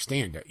I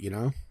understand it,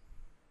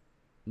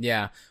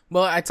 Yeah.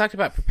 Well, I talked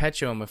about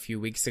Perpetuum a few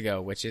weeks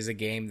ago, which is a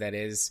game that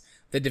is,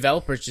 the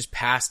developers just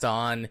passed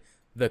on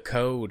the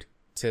code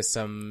to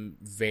some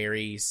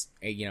very,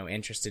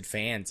 interested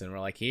fans, and were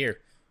like, here,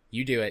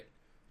 you do it.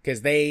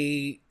 Because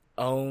they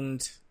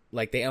owned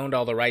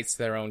all the rights to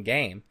their own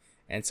game.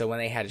 And so when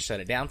they had to shut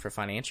it down for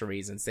financial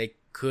reasons, they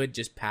could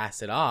just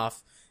pass it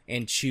off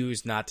and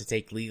choose not to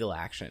take legal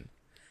action.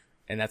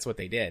 And that's what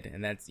they did.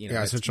 And that's,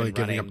 essentially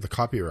giving up the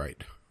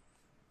copyright.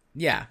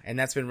 Yeah, and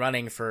that's been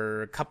running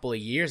for a couple of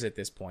years at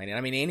this point. And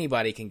I mean,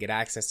 anybody can get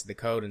access to the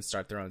code and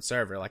start their own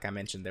server. Like I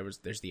mentioned, there's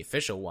the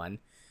official one,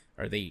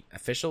 or the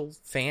official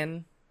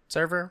fan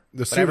server.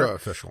 The pseudo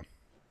official.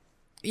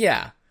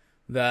 Yeah,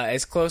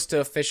 as close to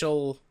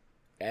official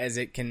as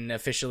it can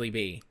officially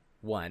be.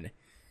 One,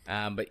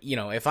 but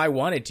if I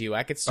wanted to,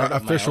 I could start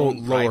up my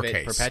own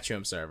private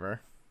Perpetuum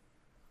server.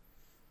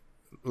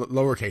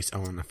 Lowercase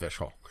O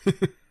official.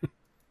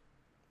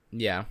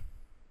 Yeah,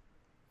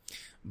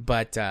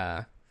 but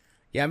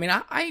yeah, I mean,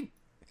 I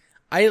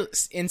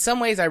in some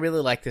ways I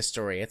really like this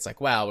story. It's like,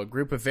 wow, a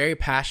group of very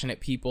passionate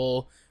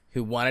people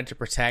who wanted to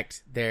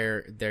protect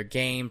their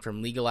game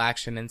from legal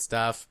action and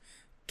stuff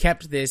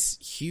kept this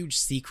huge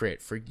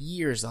secret for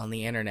years on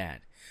the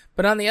internet.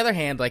 But on the other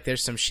hand, like,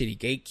 there's some shitty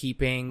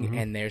gatekeeping,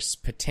 and there's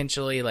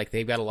potentially, like,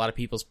 they've got a lot of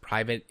people's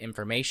private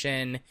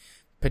information,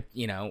 but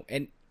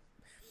and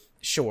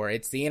sure,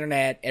 it's the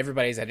internet,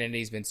 everybody's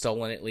identity's been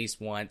stolen at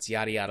least once,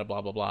 yada yada,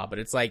 blah blah blah. But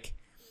it's like,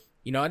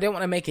 I don't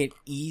want to make it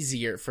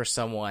easier for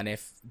someone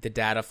if the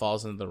data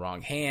falls into the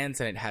wrong hands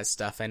and it has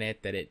stuff in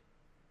it that it,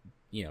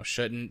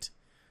 shouldn't.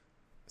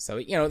 So,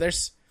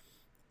 there's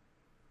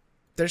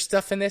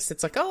stuff in this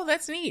that's like, oh,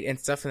 that's neat, and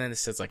stuff in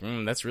this that's like,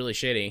 that's really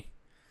shitty.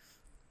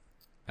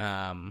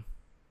 And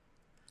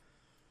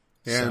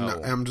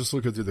I'm just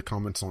looking through the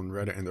comments on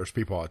Reddit, and there's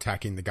people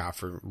attacking the guy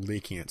for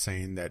leaking it,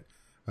 saying that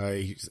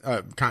he's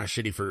kind of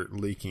shitty for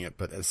leaking it.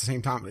 But at the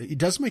same time, he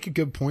does make a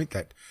good point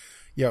that,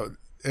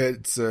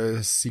 it's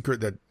a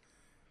secret that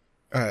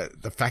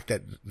the fact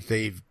that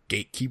they've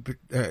gatekept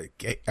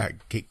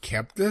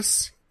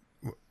this,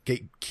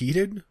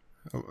 gatekeeped,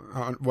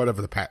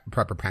 whatever the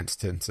proper past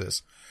tense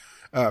is,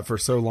 for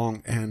so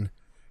long, and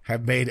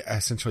have made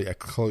essentially a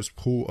closed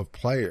pool of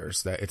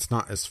players that it's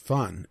not as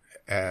fun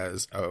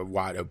as a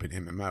wide open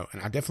MMO.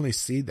 And I definitely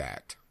see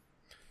that.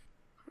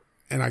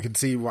 And I can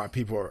see why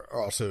people are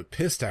also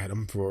pissed at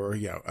them for,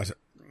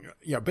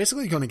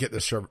 basically going to get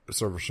this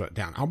server shut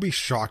down. I'll be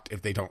shocked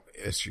if they don't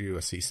issue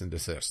a cease and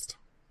desist.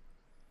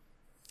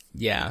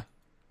 Yeah.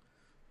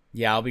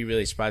 Yeah, I'll be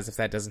really surprised if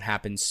that doesn't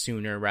happen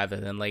sooner rather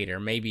than later.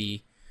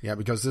 Maybe. Yeah,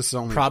 because this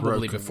only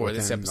probably before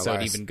this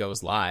episode even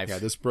goes live. Yeah,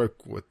 this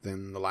broke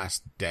within the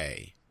last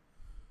day.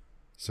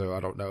 So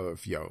I don't know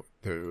if,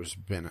 there's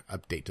been an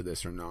update to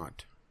this or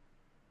not.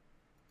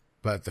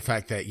 But the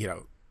fact that,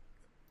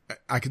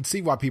 I can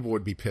see why people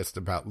would be pissed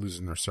about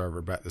losing their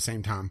server. But at the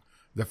same time,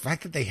 the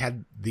fact that they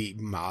had the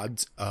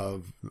mods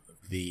of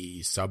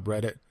the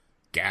subreddit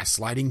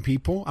gaslighting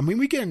people. I mean,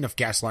 we get enough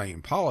gaslighting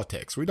in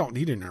politics. We don't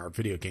need it in our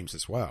video games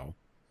as well.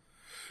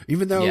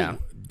 Even though,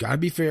 gotta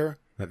be fair,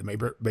 that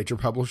the major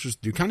publishers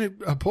do kind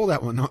of pull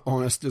that one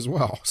on us as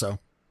well. So,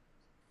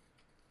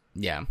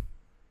 yeah.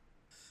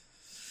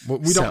 Well,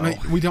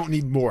 we don't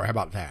need more. How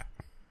about that?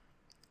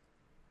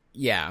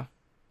 Yeah.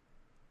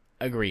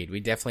 Agreed. We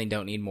definitely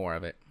don't need more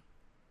of it.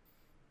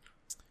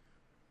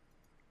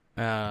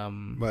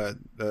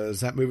 But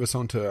does that move us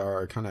on to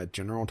our kind of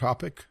general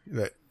topic?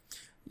 That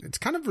it's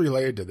kind of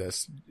related to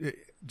this.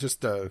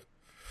 Just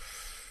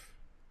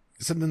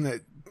something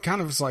that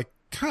kind of is like,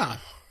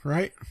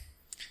 right?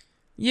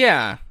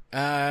 Yeah.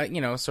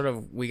 Sort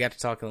of, we got to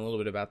talking a little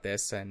bit about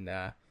this, and,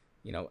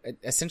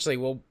 essentially,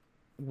 well,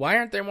 why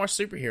aren't there more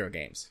superhero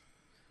games?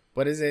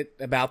 What is it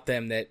about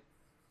them that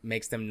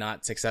makes them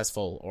not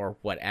successful or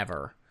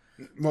whatever?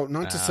 Well,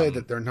 not to say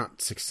that they're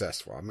not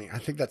successful. I mean, I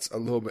think that's a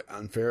little bit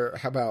unfair.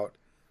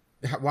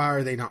 Why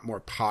are they not more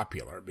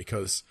popular?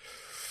 Because,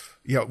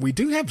 we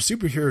do have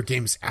superhero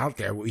games out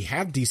there. We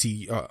have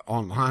DC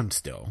Online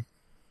still.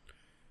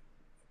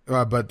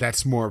 But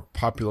that's more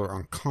popular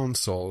on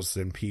consoles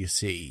than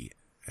PC,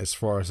 as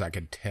far as I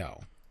could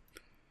tell.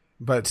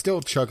 But it's still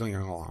chugging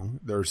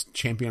along. There's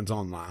Champions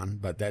Online,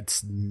 but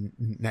that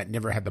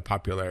never had the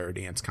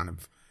popularity. It's kind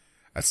of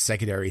a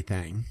secondary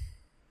thing.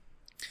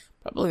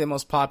 Probably the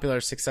most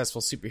popular,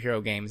 successful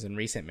superhero games in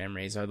recent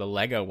memories are the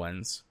Lego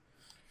ones.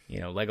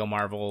 Lego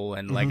Marvel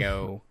and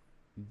Lego,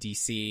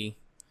 DC.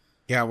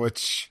 Yeah,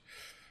 which,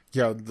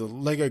 the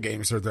Lego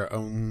games are their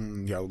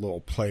own,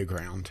 little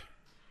playground.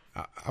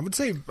 I would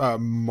say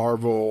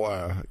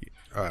Marvel,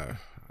 the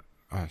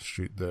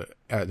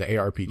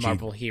ARPG.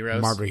 Marvel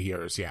Heroes. Marvel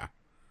Heroes, yeah.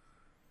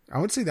 I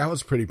would say that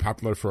was pretty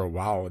popular for a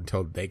while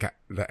until they got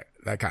that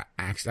got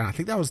axed. And I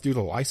think that was due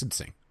to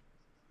licensing.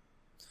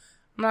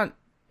 I'm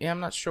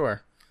not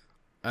sure.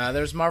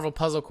 There's Marvel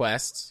Puzzle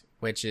Quest,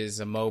 which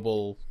is a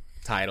mobile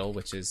title,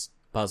 which is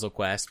Puzzle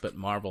Quest, but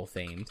Marvel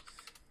themed.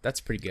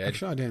 That's pretty good.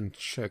 Actually, I didn't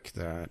check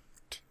that.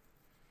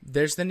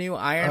 There's the new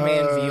Iron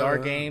Man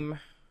VR game.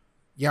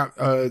 Yeah,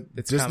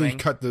 Disney coming.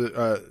 cut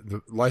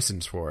the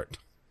license for it.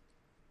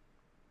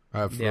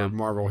 For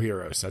Marvel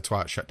Heroes. That's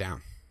why it shut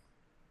down.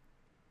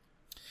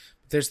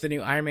 There's the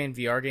new Iron Man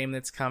VR game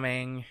that's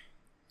coming.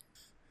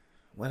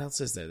 What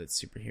else is there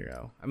that's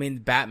superhero? I mean,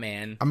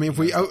 Batman. I mean, if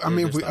we open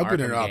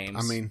it up, games.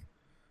 I mean,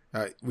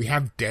 we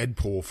have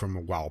Deadpool from a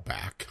while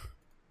back.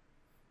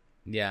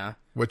 Yeah.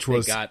 Which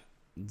was... They got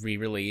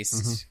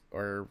re-released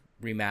or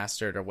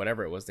remastered or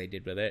whatever it was they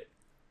did with it.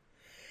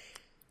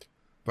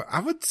 But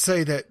I would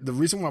say that the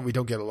reason why we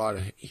don't get a lot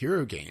of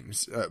hero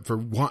games,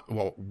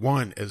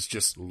 one is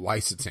just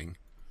licensing.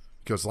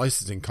 Because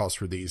licensing costs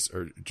for these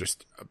are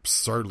just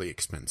absurdly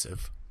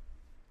expensive.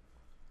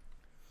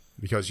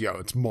 Because,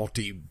 it's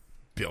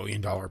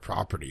multi-billion-dollar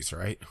properties,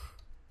 right?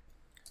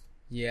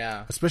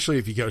 Yeah. Especially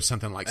if you go to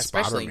something like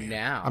Especially Spider-Man.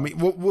 now. I mean,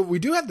 we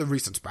do have the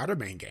recent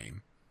Spider-Man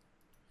game.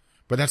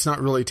 But that's not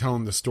really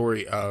telling the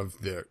story of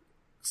the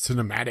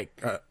cinematic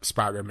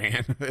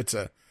Spider-Man.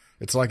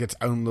 It's like its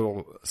own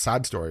little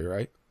side story,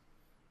 right?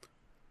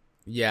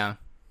 Yeah.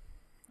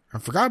 I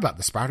forgot about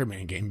the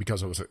Spider-Man game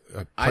because it was a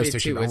PlayStation. I did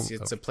too.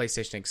 It's a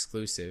PlayStation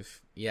exclusive.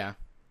 Yeah.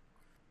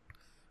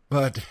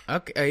 But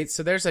okay,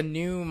 so there's a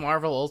new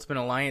Marvel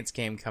Ultimate Alliance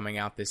game coming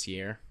out this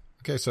year.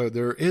 Okay, so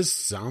there is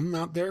some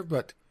out there,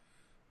 but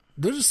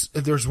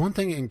there's one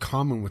thing in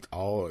common with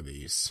all of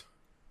these.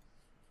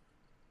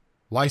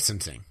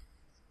 Licensing.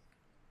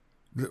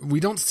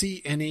 We don't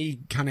see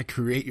any kind of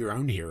create your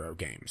own hero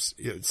games.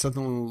 It's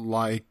something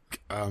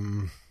like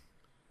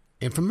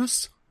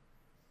Infamous.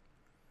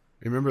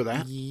 Remember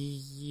that?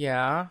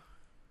 Yeah.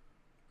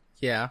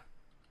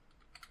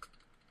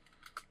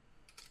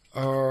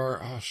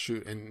 Or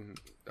and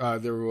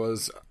there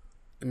was.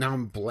 Now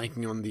I'm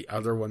blanking on the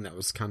other one that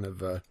was kind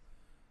of.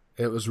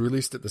 It was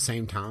released at the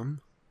same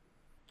time.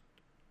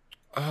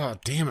 Oh,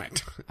 damn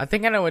it! I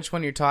think I know which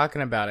one you're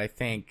talking about. I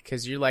think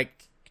because you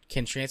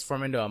can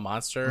transform into a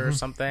monster or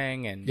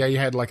something, and you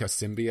had like a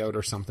symbiote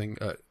or something.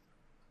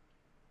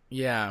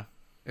 Yeah,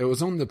 it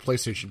was on the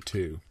PlayStation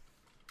 2.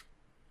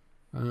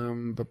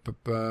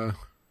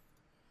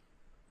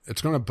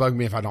 It's gonna bug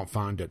me if I don't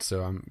find it,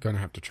 so I'm gonna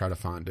have to try to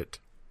find it.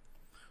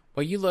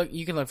 Well,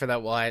 you can look for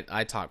that while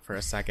I talk for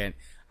a second.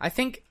 I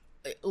think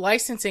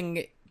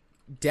licensing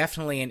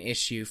definitely an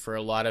issue for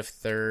a lot of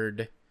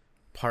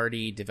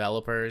third-party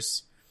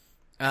developers.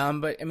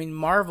 But I mean,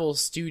 Marvel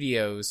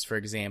Studios, for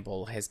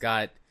example, has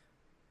got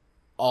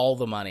all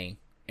the money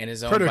and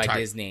is owned by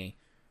Disney.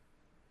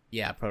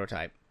 Yeah,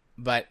 Prototype.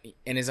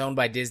 And is owned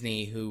by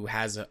Disney, who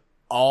has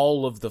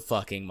all of the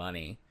fucking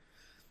money.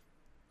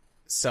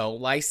 So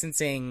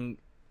licensing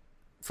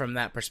from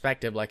that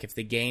perspective, like if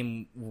the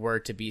game were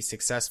to be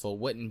successful,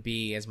 wouldn't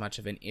be as much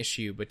of an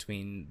issue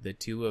between the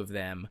two of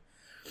them.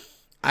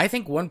 I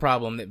think one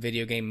problem that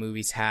video game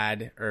movies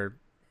had, or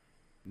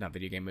not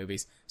video game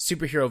movies,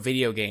 superhero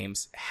video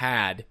games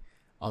had,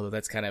 although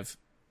that's kind of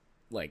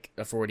like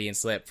a Freudian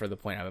slip for the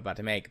point I'm about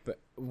to make, but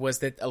was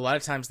that a lot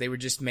of times they were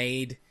just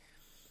made,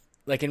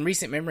 like in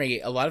recent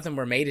memory, a lot of them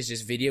were made as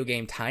just video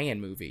game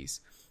tie-in movies.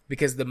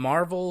 Because the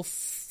Marvel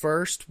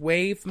first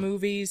wave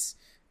movies,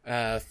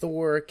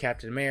 Thor,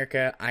 Captain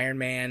America, Iron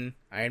Man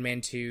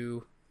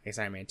 2, I guess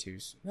Iron Man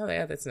 2's, no,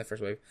 yeah, that's in the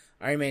first wave.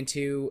 Iron Man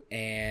 2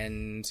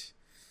 and,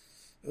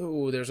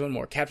 there's one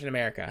more, Captain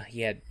America,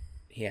 he had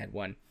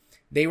one.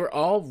 They were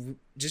all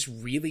just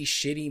really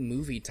shitty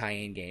movie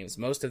tie-in games.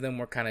 Most of them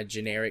were kind of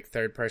generic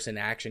third-person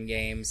action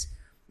games.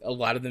 A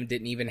lot of them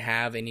didn't even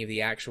have any of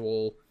the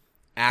actual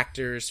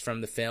actors from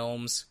the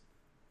films.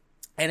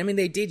 And I mean,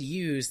 they did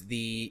use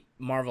the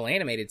Marvel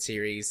animated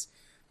series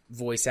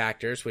voice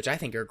actors, which I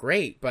think are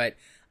great, but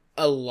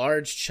a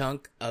large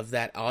chunk of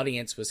that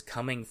audience was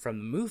coming from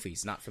the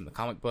movies, not from the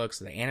comic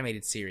books or the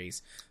animated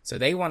series. So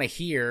they want to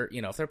hear,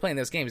 if they're playing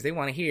those games, they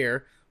want to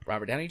hear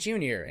Robert Downey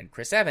Jr. and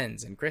Chris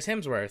Evans and Chris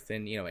Hemsworth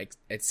and,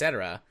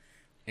 etc.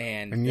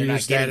 And you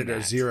just added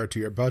a zero to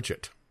your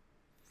budget.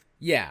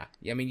 Yeah.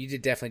 I mean, you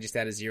did definitely just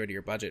add a zero to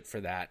your budget for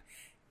that.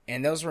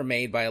 And those were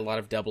made by a lot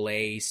of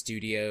AA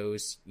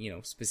studios,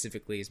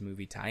 specifically as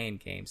movie tie-in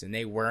games. And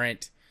they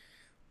weren't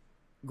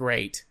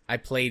great. I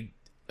played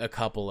a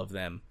couple of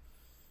them.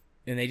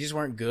 And they just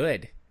weren't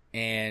good.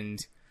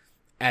 And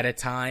at a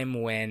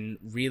time when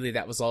really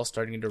that was all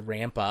starting to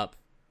ramp up.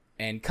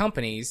 And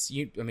companies,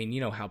 you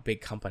know how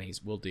big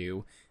companies will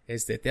do,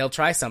 is that they'll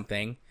try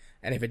something.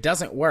 And if it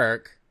doesn't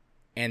work,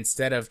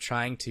 instead of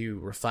trying to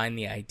refine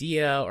the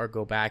idea or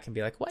go back and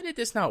be like, why did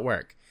this not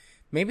work?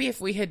 maybe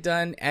if we had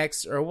done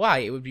X or Y,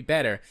 it would be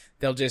better.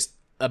 They'll just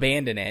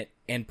abandon it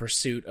in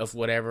pursuit of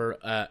whatever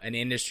an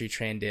industry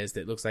trend is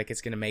that looks like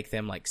it's going to make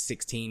them like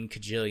 $16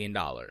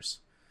 kajillion.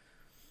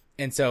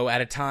 And so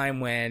at a time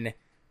when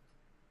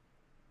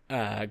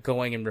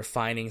going and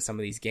refining some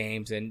of these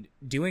games and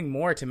doing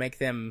more to make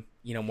them,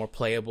 more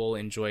playable,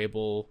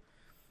 enjoyable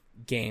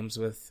games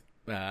with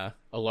a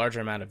larger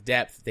amount of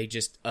depth, they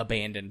just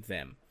abandoned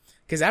them.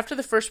 Because after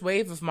the first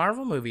wave of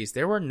Marvel movies,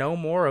 there were no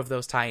more of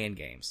those tie-in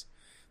games.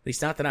 At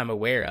least not that I'm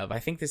aware of. I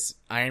think this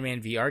Iron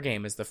Man VR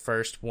game is the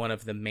first one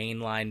of the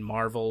mainline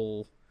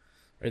Marvel,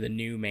 or the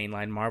new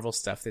mainline Marvel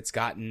stuff that's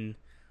gotten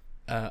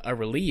a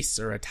release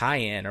or a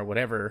tie-in or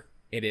whatever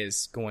it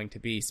is going to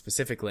be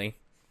specifically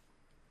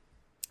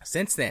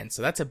since then.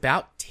 So that's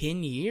about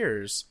 10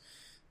 years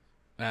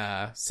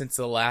since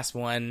the last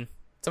one,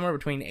 somewhere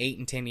between 8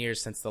 and 10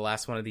 years since the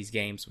last one of these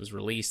games was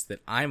released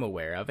that I'm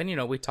aware of.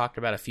 And, we talked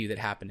about a few that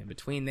happened in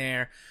between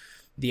there.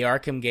 The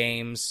Arkham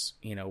games,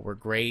 were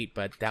great,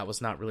 but that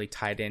was not really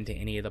tied into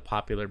any of the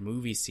popular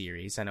movie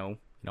series. I know,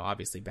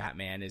 obviously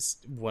Batman is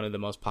one of the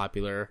most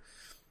popular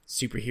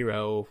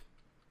superhero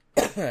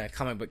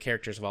comic book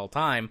characters of all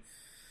time,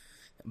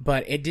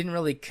 but it didn't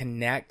really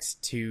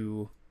connect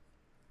to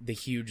the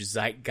huge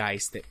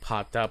zeitgeist that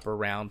popped up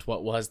around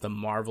what was the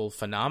Marvel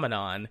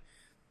phenomenon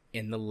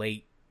in the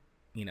late,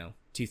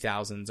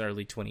 2000s,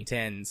 early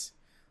 2010s.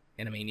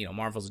 And I mean,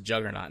 Marvel's a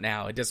juggernaut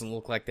now. It doesn't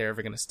look like they're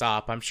ever going to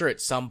stop. I'm sure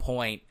at some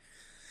point,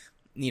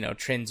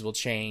 trends will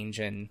change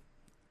and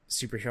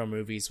superhero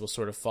movies will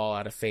sort of fall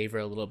out of favor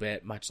a little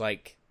bit, much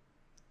like,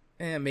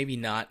 maybe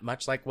not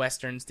much like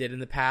Westerns did in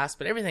the past,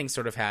 but everything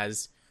sort of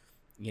has,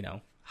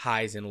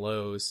 highs and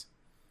lows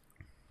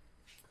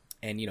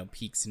and,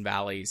 peaks and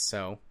valleys.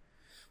 So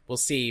we'll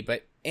see.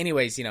 But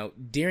anyways,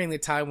 during the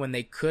time when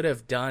they could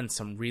have done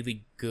some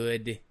really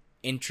good,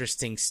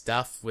 interesting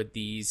stuff with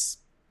these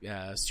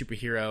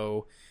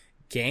superhero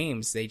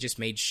games, they just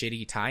made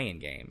shitty tie-in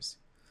games.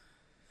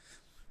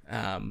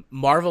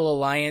 Marvel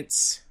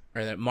Alliance,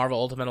 or the Marvel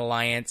Ultimate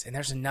Alliance, and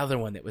there's another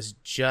one that was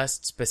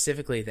just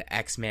specifically the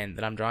X-Men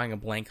that I'm drawing a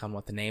blank on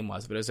what the name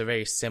was, but it was a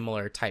very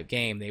similar type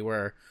game. They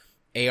were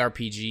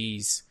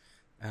ARPGs,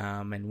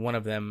 and one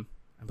of them,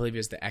 I believe it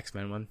was the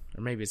X-Men one,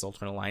 or maybe it's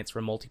Ultimate Alliance,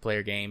 were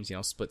multiplayer games,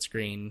 split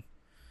screen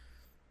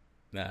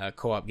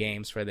co-op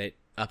games where that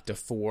up to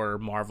 4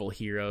 Marvel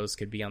heroes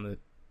could be on the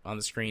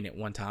screen at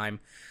one time.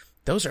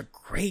 Those are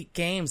great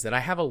games that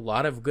I have a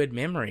lot of good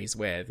memories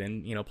with,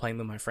 and playing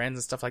with my friends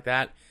and stuff like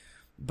that.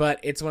 But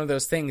it's one of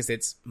those things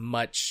that's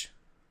much,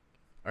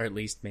 or at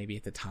least maybe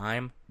at the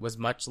time, was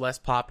much less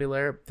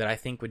popular, that I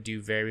think would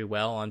do very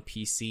well on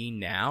PC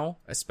now,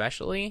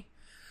 especially.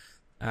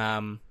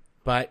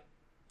 But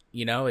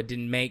it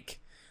didn't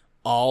make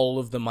all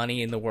of the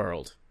money in the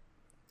world.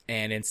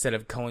 And instead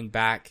of going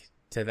back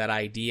to that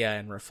idea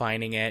and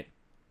refining it,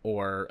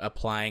 or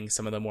applying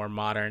some of the more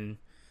modern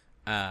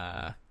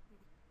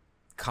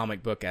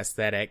comic book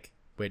aesthetic,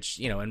 which,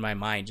 in my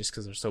mind, just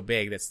because they're so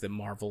big, that's the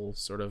Marvel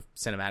sort of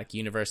cinematic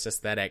universe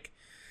aesthetic.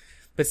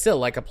 But still,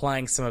 like,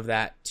 applying some of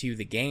that to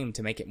the game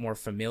to make it more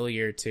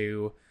familiar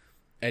to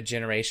a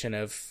generation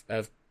of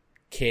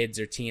kids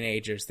or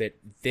teenagers, that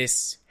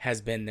this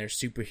has been their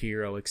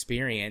superhero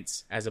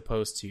experience, as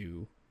opposed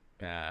to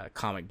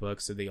comic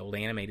books or the old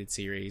animated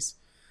series.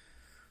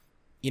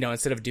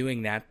 Instead of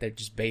doing that, they're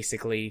just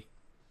basically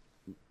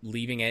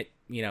leaving it,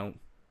 in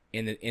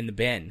the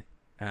bin.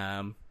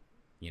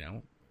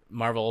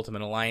 Marvel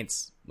Ultimate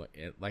Alliance,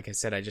 like I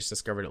said, I just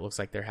discovered it looks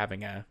like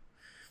they're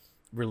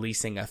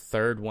releasing a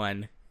third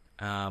one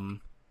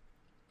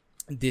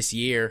this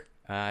year.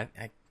 I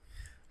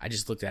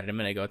just looked at it a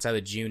minute ago. It's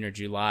either June or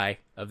July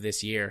of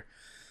this year.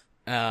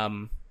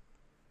 That's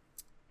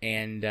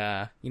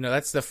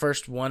the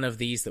first one of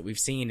these that we've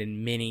seen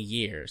in many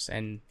years,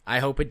 and I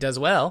hope it does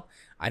well.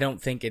 I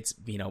don't think it's,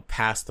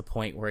 past the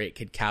point where it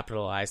could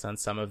capitalize on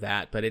some of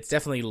that, but it's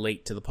definitely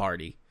late to the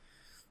party,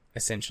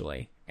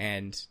 essentially.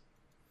 And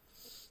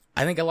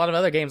I think a lot of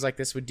other games like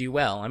this would do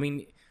well. I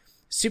mean,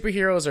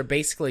 superheroes are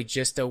basically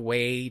just a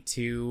way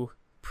to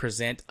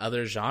present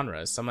other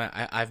genres.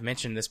 I've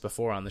mentioned this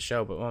before on the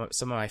show, but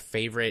some of my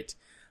favorite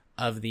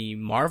of the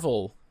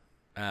Marvel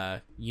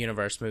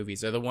universe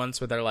movies are the ones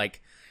where they're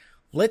like,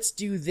 let's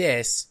do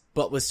this,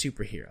 but with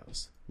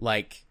superheroes.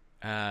 Like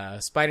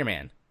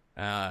Spider-Man.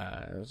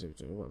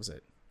 What was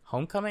it?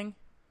 Homecoming?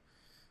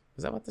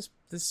 Was that what this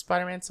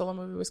Spider-Man solo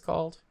movie was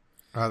called?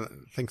 I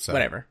think so.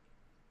 Whatever.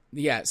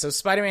 Yeah, so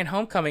Spider-Man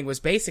Homecoming was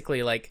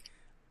basically like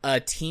a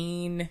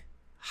teen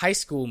high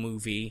school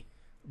movie,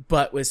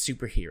 but with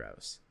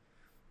superheroes.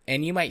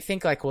 And you might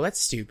think like, well,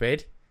 that's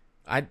stupid.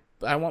 I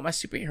want my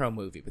superhero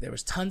movie. But there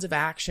was tons of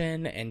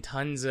action and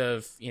tons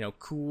of,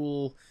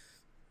 cool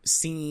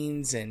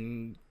scenes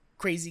and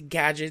crazy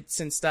gadgets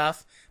and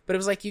stuff. But it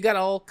was like you got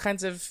all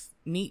kinds of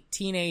neat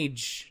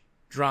teenage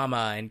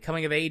drama and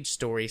coming of age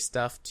story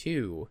stuff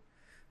too.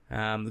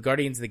 The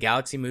Guardians of the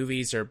Galaxy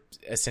movies are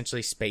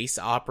essentially space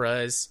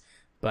operas,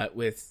 but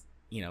with,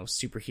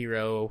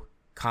 superhero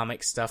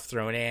comic stuff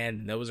thrown in.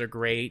 And those are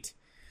great.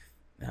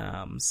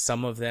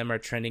 Some of them are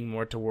trending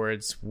more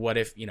towards what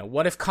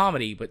if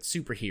comedy but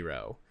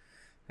superhero.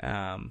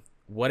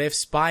 What if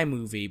spy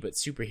movie but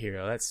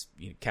superhero? That's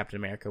Captain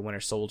America: Winter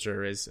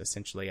Soldier is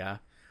essentially a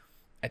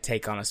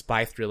take on a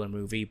spy thriller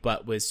movie,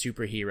 but with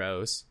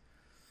superheroes.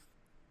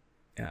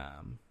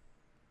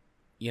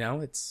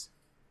 It's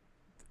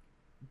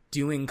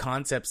doing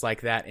concepts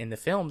like that in the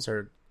films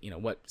are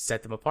what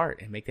set them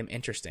apart and make them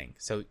interesting.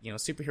 So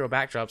superhero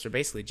backdrops are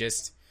basically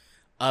just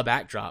a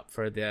backdrop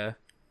for the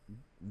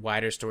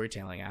wider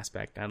storytelling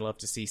aspect. I'd love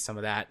to see some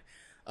of that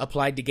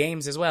applied to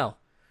games as well.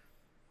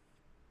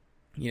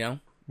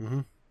 Mm-hmm.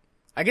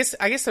 I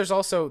guess there's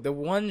also the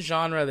one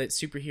genre that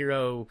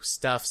superhero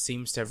stuff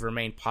seems to have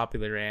remained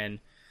popular in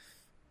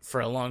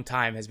for a long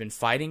time has been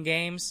fighting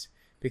games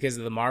because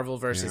of the Marvel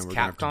vs.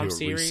 Capcom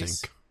series.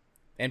 Resync.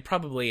 And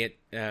probably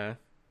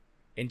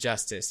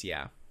Injustice,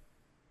 yeah.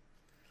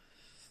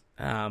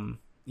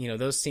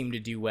 Those seem to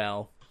do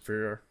well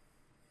for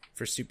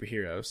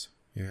superheroes.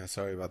 Yeah,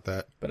 sorry about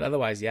that. But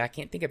otherwise, I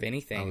can't think of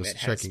anything that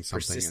has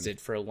persisted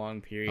for a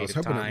long period of time. I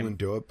was hoping it wouldn't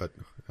do it, but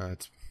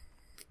it's...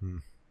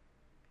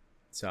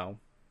 So,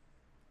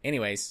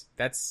 anyways,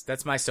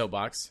 that's my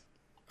soapbox.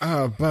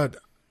 But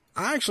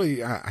I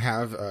actually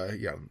have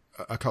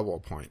a couple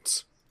of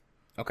points.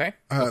 Okay,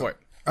 go for it.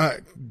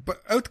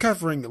 But out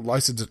covering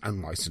licensed and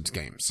unlicensed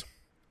games.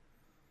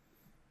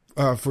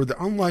 For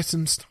the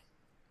unlicensed,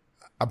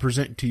 I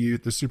present to you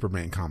the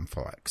Superman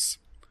complex.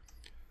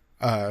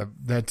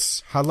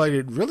 That's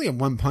highlighted really in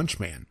One Punch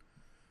Man.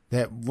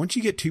 That once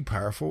you get too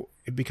powerful,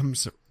 it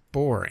becomes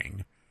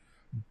boring.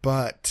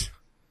 But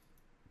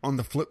on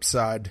the flip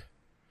side,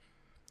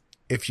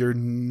 if you're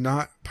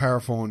not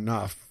powerful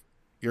enough,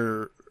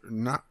 you're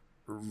not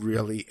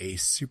really a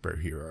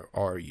superhero,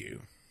 are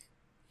you?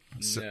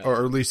 So, no.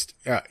 Or at least,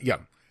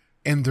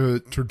 in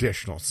the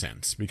traditional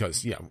sense.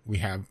 Because, we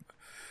have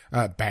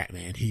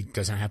Batman. He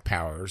doesn't have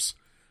powers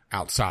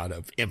outside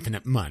of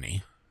infinite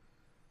money.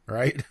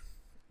 Right?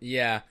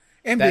 Yeah.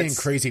 And being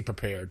crazy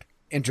prepared.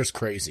 And just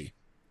crazy.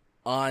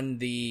 On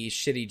the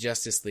shitty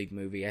Justice League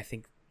movie, I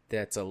think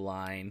that's a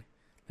line.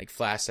 Like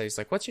Flash says,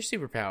 like, what's your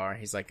superpower?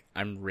 He's like,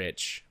 I'm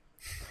rich.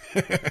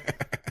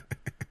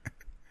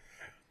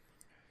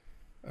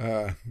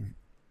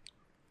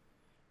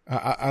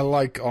 I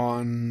like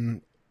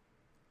on...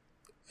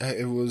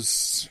 it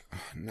was...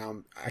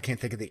 Now, I can't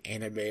think of the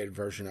animated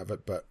version of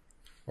it, but...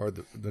 Or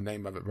the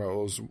name of it, but it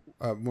was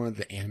one of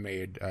the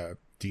animated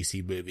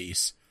DC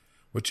movies.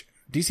 Which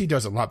DC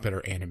does a lot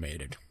better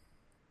animated.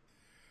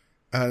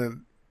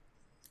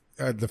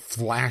 The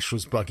Flash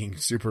was bugging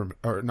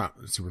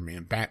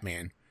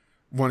Batman,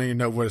 wanting to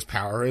know what his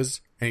power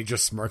is, and he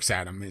just smirks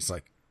at him. He's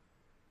like,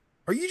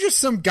 "Are you just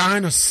some guy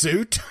in a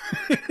suit?"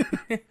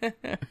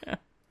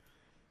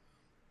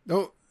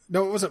 No, it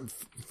wasn't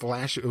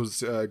Flash. It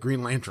was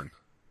Green Lantern.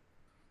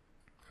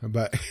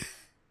 But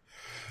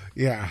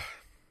yeah,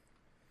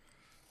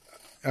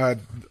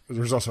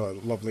 there's also a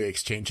lovely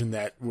exchange in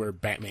that where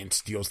Batman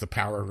steals the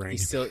power ring.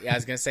 I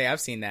was gonna say, I've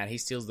seen that. He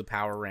steals the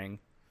power ring.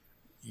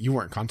 You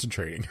weren't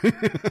concentrating.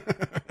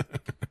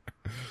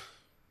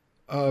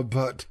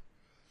 But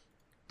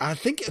I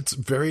think it's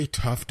very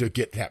tough to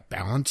get that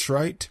balance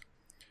right.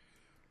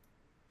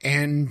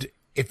 And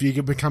if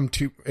you become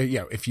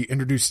if you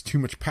introduce too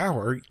much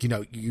power,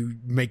 you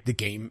make the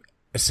game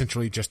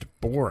essentially just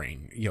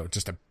boring,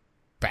 just to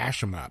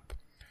bash them up.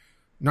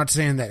 Not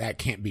saying that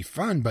can't be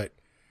fun, but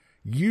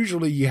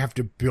usually you have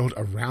to build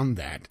around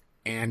that.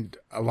 And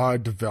a lot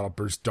of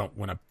developers don't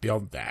want to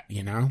build that,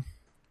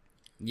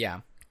 Yeah.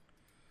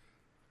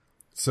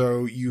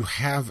 So you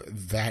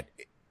have that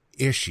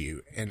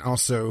issue. And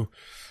also,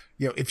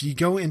 if you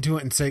go into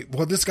it and say,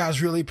 well, this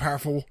guy's really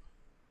powerful,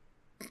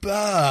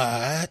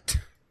 but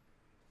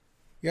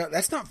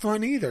that's not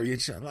fun either. You're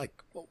just like,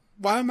 well,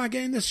 why am I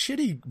getting this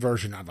shitty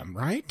version of him,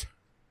 right?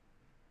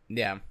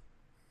 Yeah.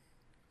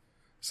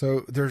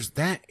 So there's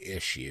that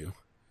issue.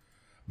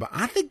 But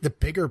I think the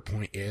bigger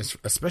point is,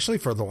 especially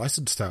for the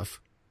licensed stuff,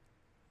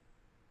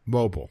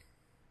 mobile.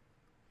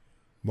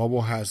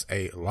 Mobile has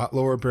a lot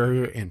lower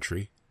barrier to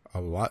entry,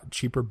 a lot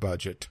cheaper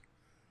budget.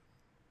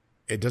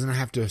 It doesn't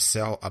have to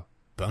sell a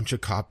bunch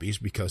of copies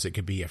because it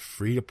could be a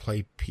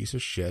free-to-play piece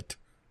of shit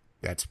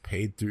that's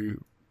paid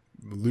through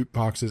loot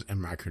boxes and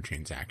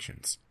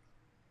microtransactions.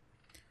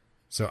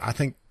 So I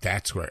think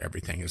that's where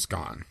everything has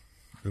gone.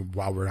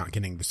 While we're not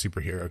getting the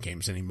superhero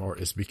games anymore,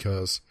 is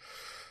because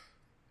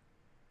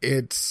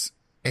it's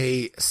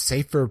a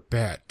safer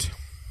bet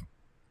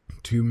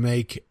to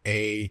make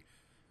a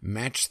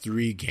match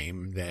 3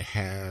 game that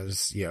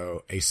has,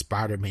 a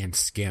Spider-Man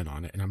skin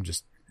on it. And I'm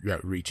just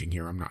reaching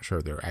here. I'm not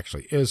sure there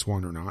actually is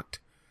one or not.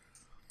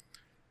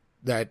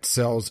 That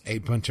sells a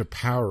bunch of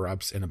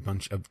power-ups and a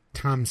bunch of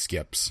time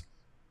skips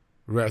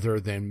rather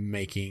than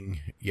making,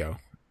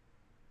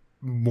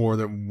 more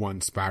than one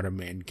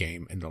Spider-Man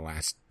game in the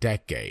last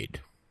decade.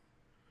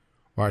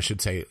 Or I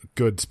should say, a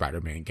good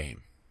Spider-Man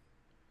game.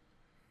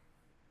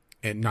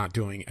 And not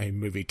doing a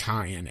movie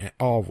tie-in at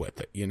all with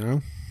it,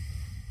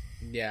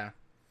 Yeah.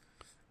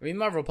 I mean,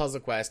 Marvel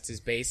Puzzle Quest is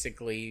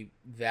basically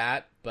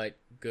that, but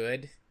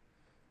good.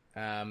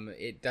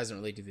 It doesn't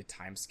really do the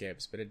time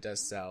skips, but it does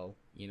sell,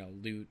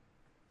 loot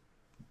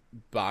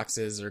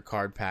boxes or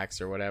card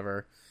packs or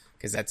whatever,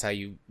 because that's how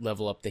you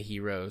level up the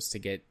heroes to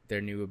get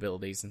their new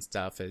abilities and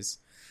stuff, is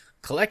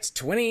collect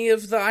 20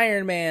 of the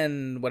Iron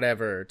Man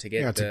whatever to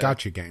get it's a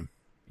gacha game.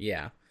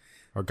 Yeah.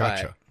 Or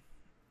gacha.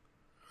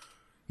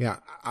 Yeah,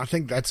 I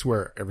think that's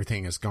where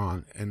everything has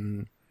gone,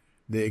 and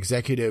the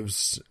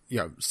executives,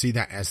 see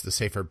that as the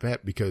safer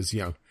bet because,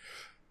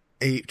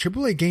 a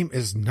AAA game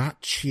is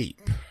not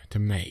cheap to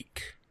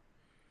make.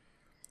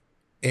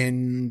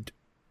 And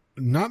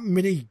not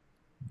many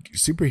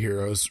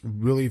superheroes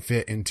really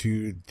fit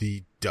into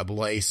the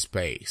AA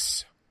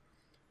space.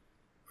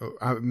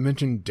 I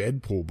mentioned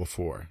Deadpool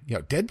before.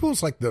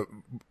 Deadpool's like the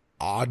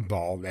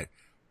oddball that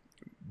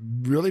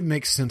really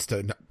makes sense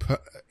to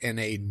put in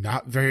a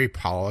not very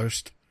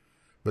polished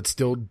but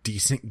still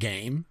decent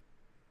game.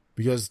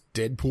 Because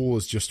Deadpool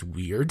is just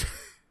weird.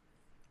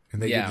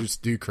 And they can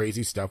just do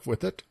crazy stuff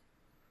with it.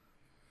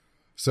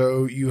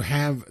 So you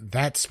have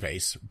that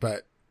space,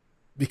 but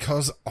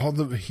because all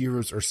the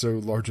heroes are so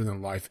larger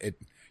than life, it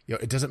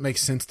doesn't make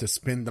sense to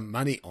spend the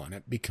money on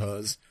it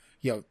because,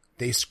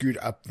 they screwed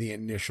up the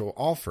initial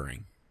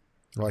offering,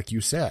 like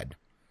you said.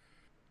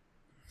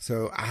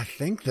 So I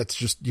think that's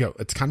just,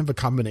 it's kind of a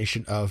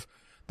combination of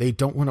they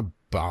don't want to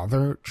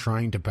bother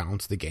trying to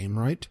balance the game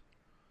right.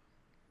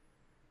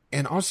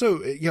 And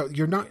also,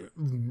 you're not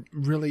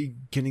really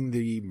getting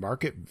the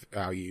market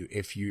value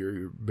if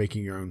you're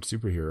making your own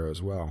superhero as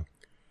well.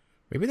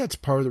 Maybe that's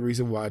part of the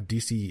reason why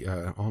DC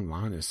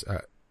Online is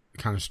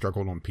kind of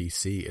struggled on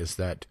PC is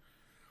that,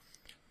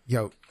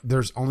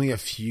 there's only a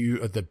few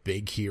of the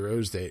big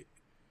heroes that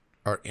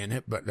are in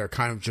it, but they're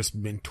kind of just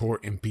mentor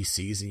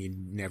NPCs and you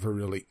never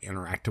really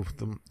interacted with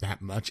them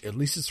that much. At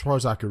least as far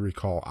as I can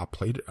recall, I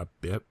played it a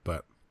bit,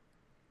 but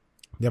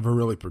never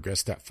really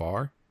progressed that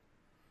far.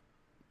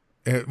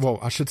 Well,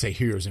 I should say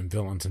heroes and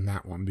villains in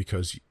that one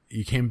because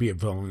you can be a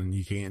villain and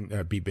you can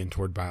be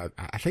mentored by,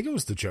 I think it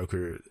was the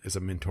Joker as a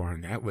mentor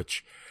in that,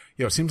 which,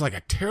 seems like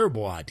a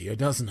terrible idea,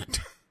 doesn't it?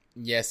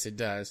 Yes, it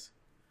does.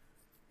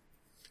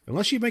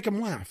 Unless you make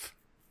them laugh.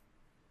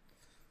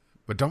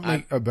 But don't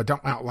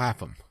outlaugh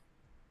them.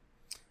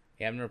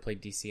 Yeah, I've never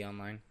played DC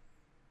Online.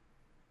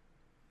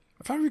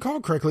 If I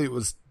recall correctly, it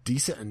was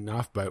decent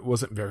enough, but it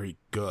wasn't very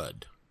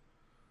good.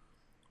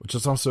 Which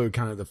is also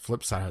kind of the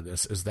flip side of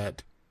this, is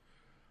that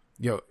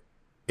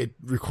it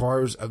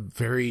requires a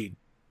very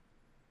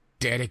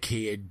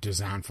dedicated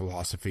design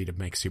philosophy to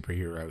make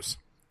superheroes.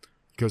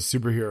 Because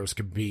superheroes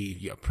could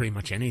be, pretty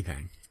much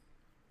anything.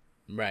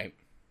 Right.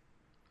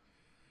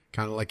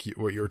 Kind of like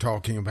what you were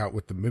talking about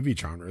with the movie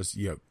genres.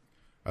 You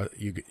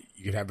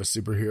could have a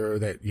superhero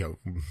that,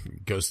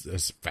 goes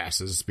as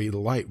fast as the speed of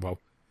light. Well,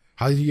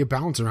 how do you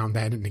balance around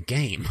that in the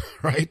game,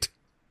 right?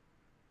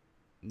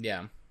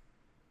 Yeah.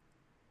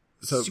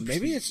 So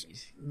maybe it's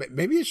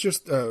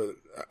just a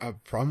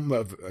problem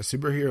of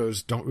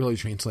superheroes don't really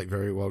translate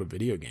very well to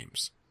video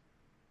games.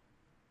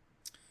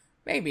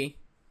 Maybe.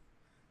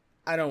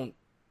 I don't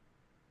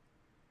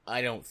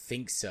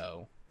think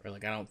so. Or I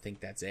don't think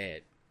that's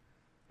it.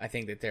 I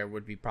think that there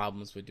would be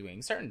problems with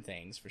doing certain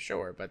things for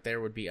sure, but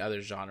there would be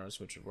other genres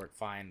which would work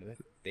fine.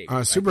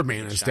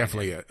 Superman is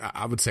definitely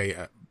I would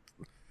say,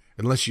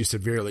 unless you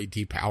severely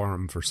depower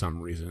him for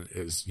some reason,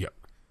 is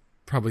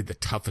probably the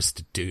toughest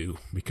to do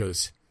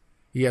because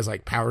he has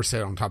power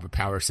set on top of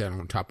power set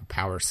on top of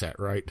power set,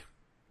 right?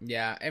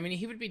 Yeah, I mean,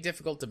 he would be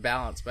difficult to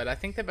balance, but I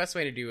think the best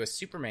way to do a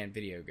Superman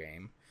video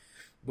game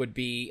would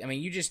be,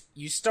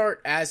 you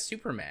start as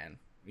Superman,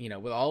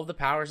 with all of the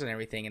powers and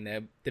everything,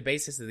 and the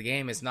basis of the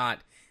game is not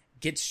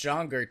get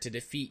stronger to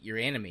defeat your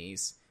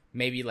enemies,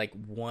 maybe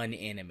one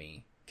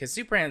enemy. Because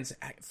Superman's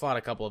fought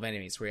a couple of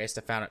enemies where he has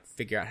to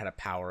figure out how to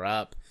power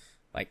up.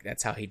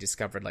 That's how he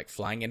discovered,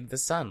 flying into the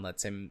sun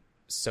lets him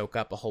soak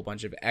up a whole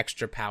bunch of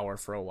extra power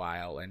for a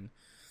while and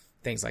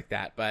things like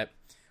that. But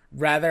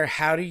rather,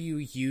 how do you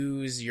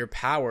use your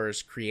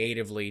powers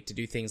creatively to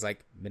do things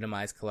like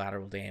minimize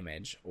collateral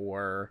damage?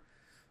 Or,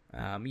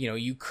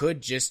 you could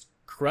just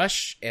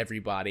crush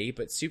everybody,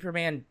 but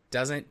Superman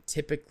doesn't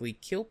typically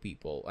kill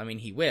people. I mean,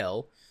 he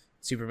will.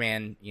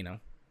 Superman,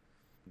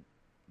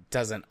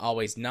 doesn't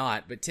always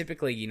not, but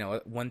typically,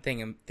 one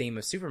theme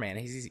of Superman,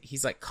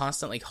 he's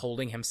constantly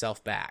holding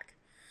himself back.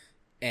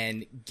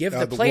 And give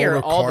the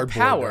player all the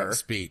power.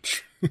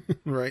 Speech,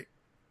 right?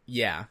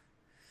 Yeah.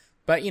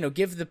 But,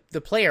 give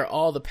the player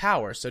all the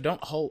power, so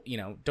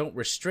don't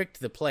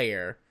restrict the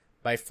player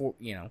by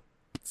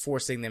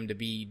forcing them to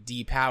be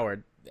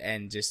depowered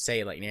and just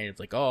say narrative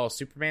oh,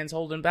 Superman's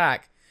holding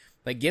back.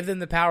 Give them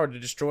the power to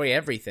destroy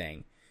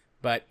everything,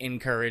 but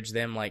encourage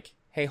them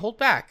hey, hold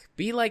back,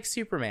 be like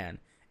Superman,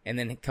 and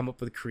then come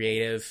up with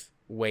creative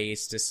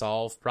ways to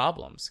solve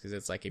problems. Because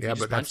it's if you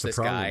just punch this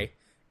guy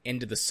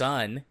into the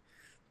sun,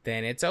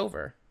 then it's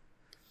over.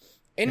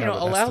 And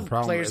allow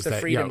players the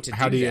freedom to do that.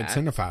 How do you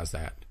incentivize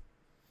that?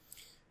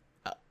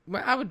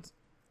 Well, I would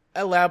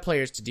allow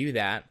players to do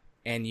that,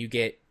 and you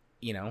get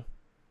an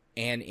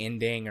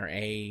ending or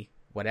a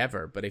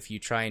whatever. But if you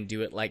try and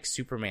do it like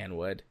Superman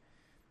would,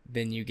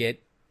 then you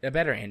get a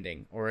better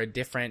ending or a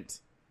different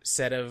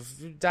set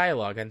of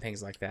dialogue and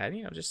things like that.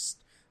 You know, just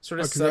sort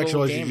of subtle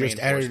congratulations, game you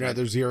just added reinforcement.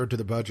 another zero to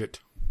the budget.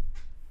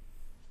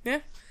 Yeah.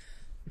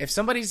 If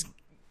somebody's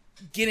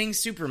getting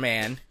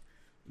Superman,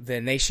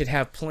 then they should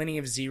have plenty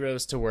of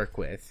zeros to work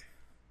with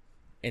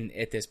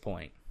at this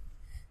point.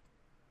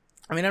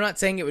 I mean, I'm not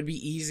saying it would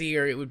be easy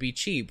or it would be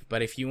cheap,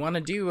 but if you want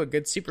to do a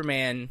good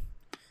Superman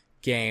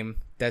game,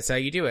 that's how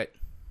you do it.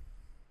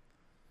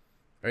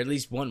 Or at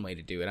least one way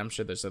to do it. I'm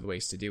sure there's other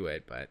ways to do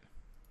it, but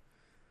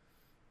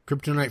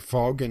Kryptonite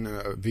Fog in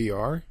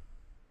VR?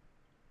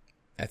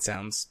 that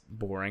sounds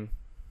boring.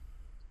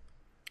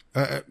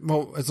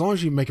 Well, as long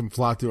as you make him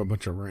fly through a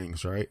bunch of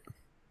rings, right?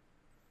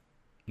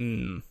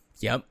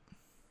 Yep.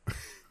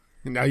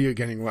 Now you're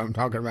getting what I'm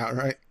talking about,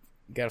 right?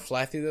 Gotta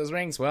fly through those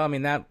rings. Well, I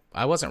mean, that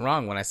I wasn't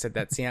wrong when I said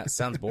that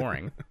sounds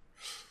boring.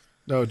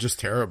 No, just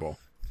terrible.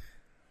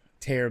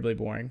 Terribly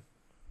boring.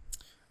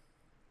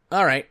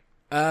 All right.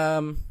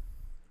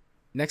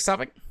 Next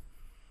topic.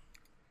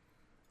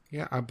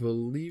 Yeah, I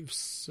believe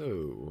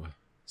so.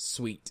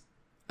 Sweet.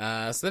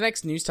 So the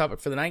next news topic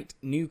for the night,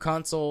 new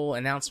console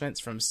announcements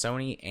from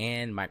Sony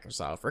and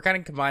Microsoft. We're kind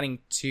of combining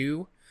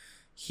two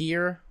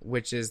here,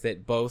 which is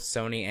that both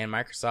Sony and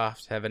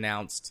Microsoft have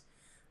announced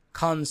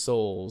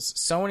consoles.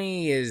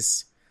 Sony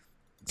is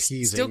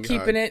still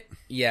keeping it.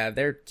 Yeah,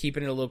 they're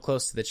keeping it a little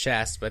close to the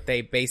chest, but they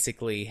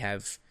basically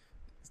have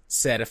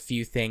said a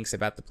few things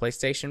about the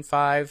PlayStation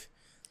 5.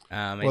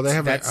 Well, they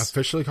haven't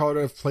officially called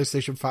it a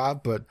PlayStation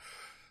 5, but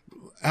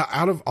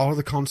out of all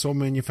the console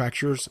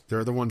manufacturers,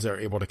 they're the ones that are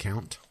able to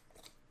count.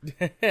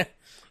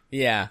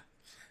 Yeah.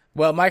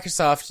 Well,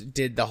 Microsoft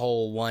did the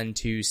whole 1,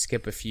 2,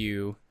 skip a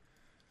few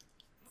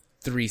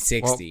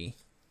 360,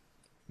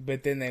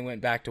 but then they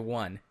went back to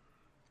 1.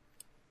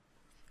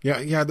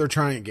 Yeah, they're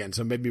trying again,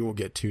 so maybe we'll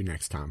get 2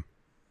 next time.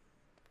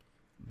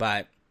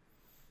 But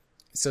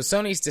so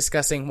Sony's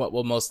discussing what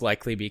will most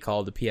likely be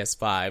called the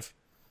PS5,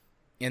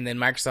 and then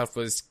Microsoft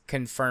was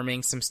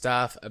confirming some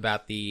stuff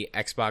about the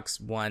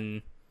Xbox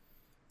One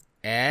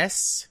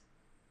S.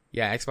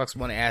 Yeah, Xbox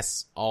One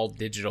S all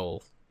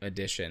digital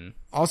edition.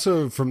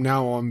 Also, from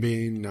now on,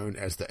 being known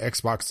as the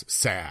Xbox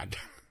SAD.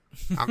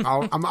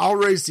 I'm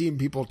already seeing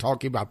people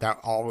talking about that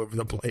all over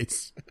the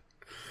place.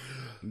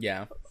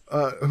 Yeah.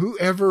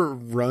 Whoever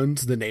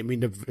runs the naming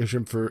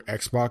division for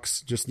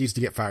Xbox just needs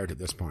to get fired at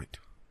this point.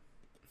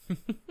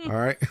 All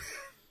right.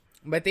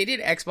 But they did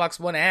Xbox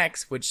One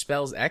X, which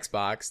spells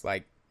Xbox.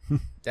 Like,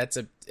 that's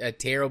a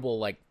terrible,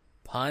 like,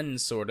 pun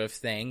sort of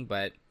thing,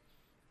 but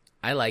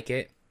I like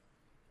it.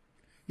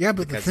 Yeah,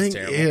 but the thing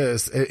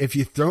is, if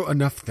you throw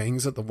enough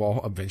things at the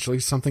wall, eventually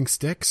something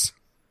sticks.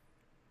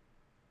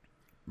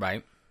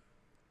 Right.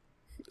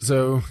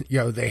 So,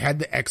 they had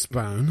the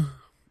X-Bone.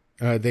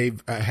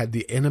 They've had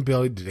the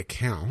inability to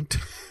count.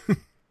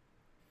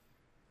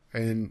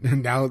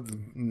 and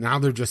now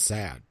they're just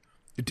sad.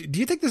 Do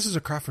you think this is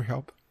a cry for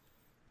help?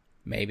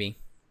 Maybe.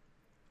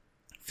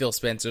 Phil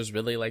Spencer's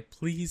really like,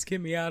 please get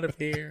me out of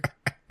here.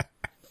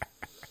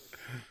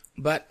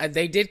 But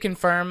they did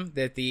confirm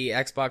that the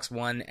Xbox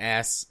One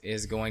S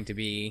is going to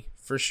be,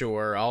 for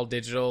sure, all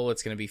digital.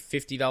 It's going to be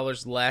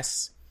 $50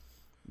 less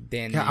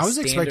than I was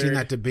standard. expecting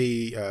that to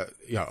be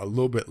a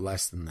little bit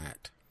less than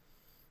that.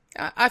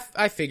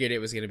 I figured it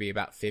was going to be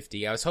about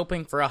 50. I was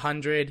hoping for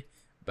 100,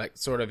 but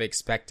sort of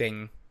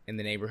expecting in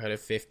the neighborhood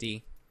of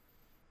 50.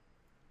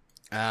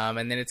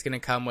 And then it's going to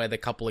come with a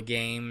couple of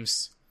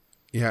games.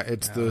 Yeah,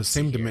 it's the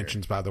same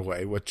dimensions, by the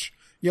way, which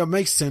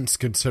makes sense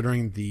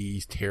considering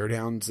the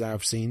teardowns that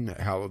I've seen,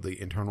 how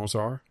the internals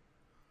are.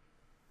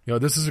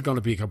 This is going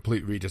to be a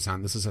complete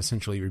redesign. This is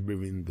essentially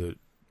removing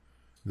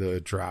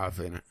the drive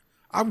in it.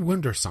 I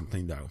wonder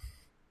something, though.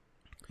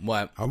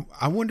 What?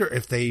 I wonder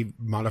if they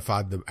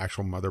modified the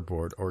actual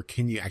motherboard, or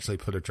can you actually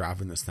put a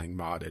drive in this thing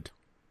modded?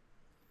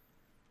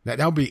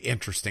 That would be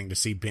interesting to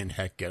see Ben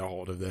Heck get a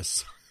hold of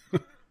this.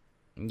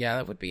 Yeah,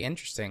 that would be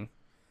interesting.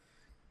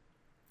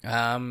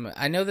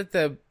 I know that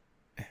the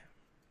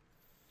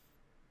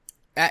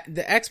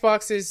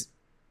Xboxes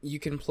you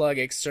can plug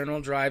external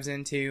drives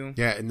into.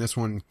 Yeah, and this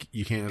one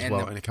you can as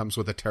well, and it comes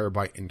with a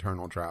terabyte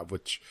internal drive,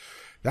 which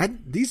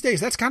these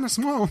days that's kind of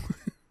small.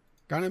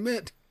 Gotta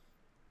admit.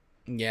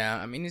 Yeah,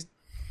 I mean,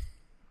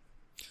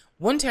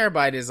 1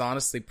 terabyte is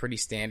honestly pretty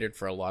standard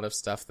for a lot of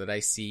stuff that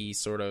I see.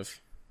 Sort of,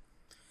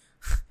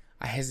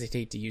 I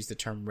hesitate to use the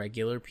term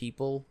regular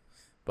people,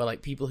 but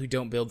like people who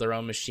don't build their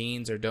own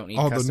machines or don't need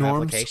custom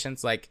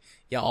applications, like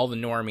all the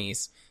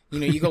normies.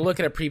 You go look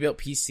at a pre-built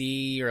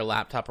PC or a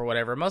laptop or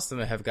whatever. Most of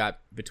them have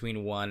got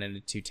between 1 and a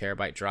 2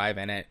 terabyte drive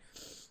in it.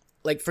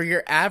 Like for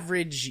your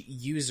average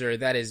user,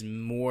 that is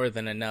more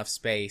than enough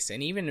space.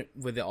 And even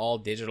with the all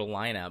digital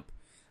lineup,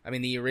 I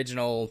mean, the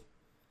original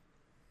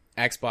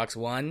Xbox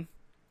One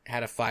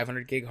had a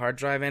 500 gig hard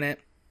drive in it,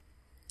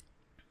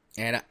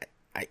 and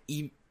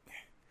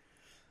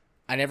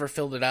I never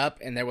filled it up.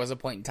 And there was a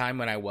point in time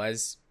when I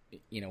was,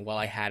 while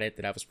I had it,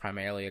 that I was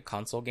primarily a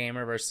console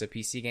gamer versus a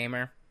PC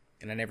gamer.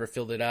 and I never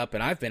filled it up,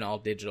 and I've been all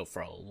digital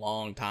for a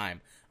long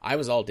time. I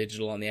was all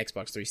digital on the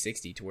Xbox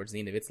 360 towards the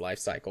end of its life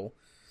cycle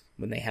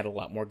when they had a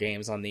lot more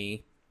games on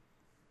the,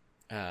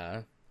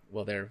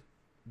 their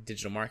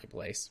digital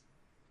marketplace.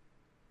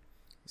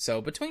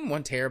 So between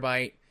 1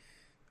 terabyte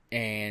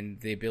and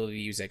the ability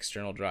to use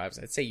external drives,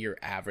 I'd say your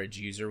average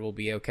user will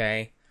be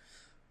okay.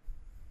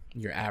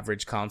 Your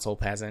average console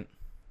peasant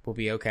will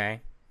be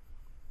okay.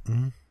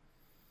 Mm-hmm.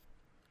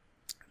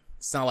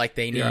 It's not like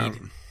they need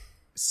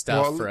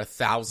stuff for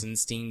 1,000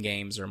 Steam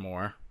games or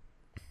more.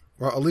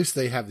 Well, at least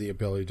they have the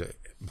ability to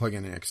plug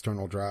in an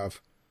external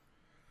drive.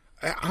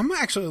 I'm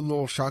actually a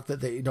little shocked that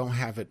they don't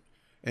have it.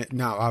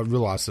 Now, I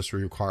realize this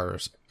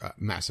requires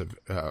massive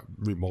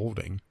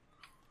remolding.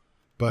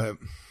 But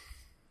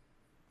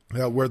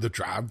where the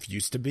drive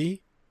used to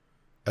be,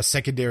 a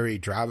secondary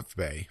drive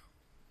bay,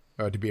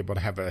 to be able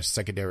to have a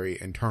secondary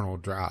internal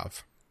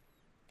drive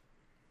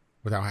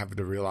without having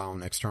to rely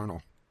on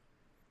external.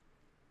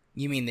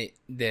 You mean the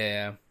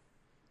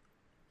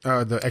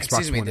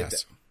Xbox One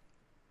S.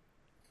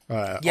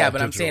 Yeah,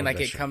 but I'm saying like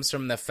it comes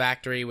from the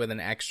factory with an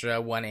extra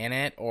one in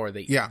it, or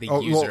the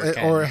user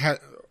can...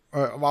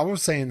 I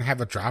was saying have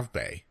a drive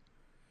bay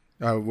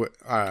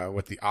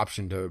with the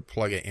option to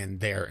plug it in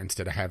there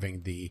instead of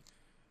having the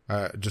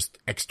just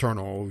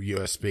external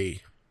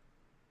USB.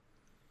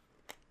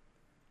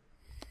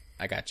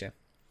 I gotcha.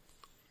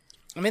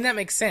 I mean, that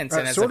makes sense.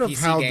 And as sort a of PC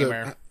how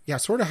gamer...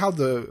 sort of how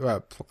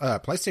the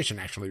PlayStation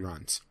actually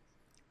runs.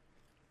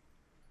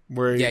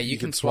 Where you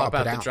can swap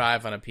out the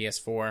drive on a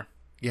PS4.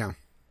 Yeah.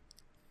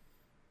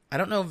 I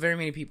don't know very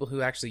many people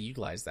who actually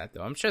utilize that,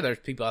 though. I'm sure there's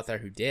people out there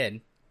who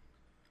did.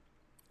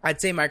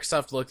 I'd say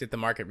Microsoft looked at the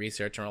market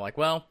research and were like,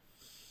 well,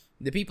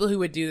 the people who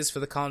would do this for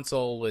the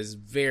console was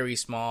very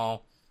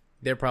small.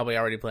 They're probably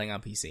already playing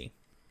on PC.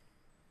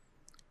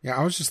 Yeah,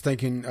 I was just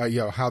thinking,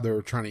 how they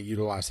were trying to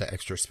utilize that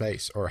extra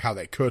space, or how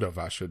they could have,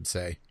 I should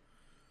say,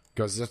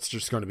 because that's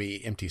just going to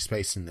be empty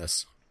space in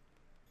this.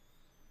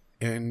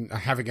 And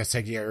having a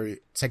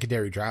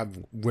secondary drive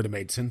would have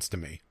made sense to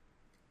me.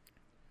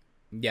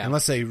 Yeah.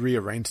 Unless they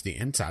rearrange the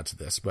insides of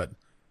this, but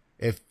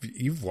if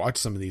you've watched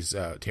some of these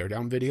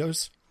teardown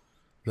videos,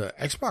 the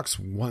Xbox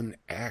One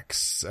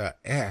X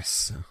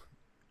S.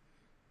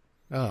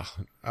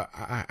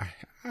 I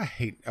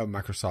hate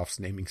Microsoft's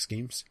naming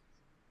schemes.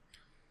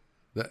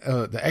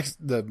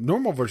 The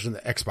normal version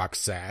of the Xbox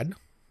SAD,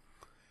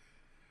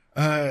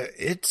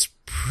 it's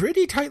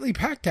pretty tightly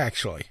packed,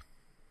 actually.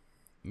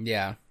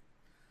 Yeah.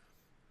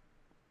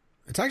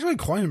 It's actually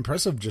quite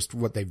impressive just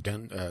what they've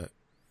done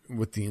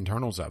with the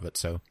internals of it.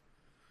 So,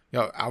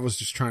 I was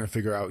just trying to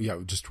figure out,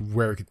 just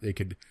where they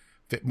could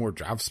fit more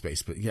drive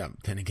space. But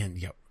then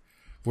again,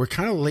 we're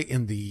kind of late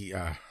in the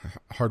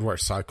hardware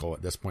cycle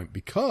at this point,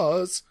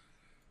 because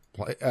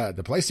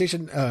the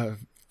PlayStation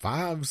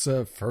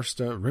 5's first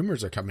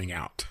rumors are coming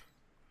out.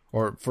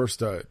 Or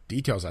first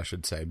details, I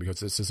should say, because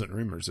this isn't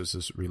rumors. This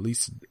is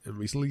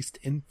released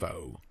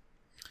info.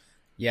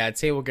 Yeah, I'd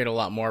say we'll get a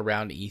lot more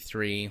around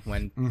E3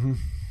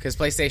 because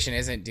PlayStation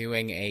isn't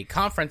doing a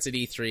conference at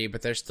E3,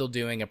 but they're still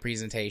doing a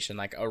presentation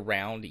like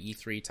around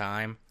E3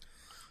 time.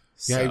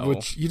 Yeah,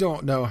 which you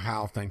don't know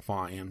how thankful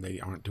I am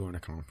they aren't doing a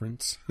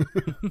conference.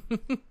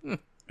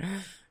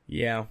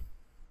 Yeah.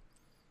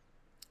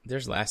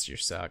 Theirs last year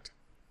sucked.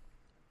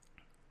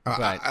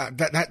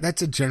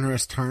 That's a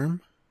generous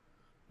term.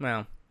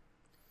 Well.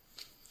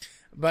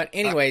 But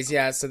anyways,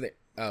 so they...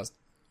 Oh,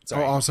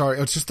 sorry. I'm sorry.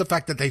 It's just the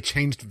fact that they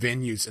changed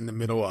venues in the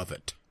middle of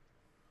it.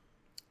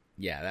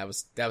 Yeah, that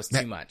was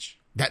too much.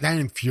 That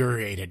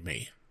infuriated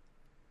me.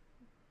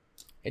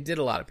 It did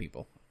a lot of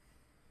people.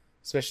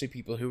 Especially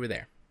people who were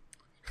there.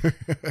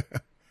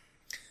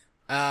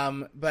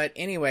 But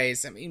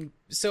anyways, I mean,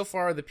 so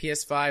far the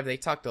PS5, they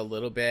talked a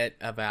little bit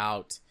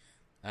about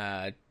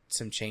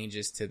some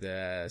changes to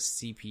the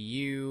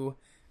CPU.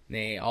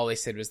 All they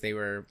said was they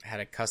had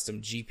a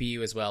custom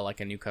GPU as well,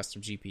 like a new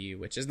custom GPU,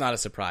 which is not a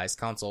surprise.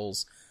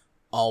 Consoles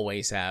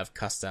always have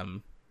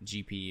custom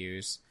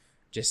GPUs,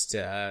 just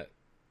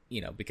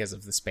because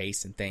of the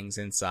space and things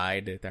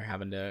inside that they're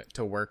having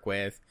to work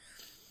with.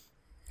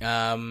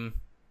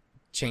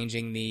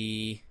 Changing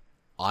the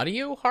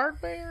audio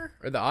hardware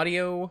or the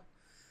audio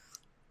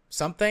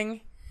something.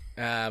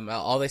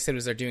 All they said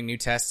was they're doing new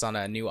tests on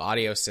a new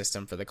audio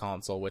system for the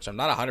console, which I'm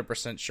not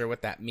 100% sure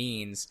what that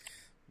means.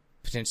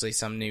 Potentially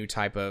some new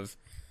type of...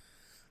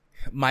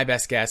 My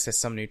best guess is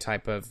some new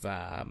type of...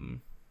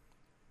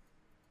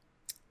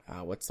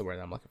 what's the word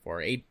I'm looking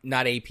for?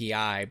 Not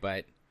API,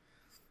 but...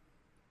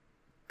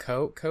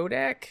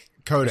 Codec?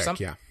 Codec,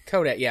 yeah.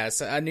 Codec, yeah.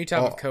 So a new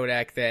type of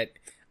codec that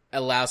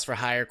allows for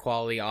higher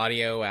quality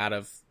audio out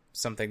of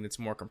something that's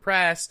more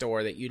compressed,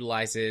 or that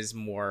utilizes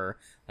more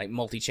like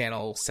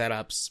multi-channel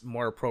setups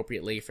more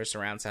appropriately for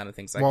surround sound and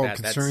things like that. Well,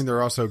 considering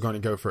they're also going to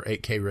go for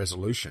 8K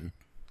resolution.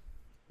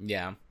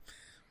 Yeah.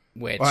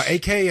 Which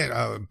 8K at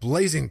a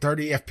blazing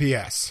 30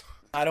 FPS.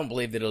 I don't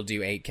believe that it'll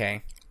do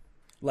 8K.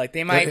 Like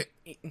they might.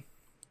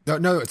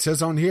 No, it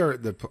says on here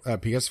the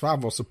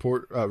PS5 will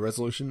support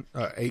resolution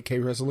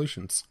 8K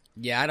resolutions.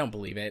 Yeah, I don't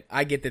believe it.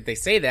 I get that they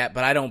say that,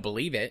 but I don't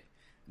believe it.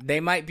 They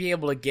might be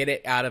able to get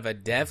it out of a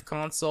dev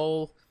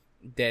console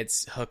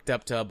that's hooked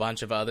up to a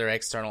bunch of other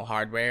external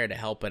hardware to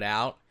help it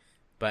out,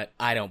 but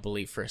I don't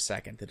believe for a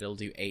second that it'll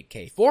do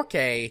 8K.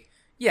 4K,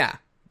 yeah,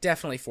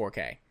 definitely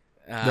 4K.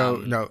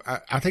 No,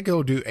 I think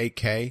it'll do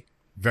 8K,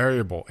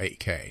 variable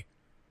 8K,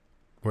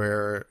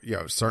 where,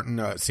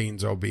 certain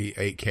scenes will be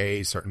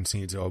 8K, certain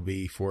scenes will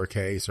be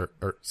 4K,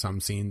 or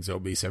some scenes will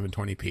be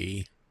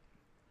 720p.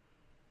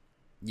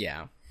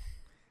 Yeah.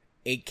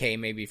 8K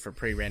maybe for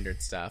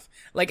pre-rendered stuff.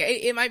 Like,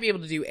 it might be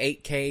able to do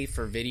 8K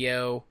for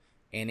video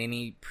and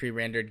any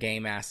pre-rendered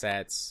game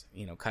assets,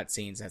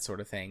 cutscenes, that sort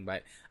of thing,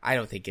 but I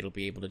don't think it'll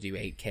be able to do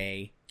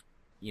 8K,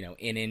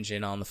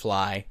 in-engine on the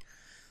fly.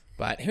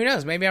 But who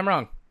knows? Maybe I'm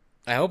wrong.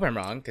 I hope I'm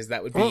wrong, because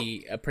that would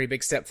be a pretty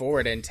big step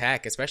forward in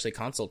tech, especially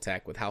console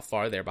tech, with how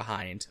far they're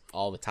behind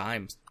all the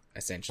time,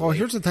 essentially. Well,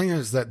 here's the thing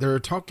is that they're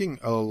talking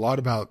a lot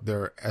about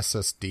their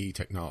SSD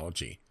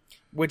technology.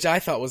 Which I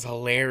thought was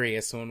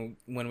hilarious when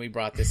we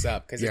brought this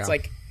up, because it's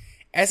like,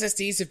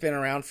 SSDs have been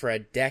around for a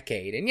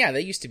decade, and yeah,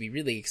 they used to be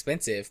really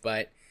expensive,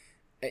 but,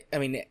 I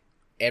mean,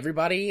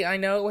 everybody I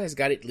know has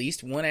got at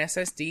least one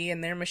SSD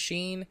in their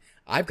machine.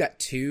 I've got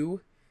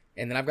two,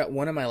 and then I've got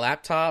one on my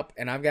laptop,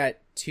 and I've got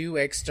two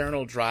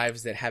external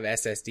drives that have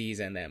SSDs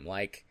in them.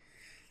 Like,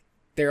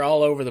 they're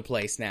all over the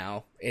place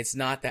now. It's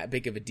not that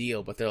big of a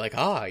deal, but they're like,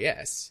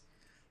 yes,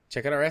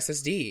 check out our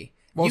SSD.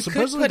 Well, you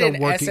could put an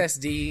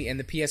SSD in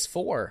the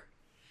PS4,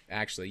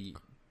 actually.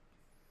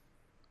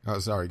 Oh,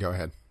 sorry, go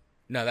ahead.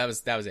 No, that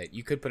was it.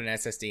 You could put an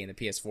SSD in the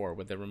PS4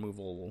 with the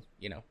removable,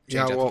 change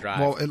out the drive.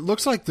 Well, it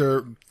looks like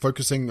they're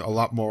focusing a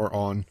lot more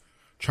on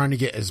trying to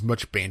get as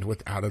much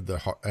bandwidth out of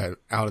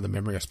the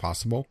memory as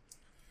possible,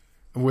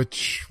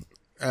 which,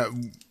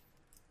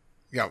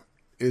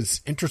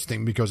 is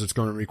interesting because it's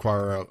going to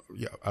require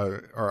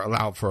or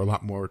allow for a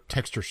lot more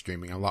texture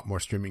streaming, a lot more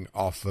streaming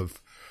off of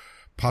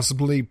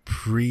possibly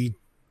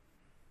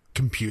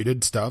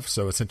pre-computed stuff.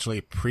 So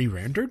essentially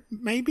pre-rendered,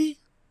 maybe.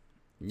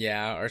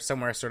 Yeah, or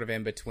somewhere sort of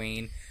in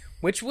between,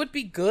 which would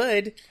be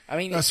good. I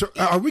mean,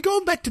 are we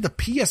going back to the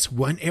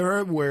PS1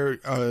 era where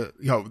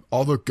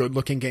all the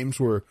good-looking games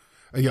were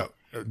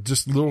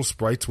just little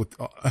sprites with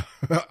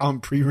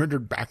on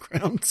pre-rendered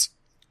backgrounds?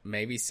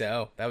 Maybe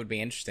so. That would be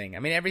interesting. I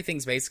mean,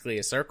 everything's basically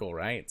a circle,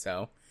 right?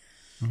 So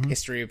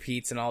history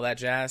repeats and all that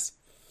jazz.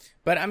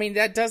 But I mean,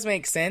 that does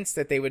make sense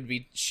that they would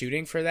be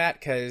shooting for that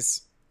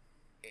because,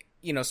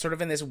 sort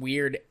of in this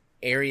weird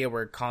area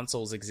where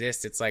consoles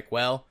exist, it's like,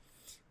 well,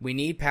 we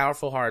need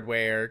powerful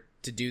hardware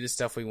to do the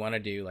stuff we want to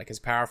do, like as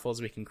powerful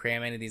as we can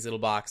cram into these little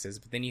boxes.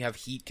 But then you have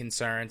heat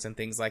concerns and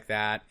things like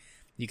that.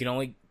 You can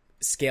only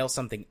scale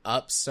something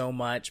up so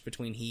much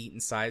between heat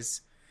and size.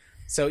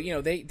 So,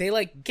 they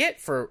like get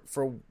for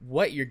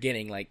what you're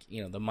getting, like,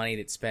 the money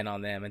that's spent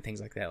on them and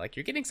things like that. Like,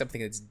 you're getting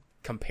something that's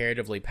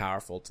comparatively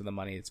powerful to the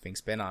money that's being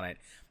spent on it.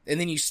 And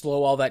then you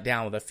slow all that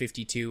down with a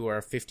 52 or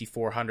a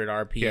 5400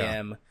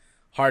 RPM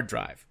hard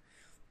drive.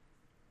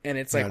 And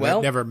it's like,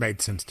 well, that never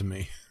made sense to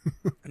me.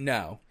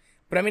 No.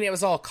 But I mean, it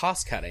was all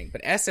cost cutting.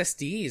 But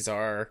SSDs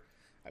are,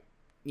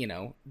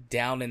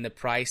 down in the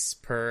price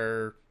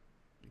per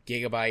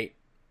gigabyte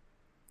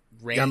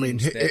range. I mean,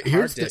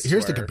 here's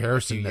the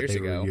comparison that they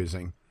were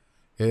using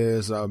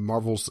is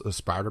Marvel's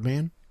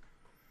Spider-Man.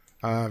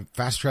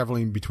 Fast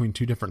traveling between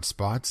two different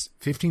spots,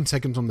 15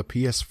 seconds on the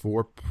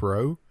PS4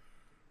 Pro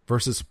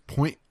versus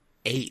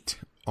 0.8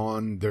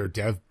 on their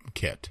dev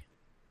kit.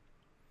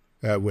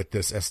 With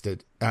this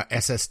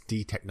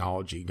SSD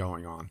technology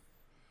going on.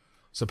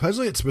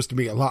 Supposedly it's supposed to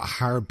be a lot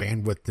higher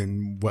bandwidth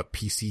than what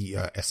PC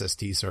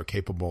SSDs are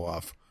capable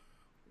of.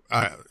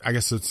 I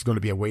guess it's going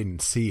to be a wait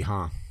and see,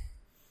 huh?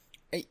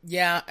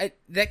 Yeah,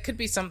 that could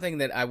be something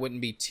that I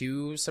wouldn't be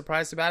too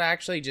surprised about,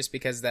 actually, just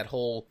because that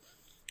whole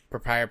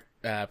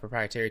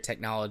proprietary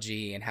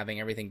technology and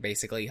having everything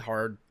basically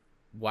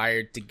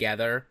hardwired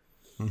together,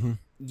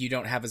 you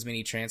don't have as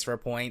many transfer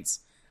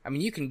points. I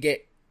mean, you can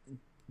get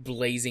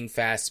blazing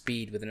fast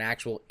speed with an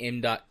actual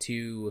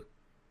M.2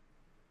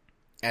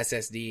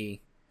 SSD.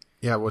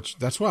 Yeah,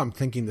 that's what I'm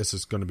thinking this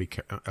is going to be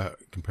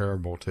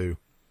comparable to.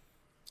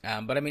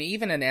 But I mean,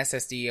 even an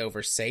SSD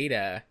over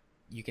SATA,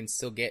 you can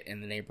still get in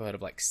the neighborhood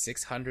of like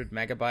 600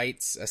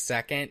 megabytes a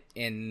second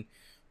in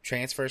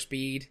transfer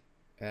speed,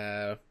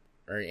 or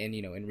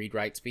in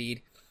read-write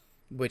speed,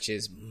 which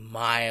is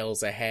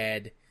miles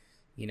ahead.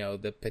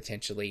 The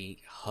potentially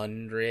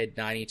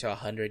 90 to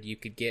 100 you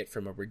could get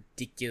from a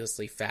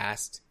ridiculously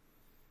fast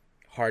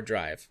hard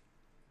drive.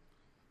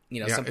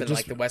 Something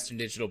like the Western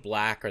Digital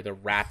Black or the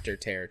Raptor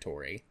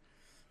territory.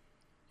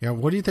 Yeah,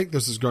 what do you think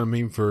this is going to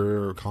mean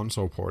for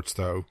console ports,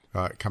 though,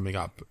 coming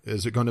up?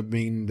 Is it going to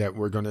mean that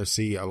we're going to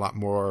see a lot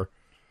more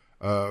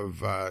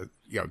of,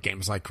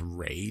 games like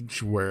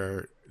Rage,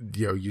 where,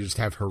 you just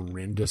have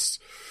horrendous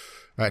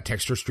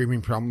texture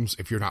streaming problems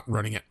if you're not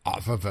running it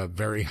off of a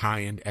very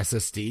high-end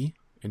SSD?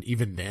 And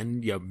even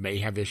then, may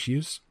have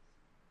issues.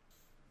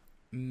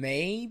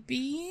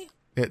 Maybe.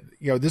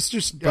 This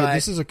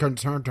is a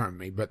concern to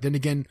me. But then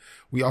again,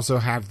 we also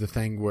have the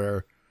thing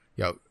where,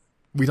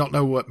 we don't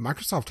know what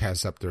Microsoft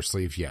has up their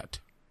sleeve yet.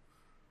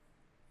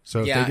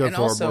 So if Yeah, they go and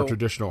for also- a more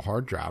traditional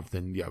hard drive,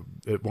 then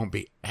it won't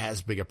be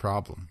as big a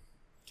problem.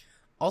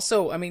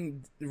 Also, I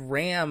mean,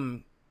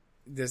 RAM,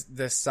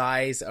 the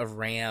size of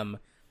RAM,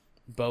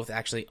 both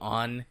actually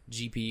on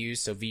GPUs,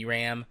 so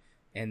VRAM,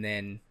 and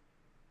then,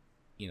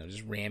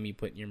 just RAM you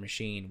put in your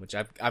machine, which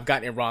I've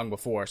gotten it wrong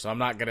before, so I'm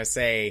not going to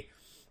say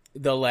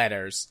the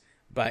letters,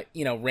 but,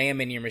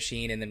 RAM in your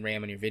machine and then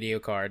RAM in your video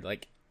card,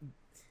 like,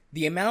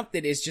 the amount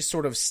that is just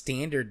sort of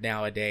standard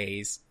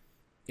nowadays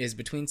is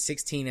between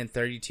 16 and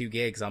 32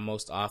 gigs on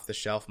most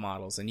off-the-shelf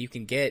models, and you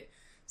can get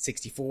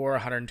 64,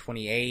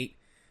 128,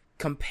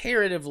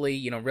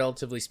 comparatively,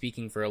 relatively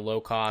speaking, for a low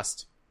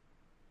cost,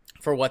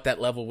 for what that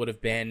level would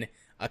have been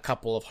a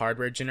couple of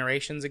hardware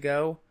generations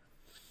ago.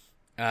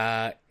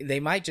 They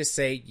might just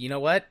say, you know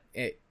what,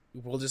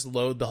 we'll just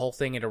load the whole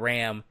thing into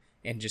RAM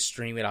and just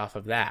stream it off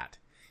of that.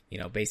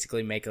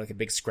 Basically make like a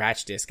big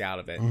scratch disk out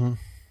of it. Mm-hmm.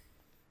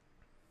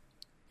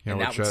 Yeah,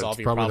 and that would solve it's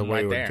your probably problem the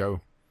way right it there.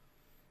 would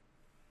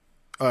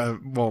go.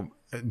 Well,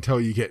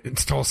 until you get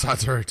install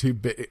sizes are too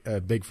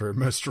big for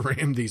most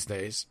RAM these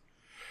days,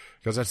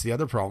 because that's the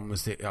other problem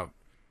is the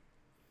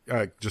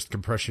just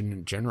compression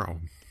in general.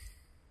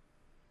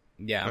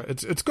 Yeah,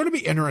 it's going to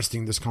be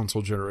interesting this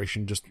console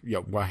generation. Just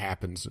what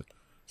happens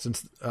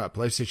since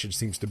PlayStation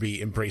seems to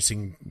be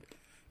embracing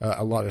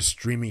a lot of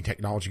streaming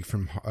technology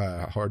from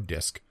hard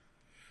disk.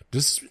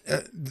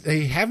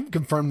 They haven't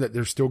confirmed that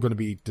there's still going to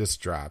be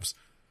disk drives.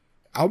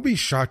 I'll be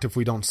shocked if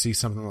we don't see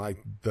something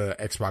like the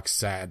Xbox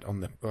SAD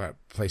on the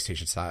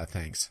PlayStation side of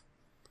things.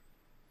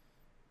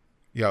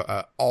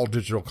 All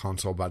digital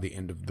console by the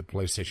end of the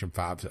PlayStation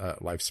 5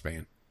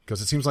 lifespan. Because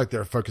it seems like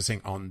they're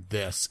focusing on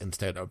this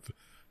instead of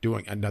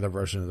doing another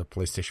version of the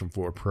PlayStation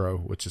 4 Pro,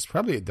 which is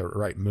probably the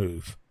right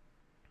move.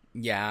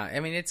 Yeah, I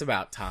mean, it's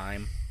about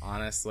time,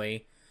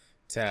 honestly,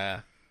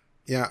 to...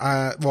 Yeah,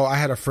 I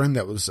had a friend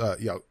that was,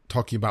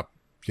 talking about,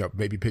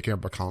 maybe picking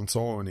up a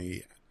console,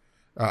 and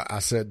I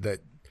said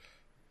that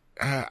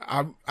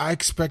I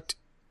expect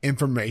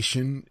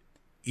information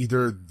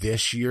either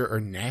this year or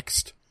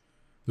next.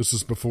 This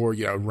was before,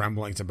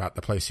 rumblings about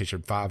the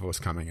PlayStation 5 was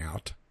coming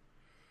out.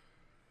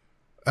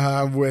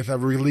 With a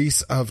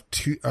release of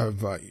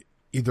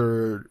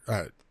either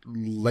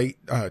late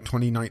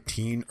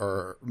 2019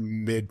 or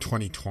mid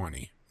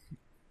 2020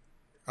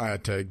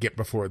 to get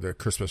before the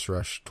Christmas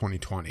rush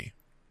 2020.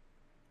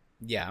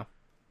 Yeah.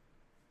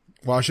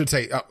 Well, I should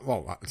say,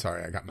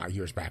 sorry, I got my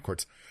years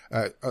backwards.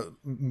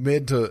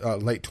 Mid to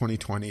late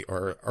 2020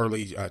 or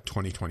early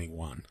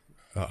 2021.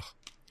 Ugh.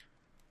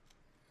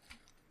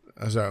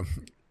 So,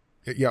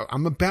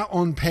 I'm about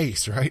on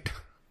pace, right?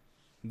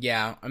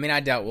 Yeah, I mean, I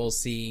doubt we'll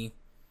see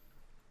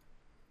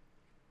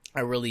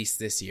a release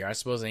this year. I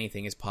suppose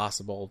anything is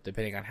possible,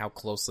 depending on how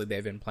closely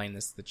they've been playing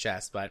this to the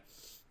chest, but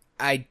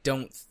I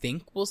don't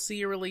think we'll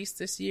see a release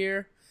this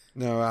year.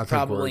 No, I think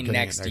probably we're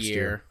next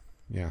year.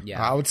 Yeah.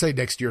 I would say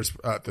next year's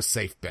the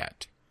safe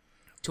bet.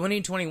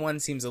 2021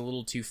 seems a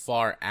little too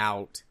far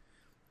out,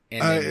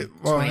 and then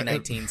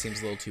 2019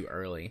 seems a little too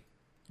early.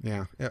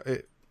 Yeah.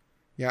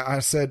 I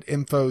said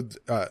info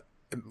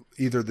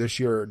either this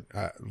year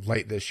or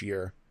late this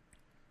year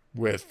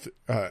with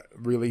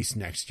release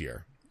next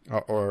year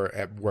or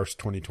at worst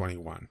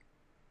 2021.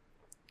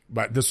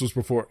 But this was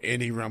before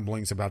any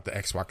rumblings about the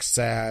Xbox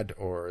SAD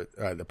or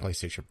the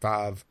PlayStation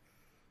 5.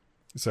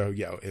 So,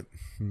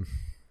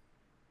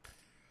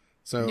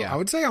 I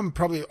would say I'm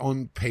probably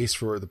on pace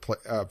for the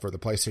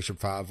PlayStation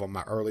 5 on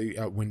my early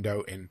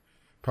window, and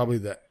probably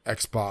the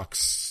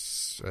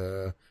Xbox.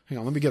 Hang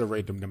on, let me get a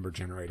random number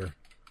generator.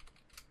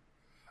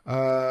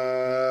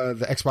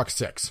 The Xbox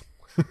 6.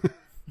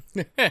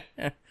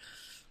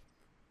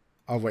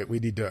 Oh wait, we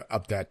need to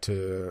up that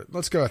to.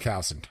 Let's go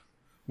 1,000.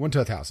 1 to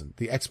 1,000.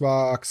 The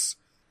Xbox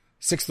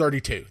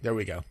 632. There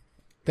we go.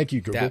 Thank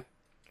you, Google.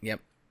 Yep,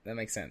 that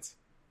makes sense.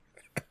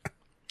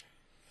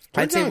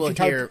 I'd say we'll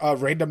hear a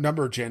random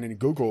number gen in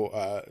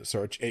Google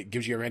search. It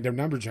gives you a random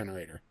number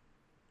generator.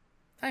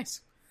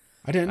 Nice.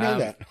 I didn't know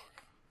that.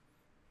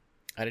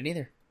 I didn't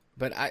either.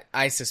 But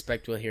I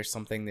suspect we'll hear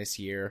something this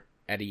year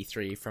at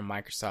E3 from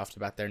Microsoft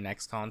about their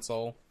next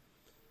console.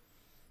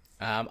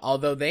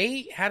 Although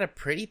they had a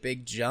pretty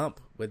big jump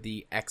with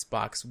the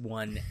Xbox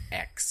One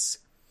X,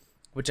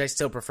 which I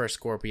still prefer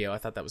Scorpio. I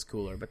thought that was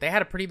cooler. But they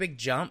had a pretty big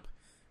jump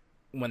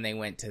when they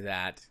went to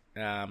that.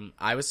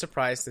 I was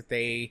surprised that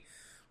they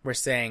were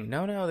saying,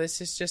 no,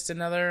 this is just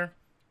another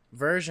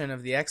version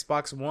of the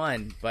Xbox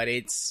One, but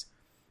it's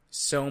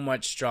so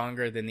much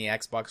stronger than the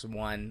Xbox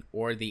One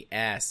or the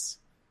S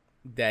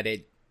that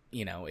it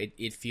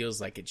feels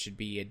like it should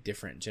be a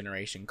different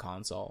generation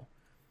console.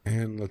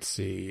 And let's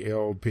see,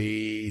 it'll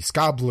be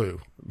Sky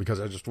Blue, because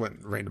I just went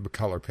random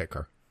color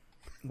picker.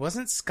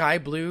 Wasn't Sky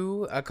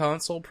Blue a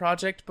console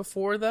project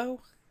before,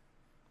 though?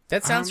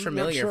 That sounds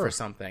familiar for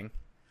something.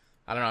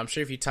 I don't know, I'm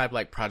sure if you type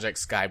like Project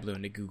Sky Blue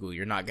into Google,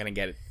 you're not going to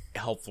get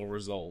helpful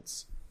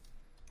results.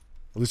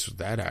 At least with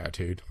that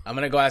attitude. I'm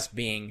going to go ask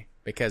Bing,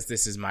 because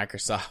this is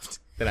Microsoft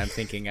that I'm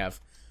thinking of.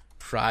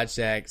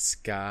 Project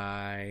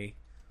Sky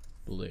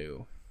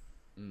Blue.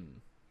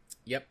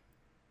 Yep.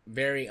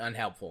 Very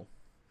unhelpful.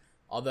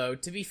 Although,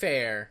 to be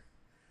fair,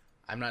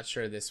 I'm not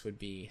sure this would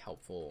be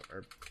helpful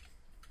or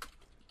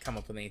come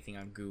up with anything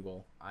on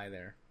Google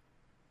either.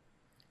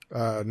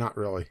 Not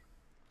really.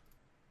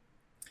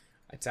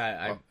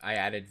 I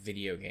added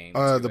video games.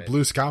 The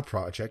Blue Sky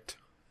Project.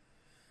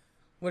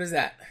 What is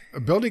that?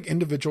 Building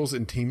individuals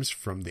and teams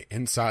from the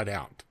inside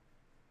out.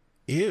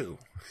 Ew.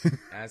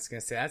 I was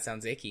gonna say that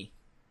sounds icky.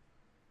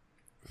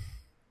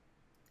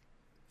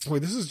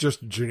 Wait, this is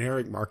just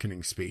generic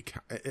marketing speak.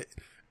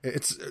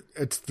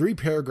 It's 3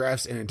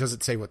 paragraphs and it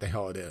doesn't say what the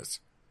hell it is.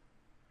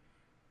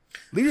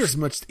 Leaders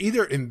must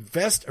either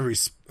invest a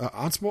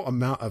responsible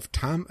amount of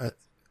time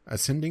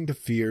ascending to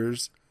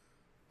fears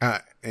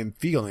and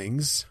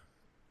feelings,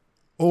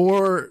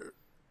 or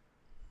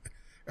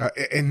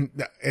and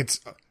it's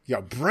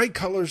bright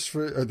colors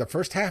for the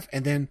first half,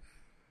 and then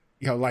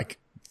like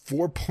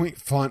 4-point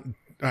font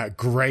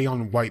gray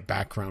on white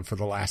background for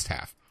the last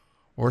half,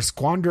 or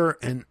squander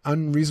an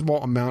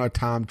unreasonable amount of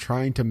time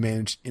trying to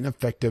manage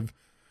ineffective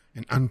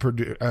and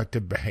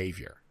unproductive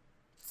behavior.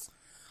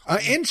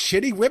 And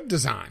shitty web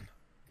design.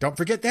 Don't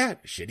forget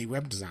that. Shitty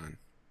web design.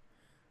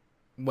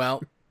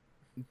 Well,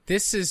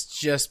 this is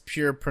just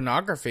pure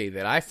pornography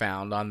that I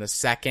found on the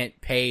second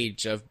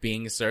page of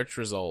Bing search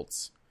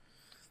results.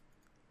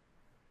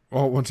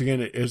 Well, once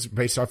again, it is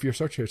based off your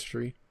search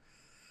history.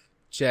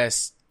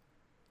 Just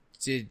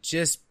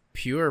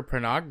pure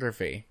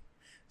pornography.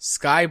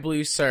 Sky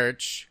Blue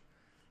Search,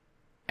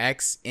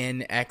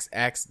 xnxx.com,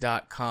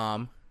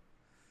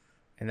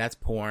 and that's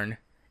porn.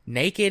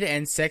 Naked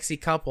and sexy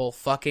couple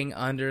fucking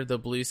under the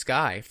blue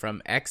sky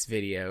from X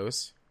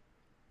videos.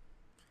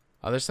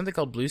 Oh, there's something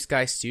called Blue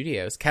Sky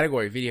Studios.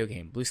 Category video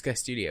game. Blue Sky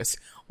Studios.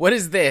 What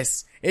is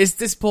this? Is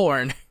this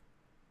porn?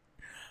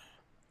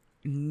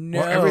 No.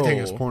 Well, everything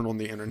is porn on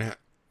the internet.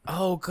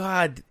 Oh,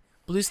 God.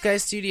 Blue Sky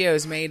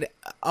Studios made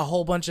a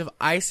whole bunch of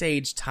Ice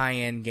Age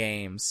tie-in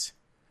games.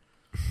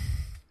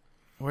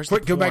 Where's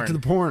Quick, the porn? go back to the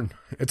porn.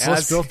 It's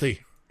less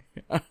filthy.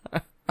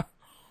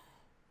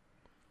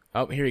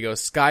 Oh, here we go.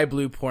 Sky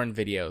Blue porn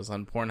videos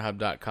on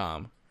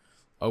Pornhub.com.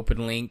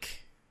 Open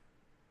link.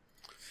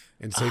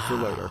 And save for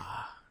later.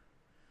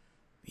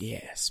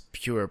 Yes,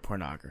 pure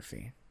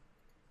pornography.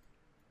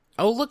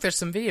 Oh, look, there's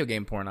some video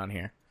game porn on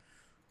here.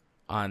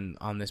 On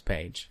this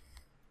page.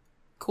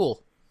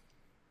 Cool.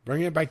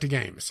 Bring it back to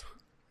games.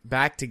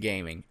 Back to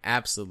gaming.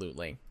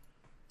 Absolutely.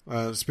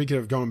 Speaking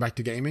of going back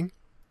to gaming.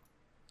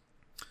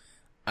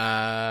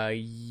 Yeah?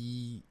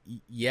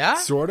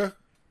 Sorta.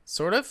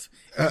 Sort of.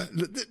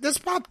 This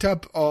popped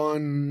up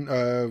on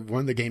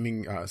one of the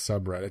gaming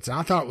subreddits, and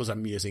I thought it was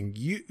amusing.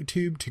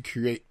 YouTube to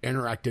create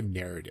interactive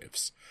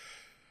narratives,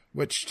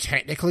 which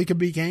technically could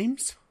be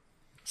games.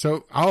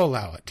 So I'll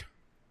allow it.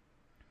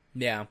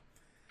 Yeah.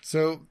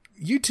 So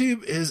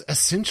YouTube is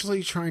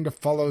essentially trying to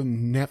follow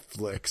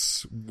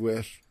Netflix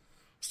with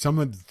some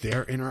of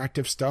their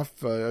interactive stuff.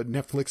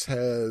 Netflix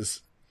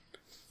has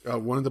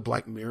one of the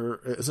Black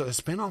Mirror. Is it a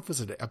spinoff? Is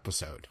it an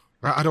episode?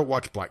 I don't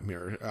watch Black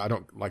Mirror. I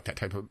don't like that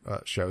type of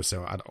show,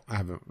 so I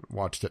haven't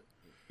watched it.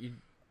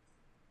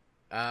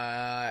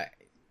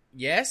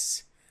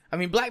 Yes. I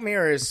mean, Black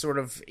Mirror is sort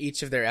of,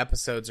 each of their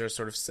episodes are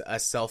sort of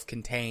a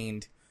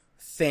self-contained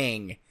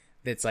thing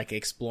that's like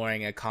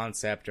exploring a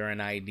concept or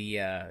an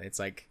idea. It's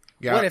like,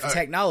 what if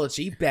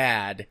technology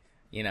bad?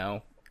 You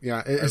know?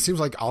 Yeah, it seems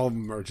like all of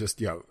them are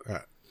just,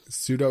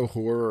 pseudo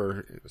horror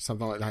or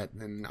something like that.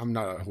 And I'm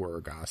not a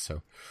horror guy,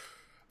 so.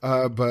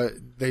 But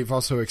they've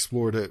also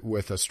explored it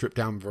with a stripped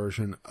down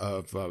version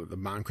of the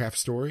Minecraft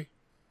story.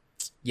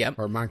 Yep.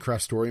 Or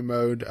Minecraft story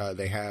mode.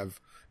 They have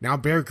now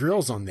Bear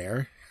Grylls on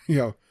there.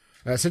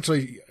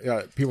 Essentially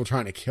people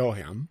trying to kill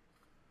him.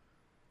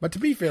 But to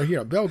be fair,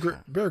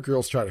 Bear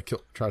Grylls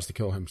tries to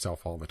kill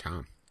himself all the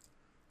time.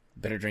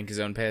 Better drink his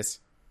own piss.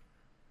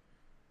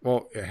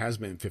 Well, it has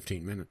been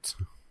 15 minutes.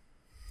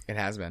 It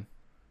has been.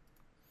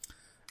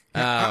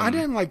 I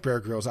didn't like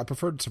Bear Grylls. I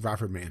preferred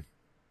Survivor Man.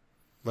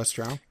 Less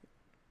drown.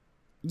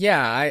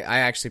 Yeah, I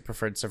actually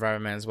preferred Survivor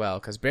Man as well,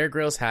 because Bear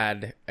Grylls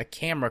had a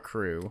camera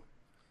crew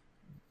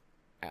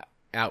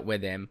out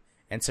with him,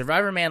 and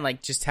Survivor Man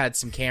just had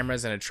some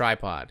cameras and a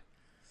tripod.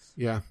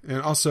 Yeah,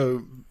 and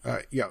also,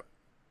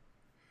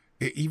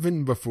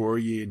 even before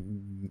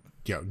you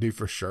knew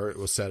for sure it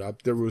was set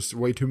up, there was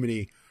way too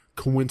many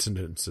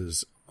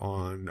coincidences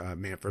on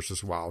Man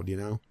vs. Wild,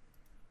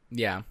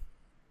 Yeah.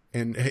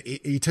 And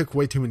he took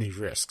way too many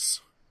risks.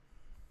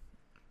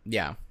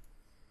 Yeah.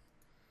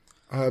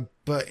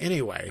 But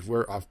anyway,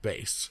 we're off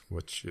base,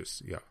 which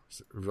is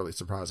really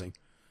surprising.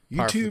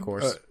 YouTube, of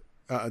course.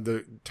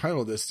 The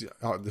title of this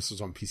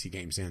was on PC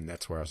Games In.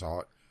 That's where I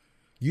saw it.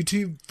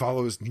 YouTube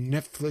follows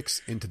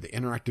Netflix into the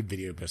interactive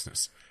video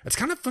business. It's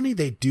kind of funny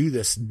they do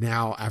this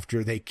now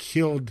after they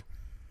killed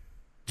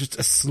just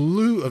a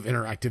slew of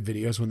interactive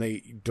videos when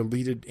they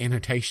deleted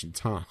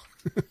annotations, huh?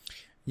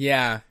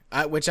 Yeah,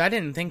 which I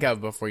didn't think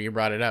of before you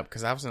brought it up,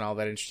 because I wasn't all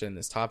that interested in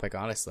this topic,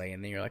 honestly.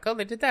 And then you're like, oh,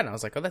 they did that. And I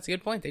was like, oh, that's a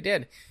good point. They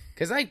did.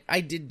 Because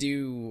I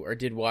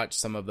did watch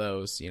some of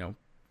those,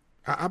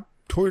 I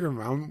toyed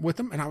around with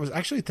them, and I was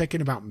actually thinking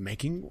about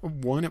making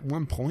one at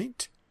one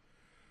point.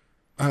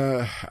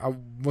 I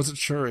wasn't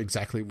sure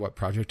exactly what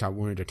project I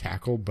wanted to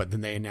tackle, but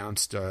then they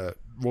announced, there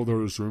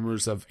was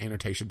rumors of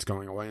annotations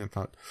going away, and I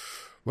thought,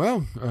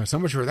 well, so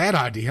much for that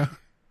idea.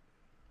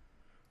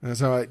 And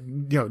so I,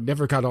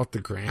 never got off the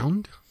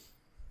ground.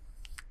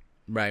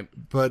 Right.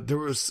 But there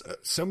was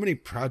so many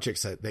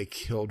projects that they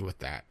killed with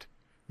that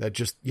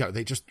just,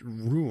 they just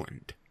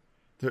ruined.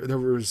 There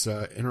was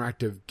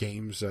interactive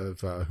games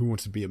of Who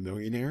Wants to Be a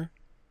Millionaire.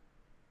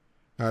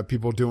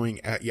 People doing,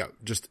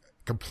 just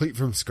complete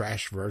from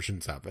scratch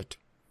versions of it.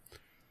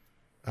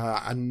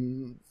 I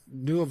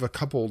knew of a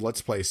couple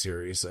Let's Play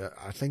series.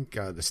 I think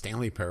the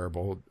Stanley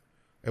Parable,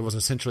 it was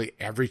essentially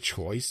every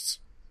choice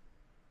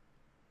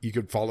you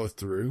could follow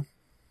through.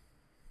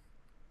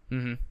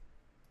 Mm-hmm.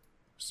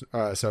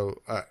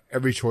 So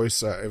every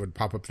choice, it would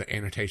pop up the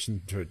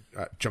annotation to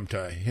jump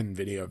to a hidden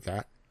video of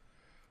that.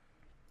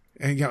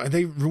 And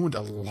they ruined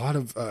a lot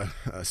of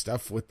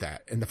stuff with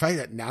that. And the fact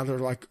that now they're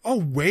like, oh,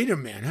 wait a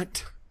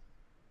minute.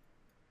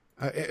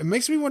 It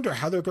makes me wonder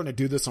how they're going to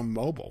do this on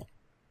mobile.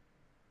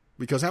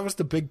 Because that was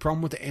the big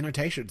problem with the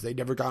annotations. They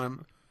never got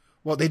them.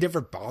 Well, they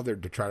never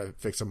bothered to try to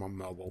fix them on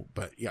mobile.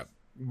 But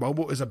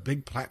mobile is a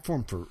big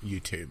platform for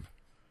YouTube.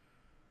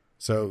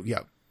 So,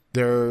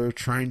 they're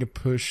trying to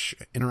push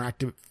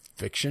interactive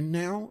fiction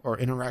now, or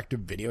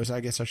interactive videos,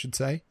 I guess I should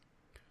say.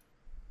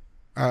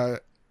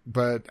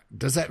 But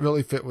does that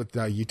really fit with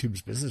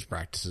YouTube's business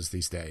practices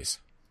these days?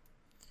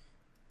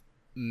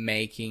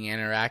 Making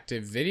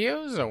interactive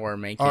videos or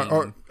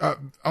making...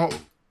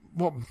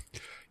 Well,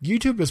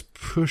 YouTube has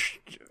pushed...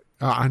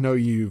 I know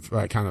you've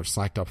kind of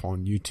slacked up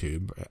on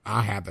YouTube.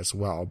 I have as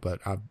well, but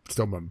I've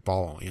still been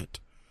following it.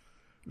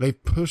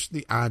 They've pushed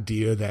the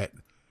idea that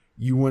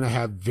you want to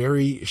have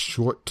very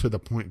short to the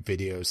point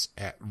videos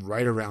at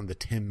right around the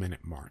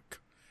 10-minute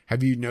mark.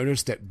 Have you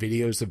noticed that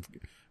videos have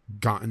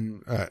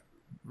gotten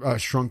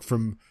shrunk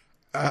from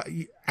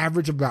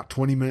average of about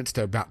 20 minutes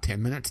to about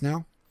 10 minutes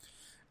now?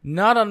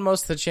 Not on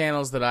most of the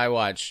channels that I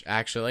watch,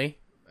 actually.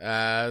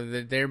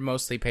 They're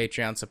mostly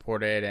Patreon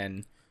supported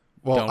and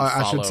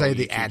I should say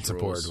the YouTube's ad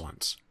supported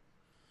rules.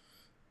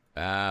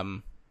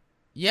 ones.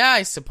 Yeah,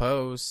 I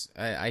suppose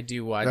I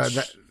do watch.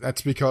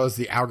 That's because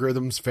the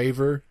algorithms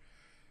favor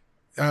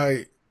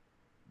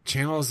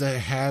channels that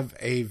have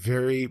a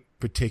very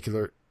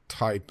particular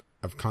type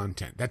of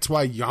content. That's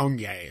why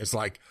Yongye is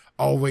like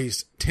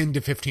always 10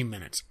 to 15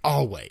 minutes.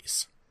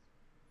 Always.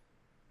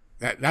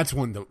 That's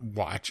one to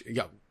watch.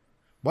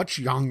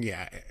 Watch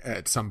Yongye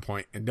at some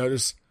point and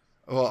notice.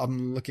 Well,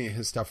 I'm looking at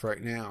his stuff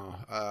right now.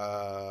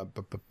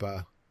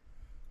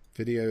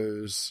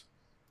 Videos.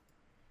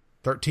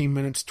 13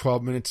 minutes,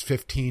 12 minutes,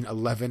 15,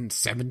 11,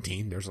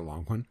 17. There's a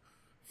long one.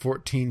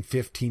 14,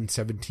 15,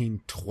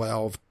 17,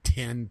 12,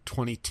 10,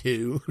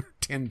 22,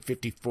 10,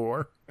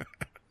 54.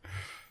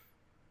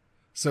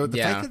 So the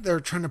fact that they're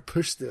trying to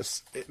push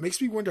this, it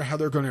makes me wonder how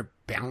they're going to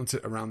balance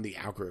it around the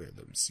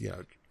algorithms.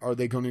 Are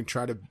they going to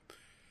try to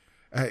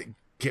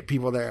get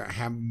people that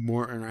have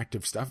more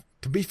interactive stuff?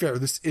 To be fair,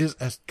 this is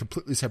a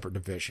completely separate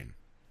division.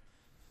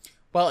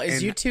 Well,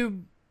 is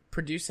YouTube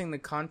producing the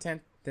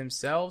content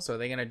themselves? Are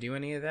they going to do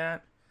any of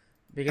that?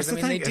 Because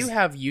they do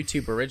have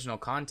YouTube original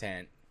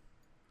content.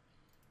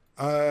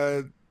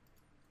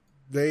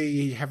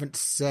 They haven't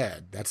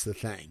said. That's the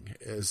thing.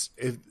 Is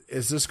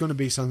this going to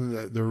be something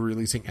that they're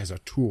releasing as a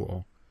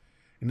tool?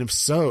 And if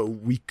so,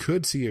 we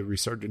could see a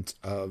resurgence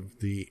of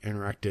the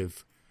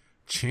interactive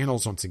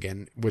channels once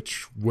again,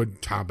 which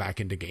would tie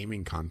back into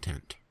gaming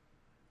content.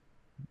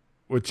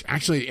 Which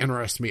actually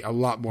interests me a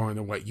lot more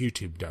than what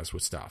YouTube does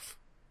with stuff.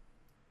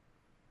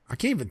 I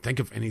can't even think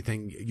of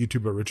anything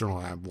YouTube original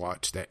I've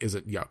watched that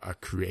isn't a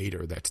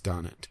creator that's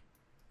done it.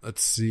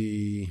 Let's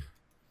see.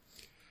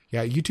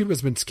 Yeah, YouTube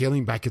has been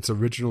scaling back its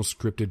original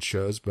scripted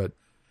shows, but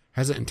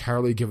hasn't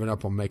entirely given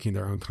up on making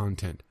their own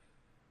content.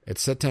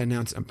 It's set to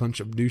announce a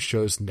bunch of new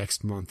shows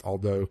next month,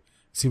 although it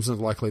seems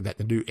unlikely that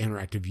the new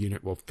interactive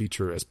unit will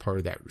feature as part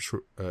of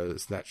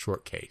that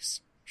showcase.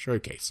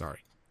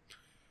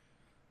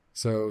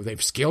 So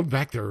they've scaled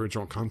back their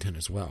original content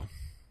as well.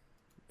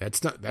 That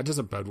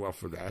doesn't bode well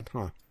for that,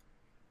 huh?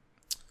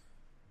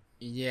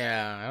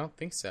 Yeah, I don't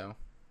think so.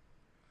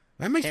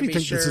 That makes me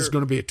think this is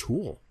going to be a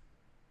tool.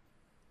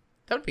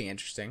 That would be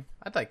interesting.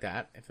 I'd like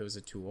that if it was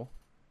a tool.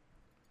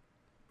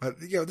 Now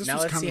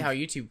let's see how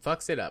YouTube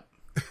fucks it up.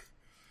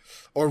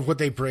 Or what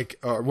they break,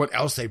 or what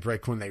else they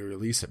break when they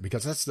release it.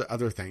 Because that's the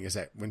other thing, is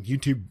that when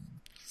YouTube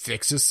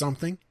fixes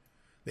something,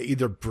 they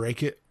either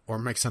break it or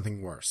make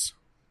something worse.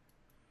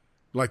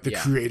 Like the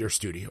Creator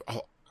Studio.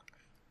 Oh,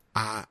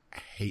 I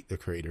hate the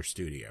Creator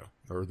Studio,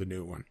 or the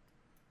new one.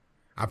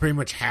 I pretty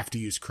much have to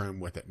use Chrome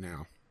with it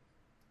now.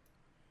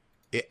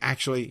 It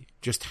actually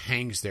just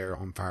hangs there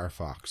on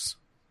Firefox.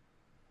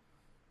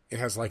 It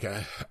has like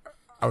I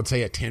would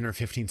say a 10 or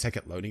 15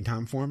 second loading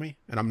time for me.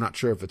 And I'm not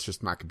sure if it's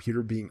just my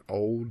computer being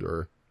old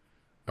or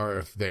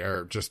if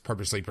they're just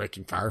purposely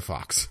breaking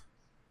Firefox.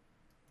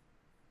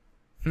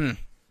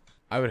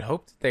 I would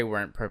hope that they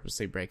weren't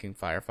purposely breaking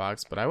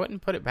Firefox, but I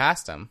wouldn't put it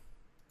past them.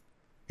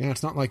 Yeah,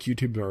 it's not like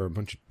YouTube are a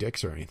bunch of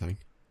dicks or anything.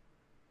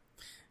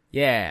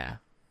 Yeah.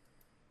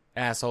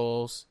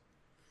 assholes.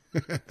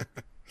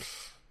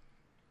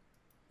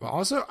 But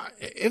also,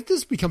 if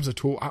this becomes a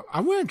tool,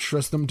 I wouldn't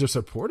trust them to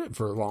support it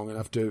for long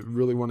enough to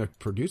really want to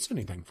produce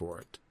anything for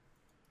it.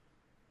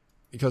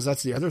 Because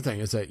that's the other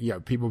thing is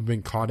that, people have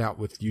been caught out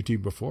with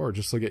YouTube before.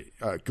 Just look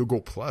at Google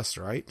Plus,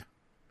 right?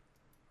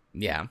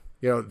 Yeah.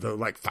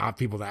 The 5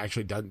 people that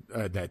actually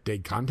that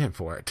did content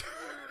for it.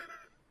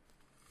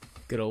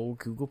 Good old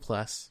Google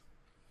Plus.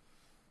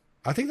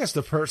 I think that's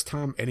the first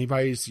time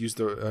anybody's used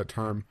the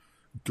term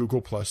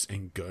Google Plus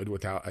in good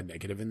without a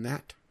negative in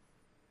that.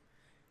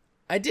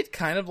 I did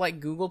kind of like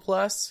Google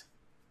Plus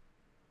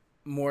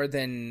more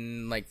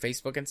than like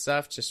Facebook and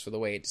stuff, just for the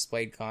way it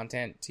displayed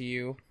content to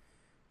you.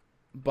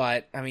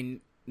 But I mean,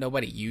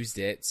 nobody used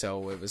it,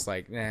 so it was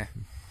like, I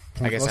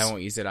guess I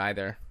won't use it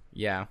either.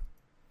 Yeah.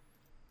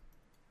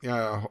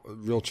 Yeah, a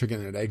real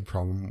chicken and egg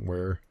problem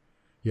where,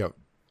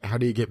 how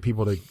do you get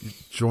people to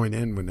join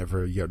in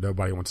whenever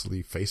nobody wants to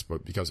leave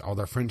Facebook because all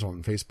their friends are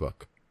on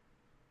Facebook?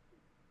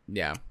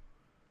 Yeah.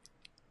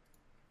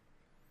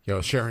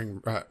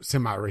 Sharing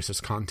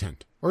semi-racist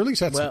content, or at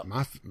least that's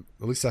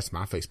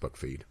my Facebook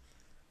feed.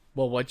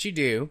 Well, what you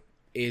do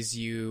is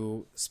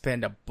you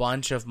spend a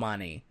bunch of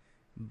money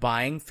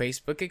buying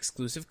Facebook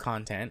exclusive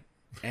content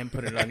and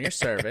put it on your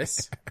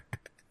service.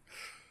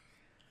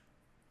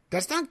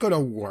 That's not going to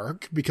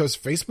work because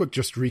Facebook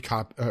just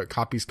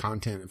copies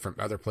content from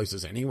other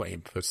places anyway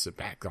and puts it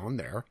back on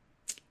there.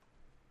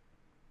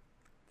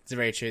 It's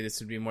very true. This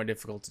would be more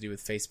difficult to do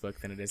with Facebook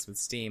than it is with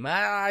Steam.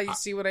 You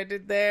see what I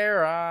did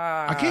there?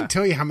 I can't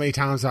tell you how many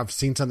times I've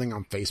seen something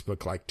on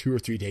Facebook like 2 or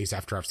 3 days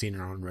after I've seen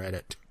it on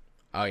Reddit.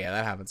 Oh, yeah,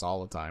 that happens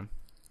all the time.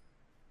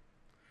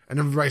 And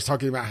everybody's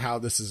talking about how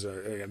this is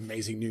an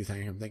amazing new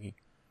thing. I'm thinking,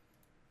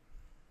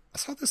 I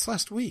saw this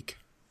last week.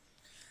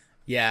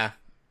 Yeah,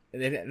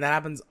 that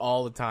happens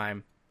all the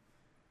time.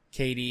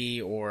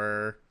 Katie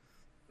or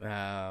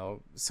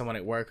someone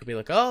at work would be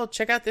like, oh,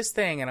 check out this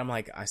thing. And I'm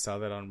like, I saw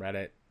that on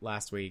Reddit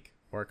last week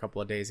or a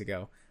couple of days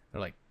ago.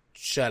 They're like,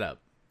 shut up.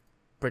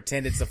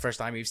 Pretend it's the first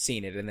time you've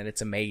seen it and then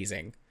it's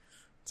amazing.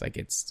 It's like,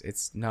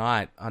 it's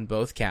not on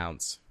both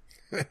counts.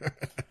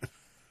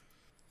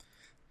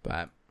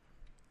 But,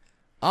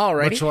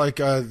 alrighty. Much like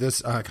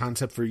this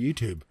concept for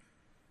YouTube.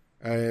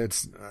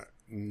 It's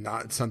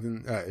not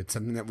something, it's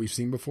something that we've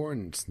seen before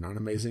and it's not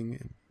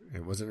amazing.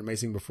 It wasn't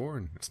amazing before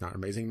and it's not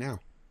amazing now.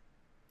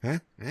 Huh?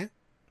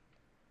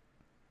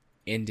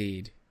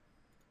 Indeed.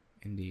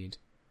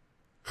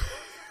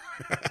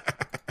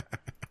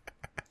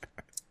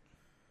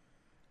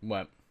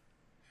 What?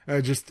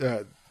 Just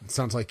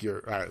sounds like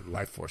your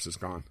life force is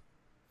gone.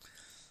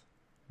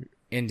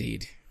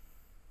 Indeed.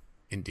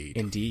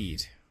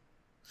 Indeed.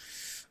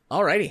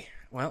 Alrighty.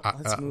 Well,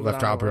 let's move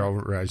left on. eyebrow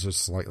rises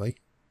slightly.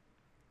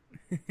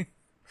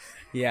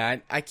 Yeah,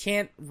 I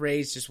can't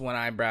raise just one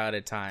eyebrow at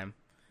a time.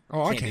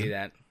 Oh, I can't do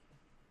that.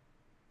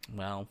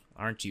 Well,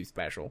 aren't you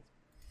special?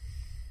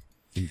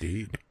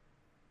 Indeed.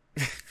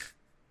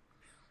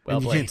 Well,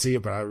 and you can't see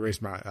it, but I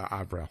raised my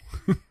eyebrow.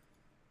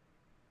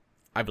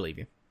 I believe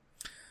you.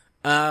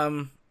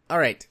 All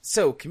right.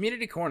 So,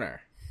 Community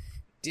Corner.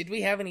 Did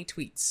we have any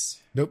tweets?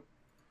 Nope.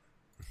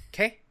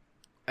 Okay.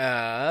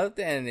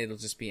 Then it'll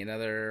just be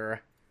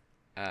another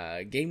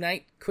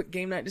quick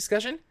game night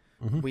discussion.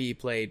 Mm-hmm. We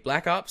played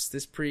Black Ops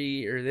this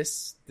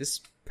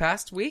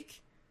past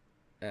week.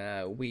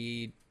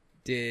 We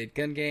did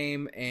Gun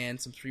Game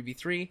and some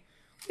 3v3.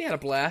 We had a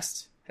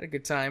blast. Had a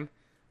good time.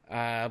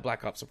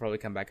 Black Ops will probably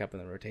come back up in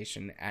the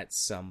rotation at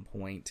some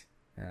point.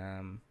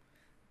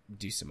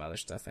 Do some other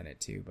stuff in it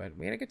too, but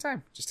we had a good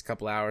time. Just a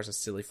couple hours of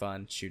silly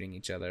fun, shooting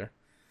each other,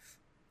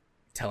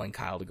 telling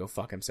Kyle to go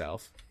fuck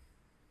himself.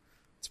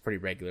 It's a pretty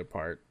regular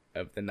part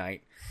of the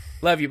night.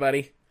 Love you,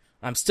 buddy.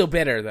 I'm still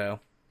bitter, though.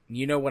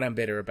 You know what I'm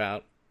bitter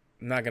about.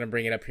 I'm not going to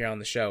bring it up here on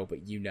the show,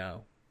 but you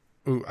know.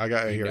 Ooh, I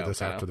got to hear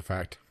this after the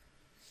fact.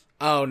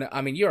 Oh, no,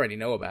 I mean, you already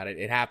know about it.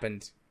 It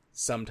happened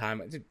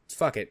sometime.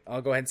 Fuck it.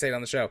 I'll go ahead and say it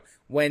on the show.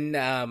 When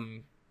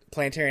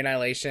Planetary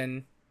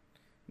Annihilation,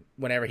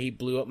 whenever he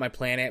blew up my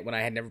planet, when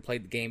I had never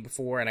played the game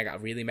before, and I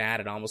got really mad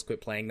and almost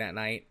quit playing that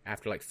night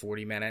after like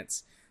 40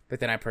 minutes. But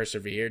then I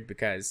persevered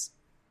because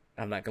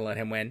I'm not going to let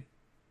him win.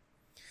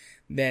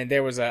 Then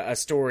there was a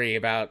story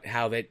about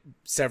how that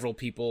several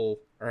people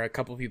or a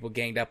couple people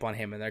ganged up on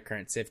him in their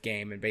current Civ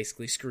game and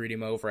basically screwed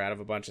him over out of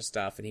a bunch of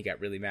stuff, and he got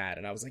really mad.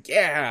 And I was like,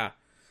 yeah,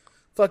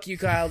 fuck you,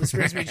 Kyle. This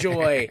brings me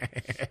joy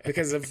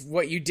because of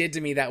what you did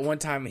to me that one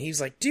time. And he was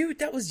like, dude,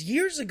 that was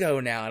years ago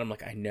now. And I'm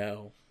like, I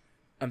know.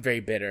 I'm very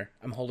bitter.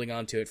 I'm holding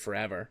on to it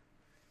forever.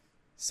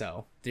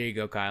 So there you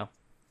go, Kyle.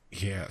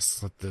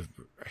 Yes, let the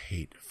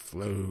hate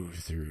flow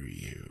through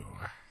you.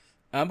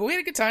 But we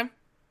had a good time.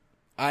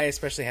 I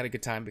especially had a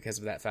good time because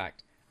of that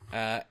fact.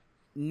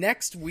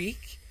 Next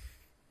week,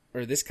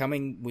 or this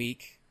coming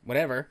week,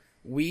 whatever,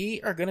 we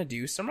are going to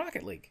do some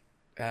Rocket League.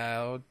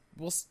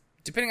 We'll,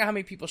 depending on how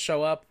many people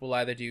show up, we'll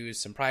either do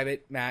some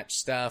private match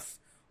stuff,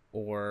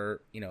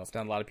 or, if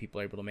not a lot of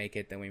people are able to make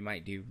it, then we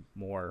might do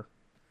more,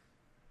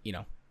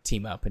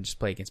 team up and just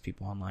play against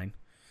people online.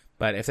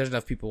 But if there's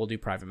enough people, we'll do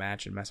private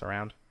match and mess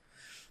around.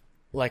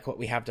 like what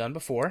we have done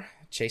before,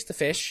 chase the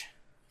fish,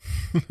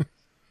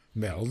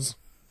 Mel's.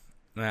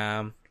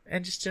 and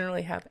just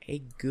generally have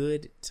a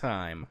good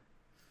time.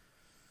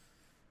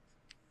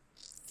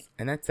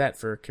 And that's that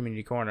for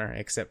Community Corner,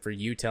 except for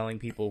you telling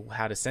people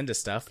how to send us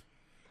stuff.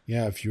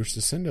 Yeah, if you wish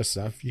to send us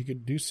stuff, you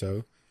could do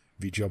so.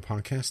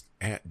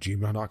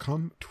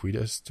 VGLpodcast@gmail.com. Tweet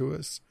us to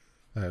us,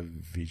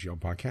 VGL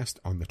Podcast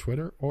on the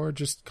Twitter, or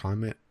just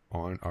comment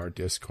on our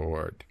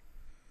Discord,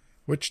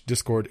 which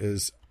Discord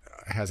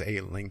has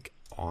a link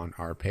on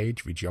our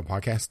page,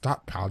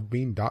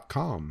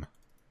 vglpodcast.podbean.com.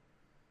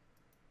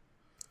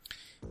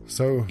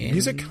 So,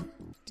 music?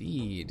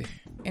 Indeed.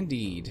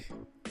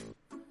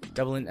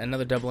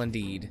 Another double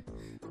indeed.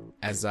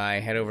 As I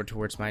head over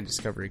towards my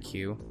discovery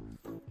queue,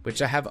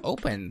 which I have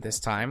open this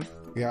time.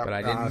 Yeah, but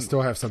I didn't. I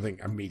still have something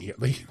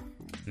immediately.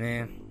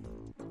 Nah.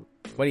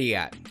 What do you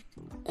got?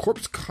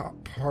 Corpse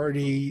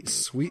Party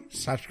Sweet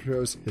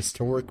Sachiko's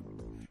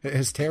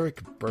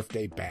hysteric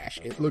birthday bash.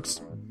 It looks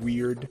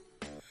weird,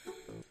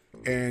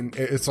 and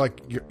it's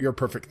like your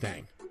perfect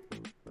thing.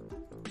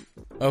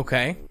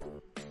 Okay.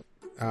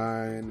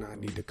 And I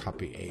need to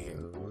copy a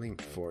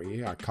link for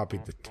you. I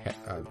copied the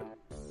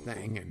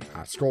thing, and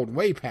I scrolled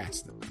way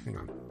past it. Hang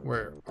on.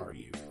 Where are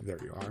you? There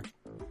you are.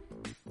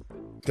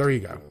 There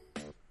you go.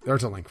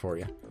 There's a link for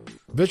you.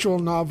 Visual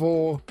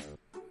novel.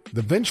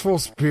 The vengeful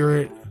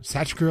spirit,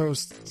 Sachiko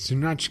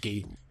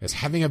Tsunachiki, is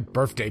having a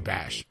birthday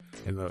bash,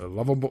 and the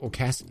lovable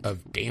cast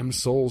of damned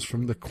souls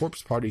from the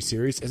Corpse Party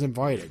series is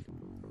invited.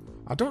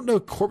 I don't know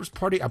Corpse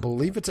Party. I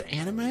believe it's an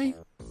anime.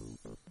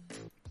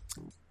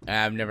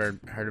 I've never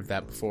heard of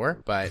that before,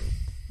 but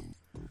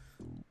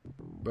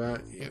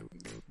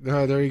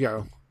yeah, there you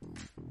go.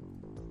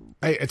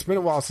 Hey, it's been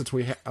a while since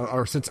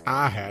since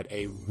I had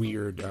a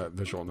weird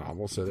visual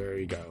novel, so there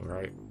you go,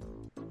 right?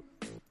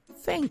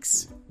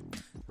 Thanks.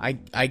 I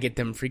get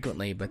them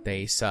frequently, but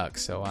they suck,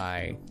 so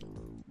I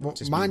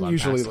just mine move on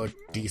usually past look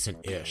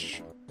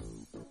decent-ish.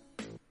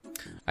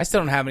 I still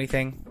don't have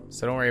anything,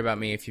 so don't worry about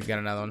me if you've got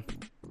another one.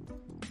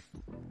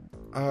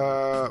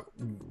 Oh,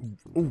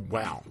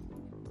 wow.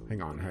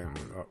 Hang on.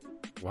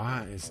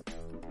 Why is...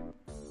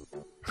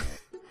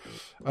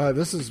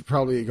 this is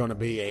probably going to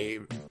be a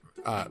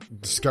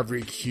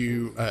discovery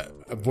queue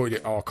avoid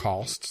at all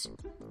costs.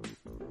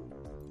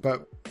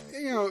 But,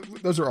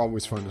 those are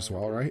always fun as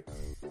well, right?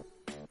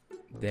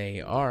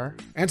 They are.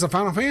 And it's a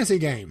Final Fantasy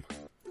game.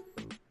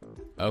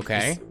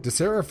 Okay.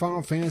 Desera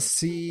Final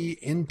Fantasy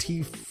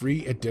NT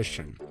Free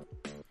Edition.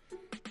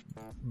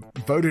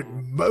 Voted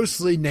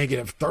mostly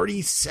negative,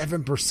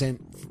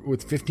 37%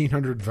 with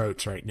 1,500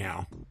 votes right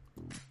now.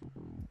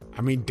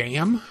 I mean,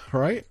 damn,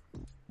 right?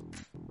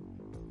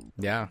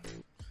 Yeah.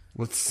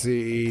 Let's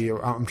see.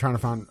 I'm trying to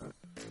find...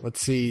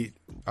 Let's see.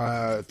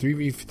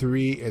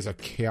 3v3 is a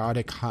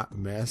chaotic hot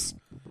mess,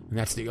 and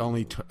that's the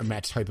only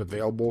match type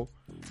available.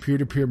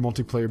 Peer-to-peer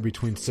multiplayer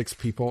between 6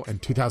 people in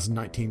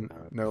 2019,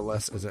 no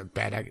less, is a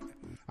bad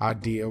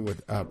idea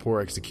with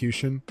poor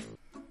execution.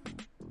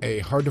 A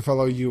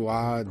hard-to-follow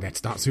UI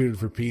that's not suited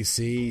for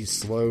PC,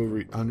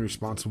 slow,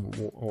 unresponsive,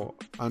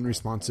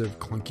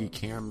 clunky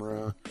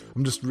camera.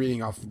 I'm just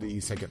reading off the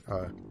second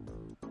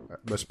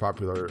most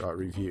popular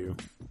review.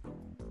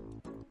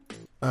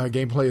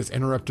 Gameplay is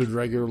interrupted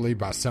regularly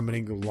by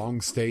summoning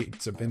long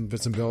states of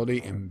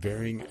invisibility in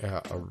varying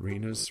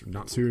arenas,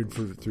 not suited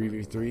for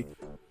 3v3.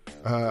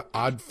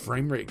 Odd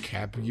frame rate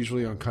cap,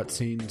 usually on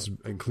cutscenes,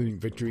 including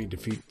victory,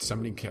 defeat,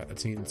 summoning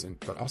cutscenes,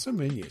 but also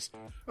menus.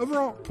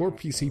 Overall, poor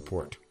PC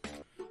port.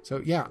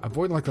 So yeah,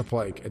 avoid like the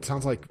plague. It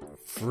sounds like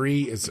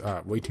free is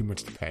way too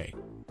much to pay.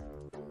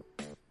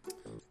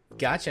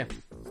 Gotcha.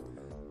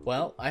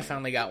 Well, I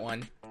finally got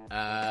one.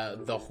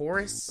 The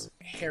Horus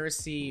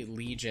Heresy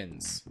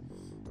Legions.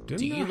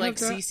 Do you like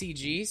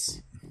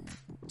CCGs?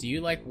 Do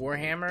you like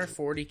Warhammer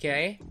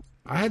 40k?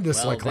 I had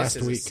this last week. This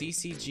is a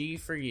CCG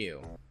for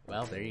you.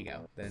 Well, there you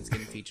go. Then it's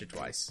getting featured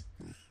twice.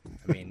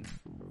 I mean,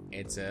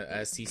 it's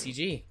a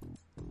CCG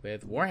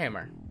with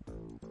Warhammer.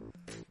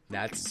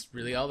 That's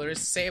really all there is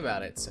to say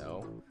about it,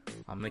 so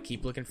I'm going to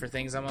keep looking for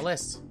things on my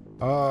list.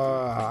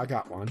 I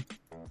got one.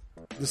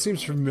 This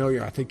seems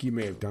familiar. I think you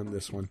may have done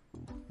this one.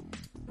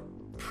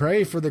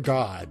 Pray for the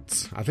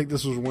Gods. I think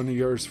this was one of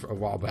yours a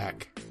while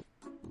back.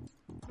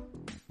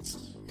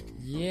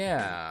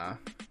 Yeah.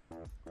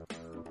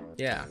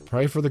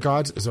 Pray for the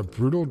Gods is a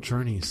brutal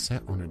journey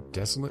set on a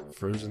desolate,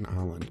 frozen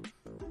island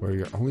where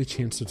your only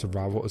chance of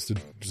survival is to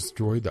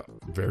destroy the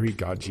very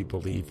gods you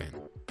believe in.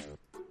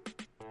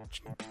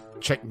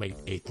 Checkmate,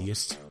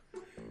 atheists.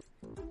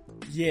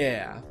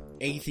 Yeah,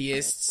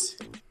 atheists.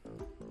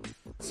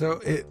 So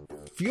it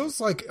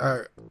feels like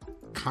a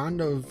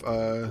kind of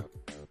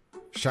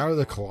Shadow of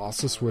the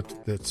Colossus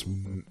with its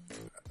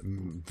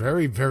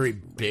very, very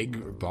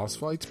big boss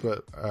fights,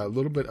 but a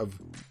little bit of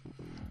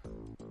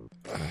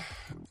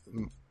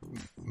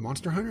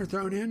Monster Hunter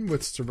thrown in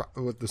with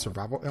the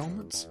survival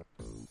elements,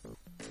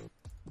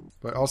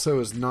 but also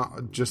is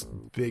not just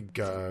big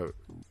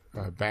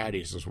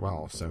baddies as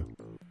well. So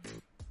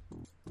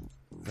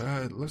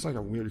it looks like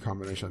a weird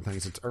combination of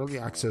things. It's early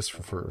access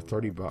for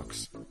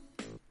 $30.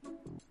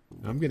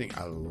 I'm getting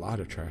a lot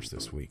of trash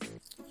this week.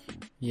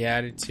 Yeah,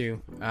 I did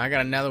too. I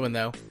got another one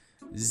though.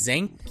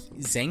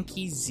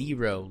 Zenki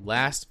Zero,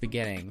 Last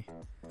Beginning.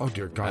 Oh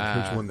dear God,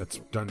 which one that's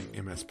done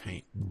MS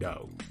Paint?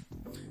 No.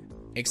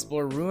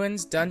 Explore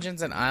ruins,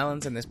 dungeons, and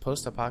islands in this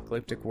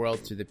post-apocalyptic world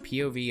through the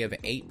POV of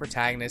 8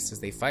 protagonists as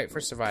they fight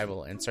for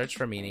survival and search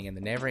for meaning in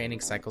the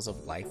never-ending cycles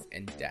of life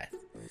and death.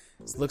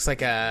 This looks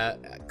like a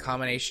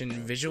combination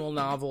visual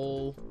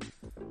novel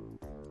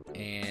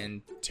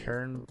and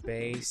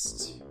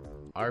turn-based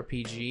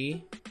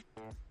RPG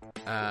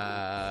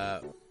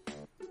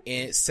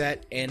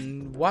set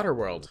in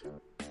Waterworld.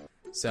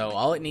 So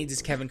all it needs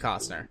is Kevin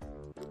Costner.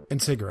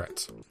 And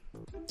cigarettes.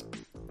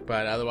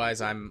 But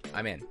otherwise, I'm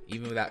in.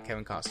 Even without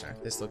Kevin Costner,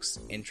 this looks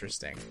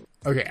interesting.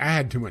 Okay, I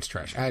had too much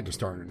trash. I had to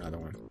start another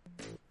one.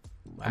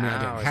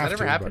 Wow, has that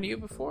ever happened to you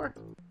before?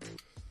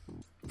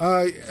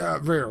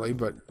 Rarely,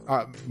 but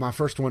my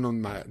first one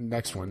on my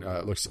next one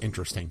looks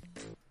interesting,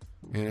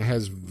 and it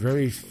has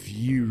very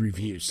few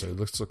reviews, so it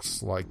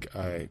looks like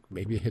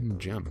maybe a hidden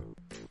gem.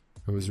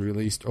 It was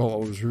released.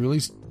 Oh, it was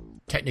released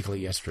technically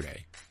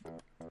yesterday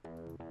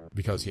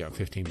because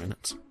 15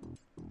 minutes.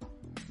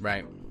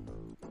 Right.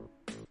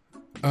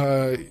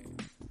 Oh,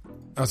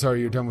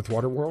 sorry, you're done with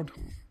Waterworld?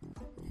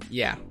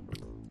 Yeah.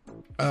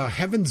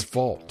 Heaven's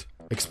Vault.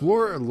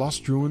 Explore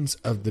lost ruins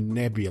of the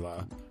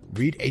Nebula.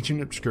 Read ancient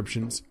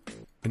inscriptions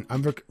and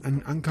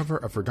uncover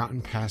a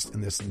forgotten past in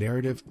this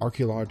narrative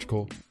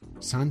archaeological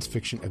science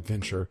fiction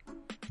adventure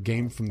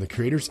game from the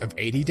creators of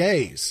 80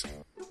 Days.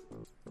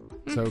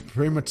 So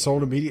pretty much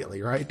sold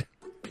immediately, right?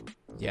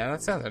 Yeah,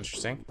 that sounds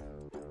interesting.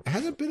 It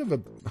has a bit of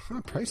a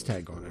high price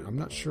tag on it. I'm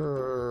not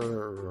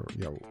sure,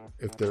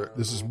 if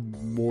this is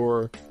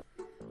more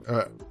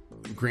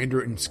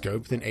grander in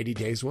scope than 80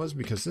 Days was,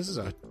 because this is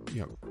a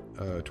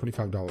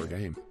 $25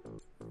 game.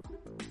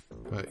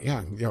 But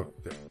yeah,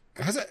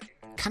 it has a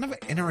kind of an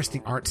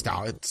interesting art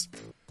style. It's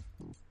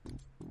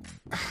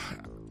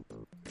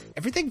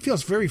everything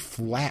feels very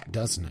flat,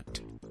 doesn't it?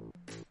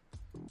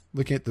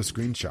 Looking at the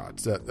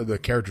screenshots, the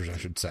characters, I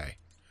should say,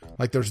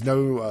 like there's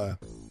no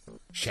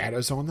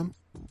shadows on them,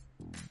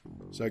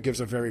 so it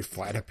gives a very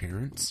flat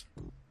appearance.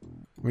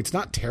 I mean, it's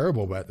not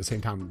terrible, but at the same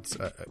time, it's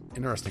an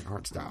interesting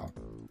art style.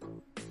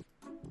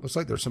 Looks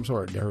like there's some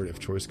sort of narrative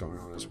choice going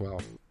on as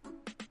well.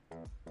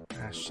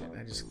 Ah, shit,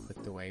 I just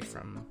clicked away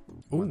from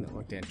one that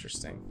looked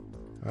interesting.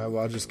 Well,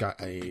 I just got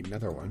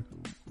another one.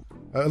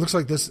 It looks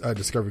like this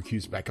Discovery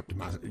queue's back up to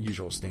my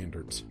usual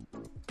standards.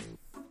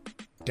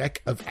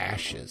 Deck of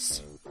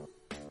Ashes.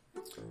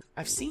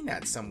 I've seen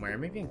that somewhere,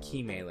 maybe in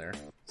Keymailer. I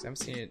haven't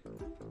seen it.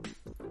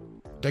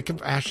 Deck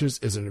of Ashes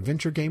is an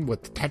adventure game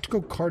with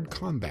tactical card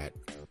combat.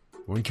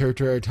 One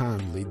character at a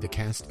time lead the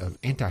cast of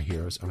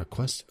anti-heroes on a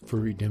quest for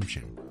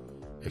redemption.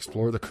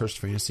 Explore the cursed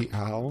fantasy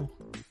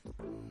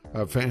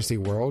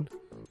world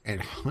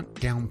and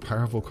hunt down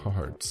powerful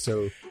cards.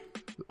 So,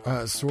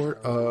 sort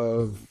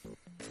of.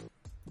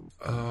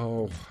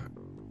 Oh,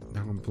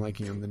 now I'm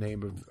blanking on the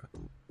name of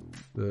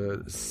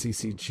the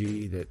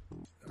CCG that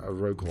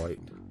roguelite.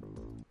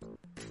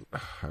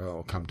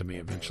 It'll come to me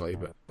eventually,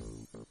 but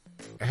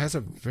it has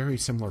a very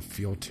similar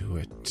feel to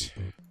it.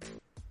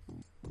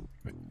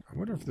 I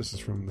wonder if this is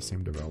from the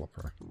same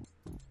developer.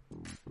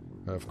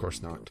 Of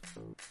course not.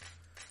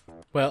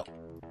 Well,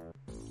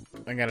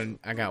 I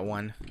got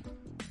one.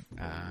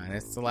 And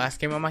it's the last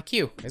game on my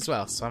queue as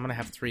well, so I'm gonna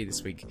have 3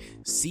 this week.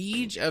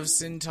 Siege of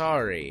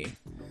Centauri.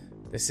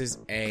 This is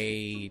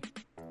a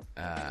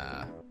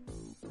tower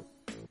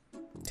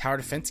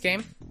defense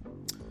game,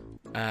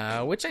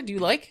 which I do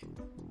like.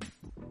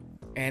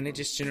 And it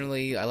just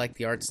generally, I like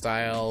the art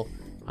style.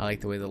 I like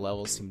the way the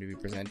levels seem to be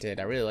presented.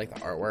 I really like the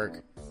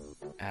artwork.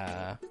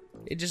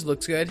 It just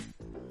looks good.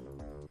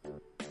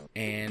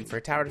 And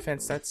for tower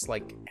defense, that's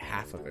like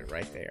half of it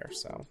right there.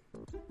 So,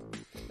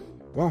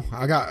 well,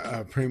 I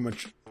got pretty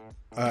much.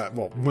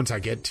 Once I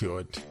get to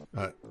it,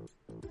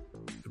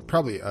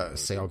 probably a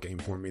sale game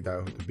for me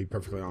though, to be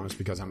perfectly honest,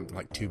 because I'm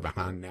like 2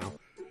 behind now.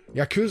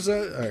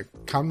 Yakuza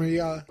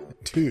Kiwami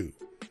 2,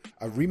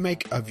 a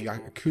remake of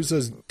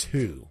Yakuza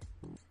 2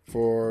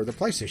 for the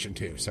PlayStation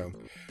 2. So,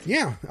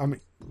 yeah, I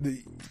mean,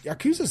 the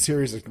Yakuza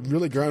series has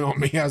really grown on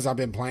me as I've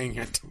been playing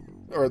it,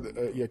 or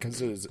the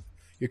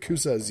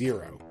Yakuza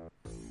 0.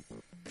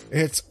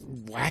 It's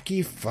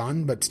wacky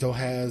fun, but still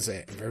has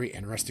a very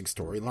interesting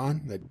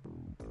storyline that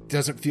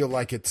doesn't feel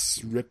like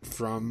it's ripped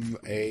from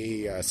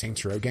a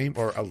Saints Row game,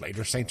 or a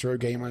later Saints Row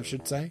game, I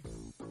should say.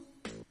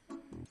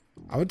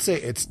 I would say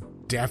it's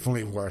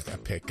definitely worth a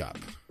pickup.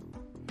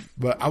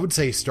 But I would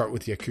say start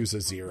with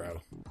Yakuza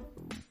 0.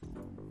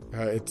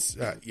 It's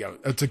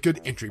a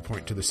good entry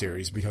point to the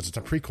series because it's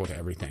a prequel to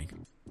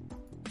everything.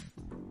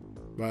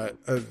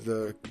 But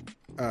the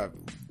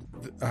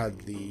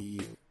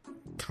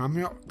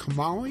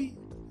Kiwami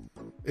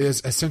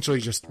is essentially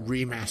just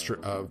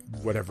remaster of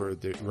whatever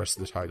the rest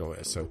of the title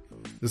is. So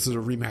this is a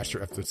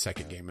remaster of the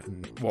second game,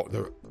 and what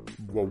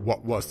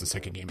was the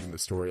second game in the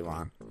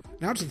storyline.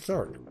 Now it's the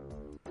third.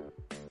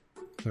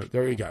 So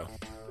there you go.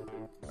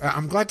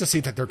 I'm glad to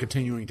see that they're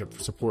continuing to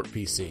support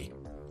PC.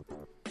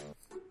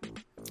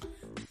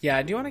 Yeah,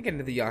 I do want to get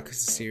into the Yakuza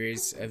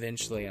series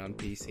eventually on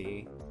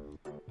PC.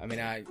 I mean,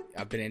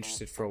 I've been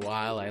interested for a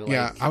while.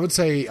 I would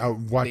say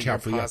watch you're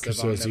out for positive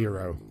Yakuza on them.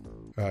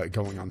 0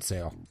 going on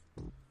sale.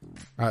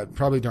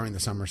 Probably during the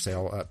summer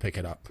sale, pick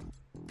it up.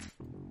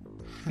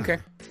 Okay.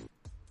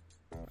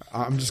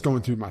 I'm just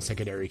going through my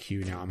secondary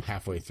queue now. I'm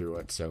halfway through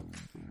it, so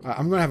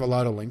I'm going to have a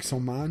lot of links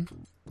on mine.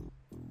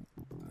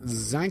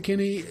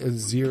 Zankini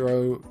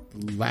 0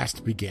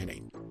 Last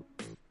Beginning.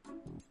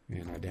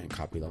 And I didn't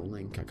copy the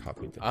link. I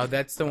copied the... Oh,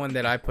 that's the one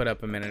that I put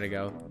up a minute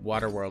ago.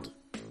 Waterworld.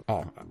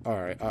 Oh,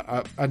 all right.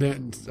 I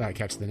didn't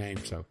catch the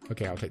name, so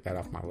okay, I'll take that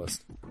off my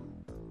list.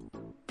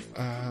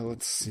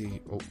 Let's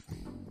see. Oh,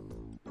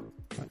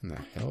 what in the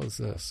hell is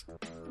this?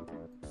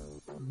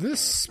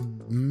 This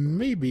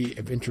may be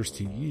of interest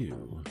to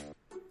you.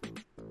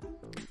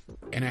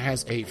 And it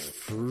has a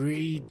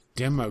free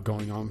demo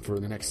going on for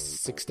the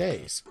next 6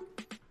 days.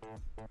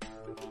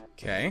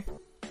 Okay.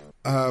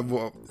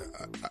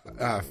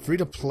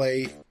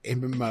 Free-to-play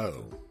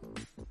MMO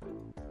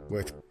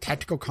with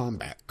tactical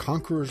combat,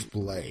 Conqueror's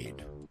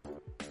Blade.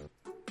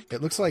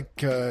 It looks like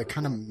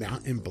kind of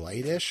Mount and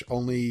Blade-ish,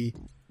 only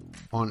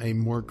on a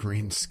more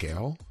green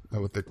scale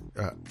with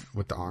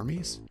the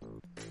armies.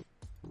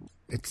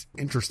 It's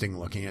interesting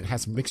looking. It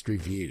has mixed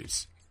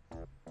reviews.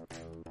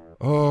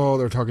 Oh,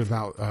 they're talking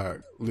about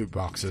loot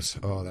boxes.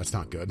 Oh, that's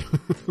not good.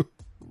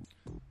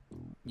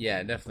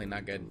 Yeah, definitely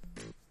not good.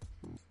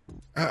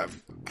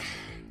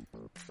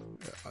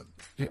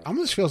 It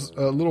almost feels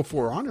a little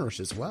For Honor-ish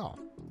as well.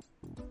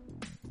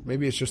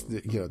 Maybe it's just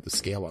the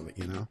scale of it,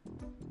 you know?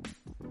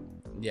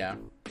 Yeah,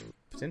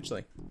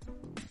 potentially.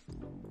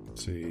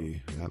 Let's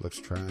see, that looks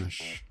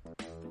trash.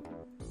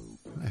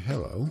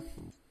 Hello.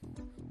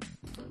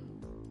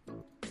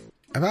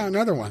 About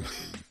another one.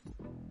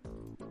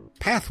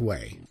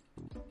 Pathway.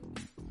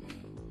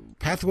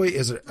 Pathway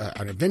is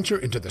an adventure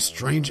into the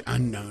strange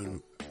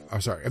unknown.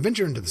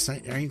 Adventure into the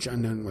Strange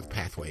Unknown with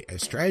Pathway, a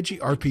strategy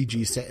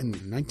RPG set in the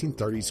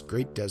 1930s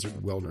Great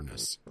Desert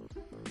Wilderness.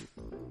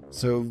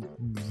 So,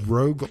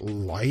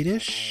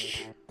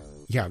 roguelite-ish?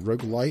 Yeah,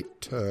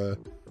 roguelite,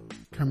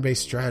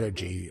 turn-based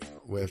strategy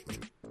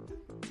with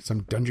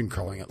some dungeon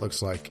crawling, it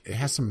looks like. It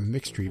has some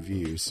mixed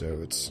reviews, so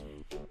it's...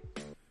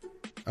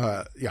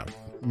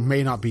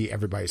 may not be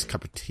everybody's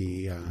cup of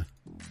tea.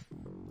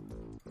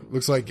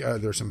 Looks like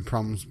there's some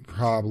problems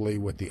probably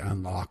with the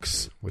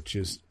unlocks, which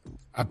is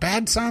a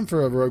bad sign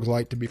for a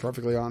roguelite, to be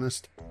perfectly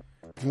honest.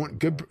 You want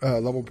good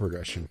level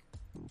progression.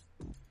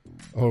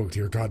 Oh,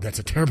 dear God, that's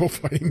a terrible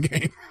fighting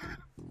game.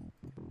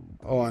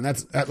 Oh, and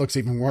that looks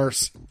even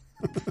worse.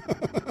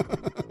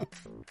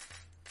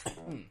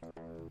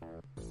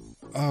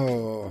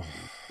 Oh,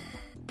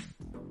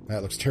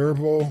 that looks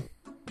terrible.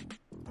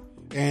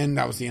 And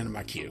that was the end of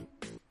my queue.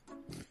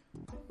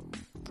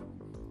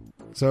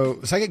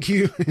 So, second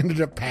queue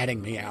ended up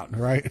padding me out,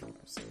 right?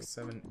 6,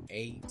 7,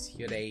 8.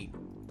 You had 8.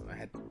 I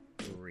had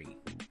 3.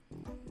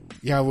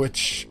 Yeah,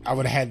 which I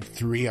would have had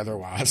 3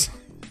 otherwise.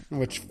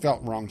 Which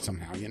felt wrong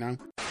somehow, you know?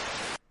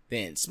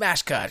 Then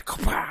smash cut.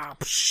 I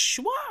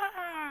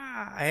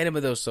hit him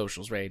with those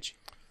socials, Rage.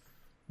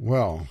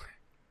 Well.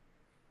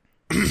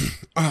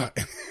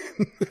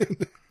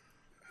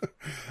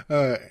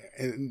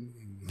 And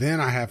then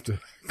I have to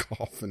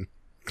cough and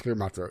clear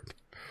my throat.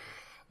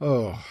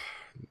 Oh.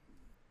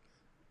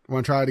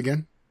 Want to try it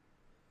again?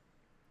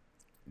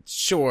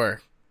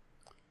 Sure.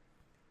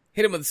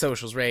 Hit him with the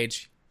socials,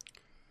 Rage.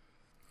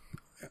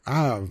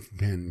 I've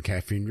been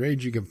Caffeine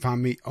Rage. You can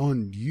find me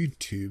on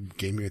YouTube,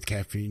 Gaming with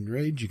Caffeine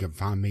Rage. You can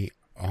find me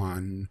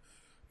on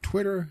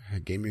Twitter,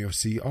 Gaming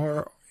with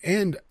CR,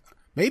 and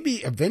maybe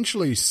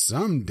eventually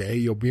someday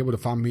you'll be able to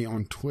find me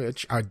on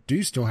Twitch. I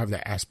do still have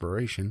that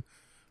aspiration.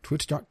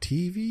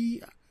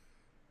 Twitch.tv,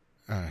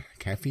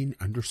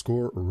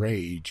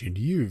 caffeine_rage. And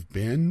you've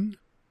been...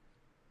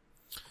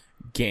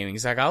 Gaming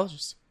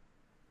Psychologist.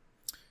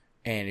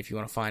 And if you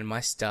want to find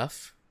my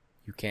stuff,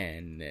 you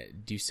can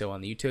do so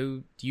on the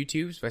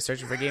YouTubes by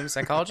searching for Gaming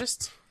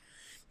Psychologist.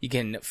 You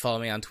can follow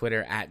me on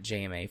Twitter at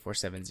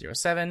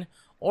JMA4707,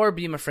 or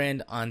be my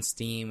friend on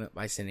Steam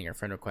by sending a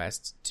friend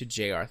request to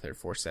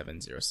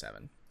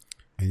jarthur4707.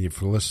 And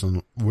if you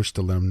wish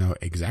to let them know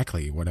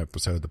exactly what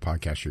episode of the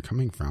podcast you're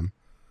coming from,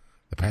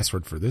 the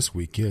password for this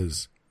week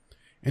is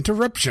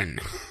interruption.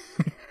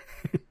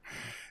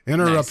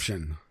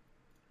 Interruption. Nice.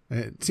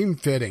 It seemed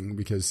fitting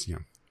because,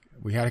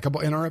 we had a couple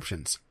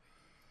interruptions.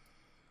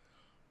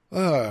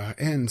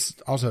 And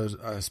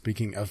also,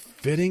 speaking of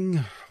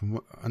fitting,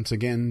 once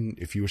again,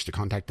 if you wish to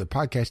contact the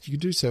podcast, you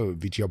can do so at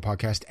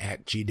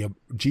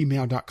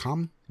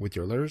vglpodcast@gmail.com with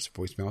your letters,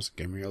 voicemails,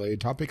 gaming-related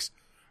topics,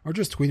 or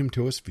just tweet them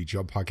to us,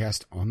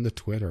 VGLPodcast, on the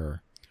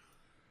Twitter.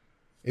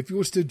 If you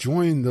wish to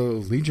join the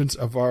legions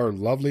of our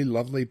lovely,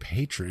 lovely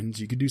patrons,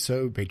 you can do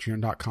so at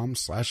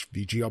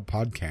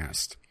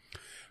patreon.com/VGLPodcast,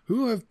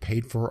 who have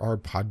paid for our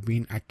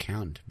Podbean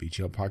account,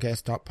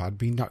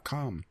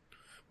 vglpodcast.podbean.com,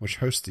 which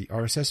hosts the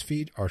RSS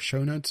feed, our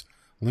show notes,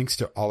 links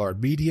to all our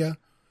media,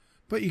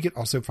 but you can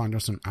also find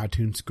us on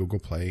iTunes, Google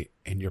Play,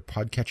 and your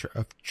podcatcher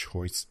of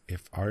choice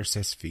if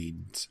RSS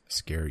feeds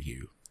scare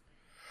you.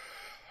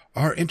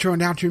 Our intro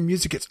and outro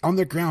music is On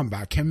the Ground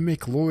by Kevin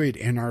McLeod,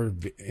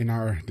 and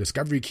our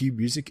Discovery Cube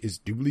music is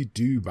Doobly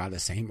Doo by the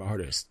same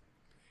artist.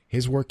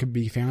 His work can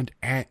be found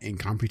at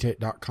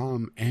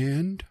Incompetech.com,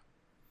 and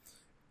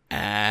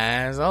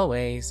as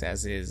always,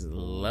 as his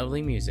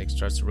lovely music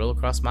starts to roll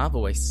across my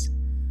voice,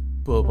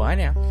 bye-bye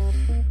now.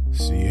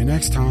 See you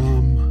next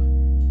time.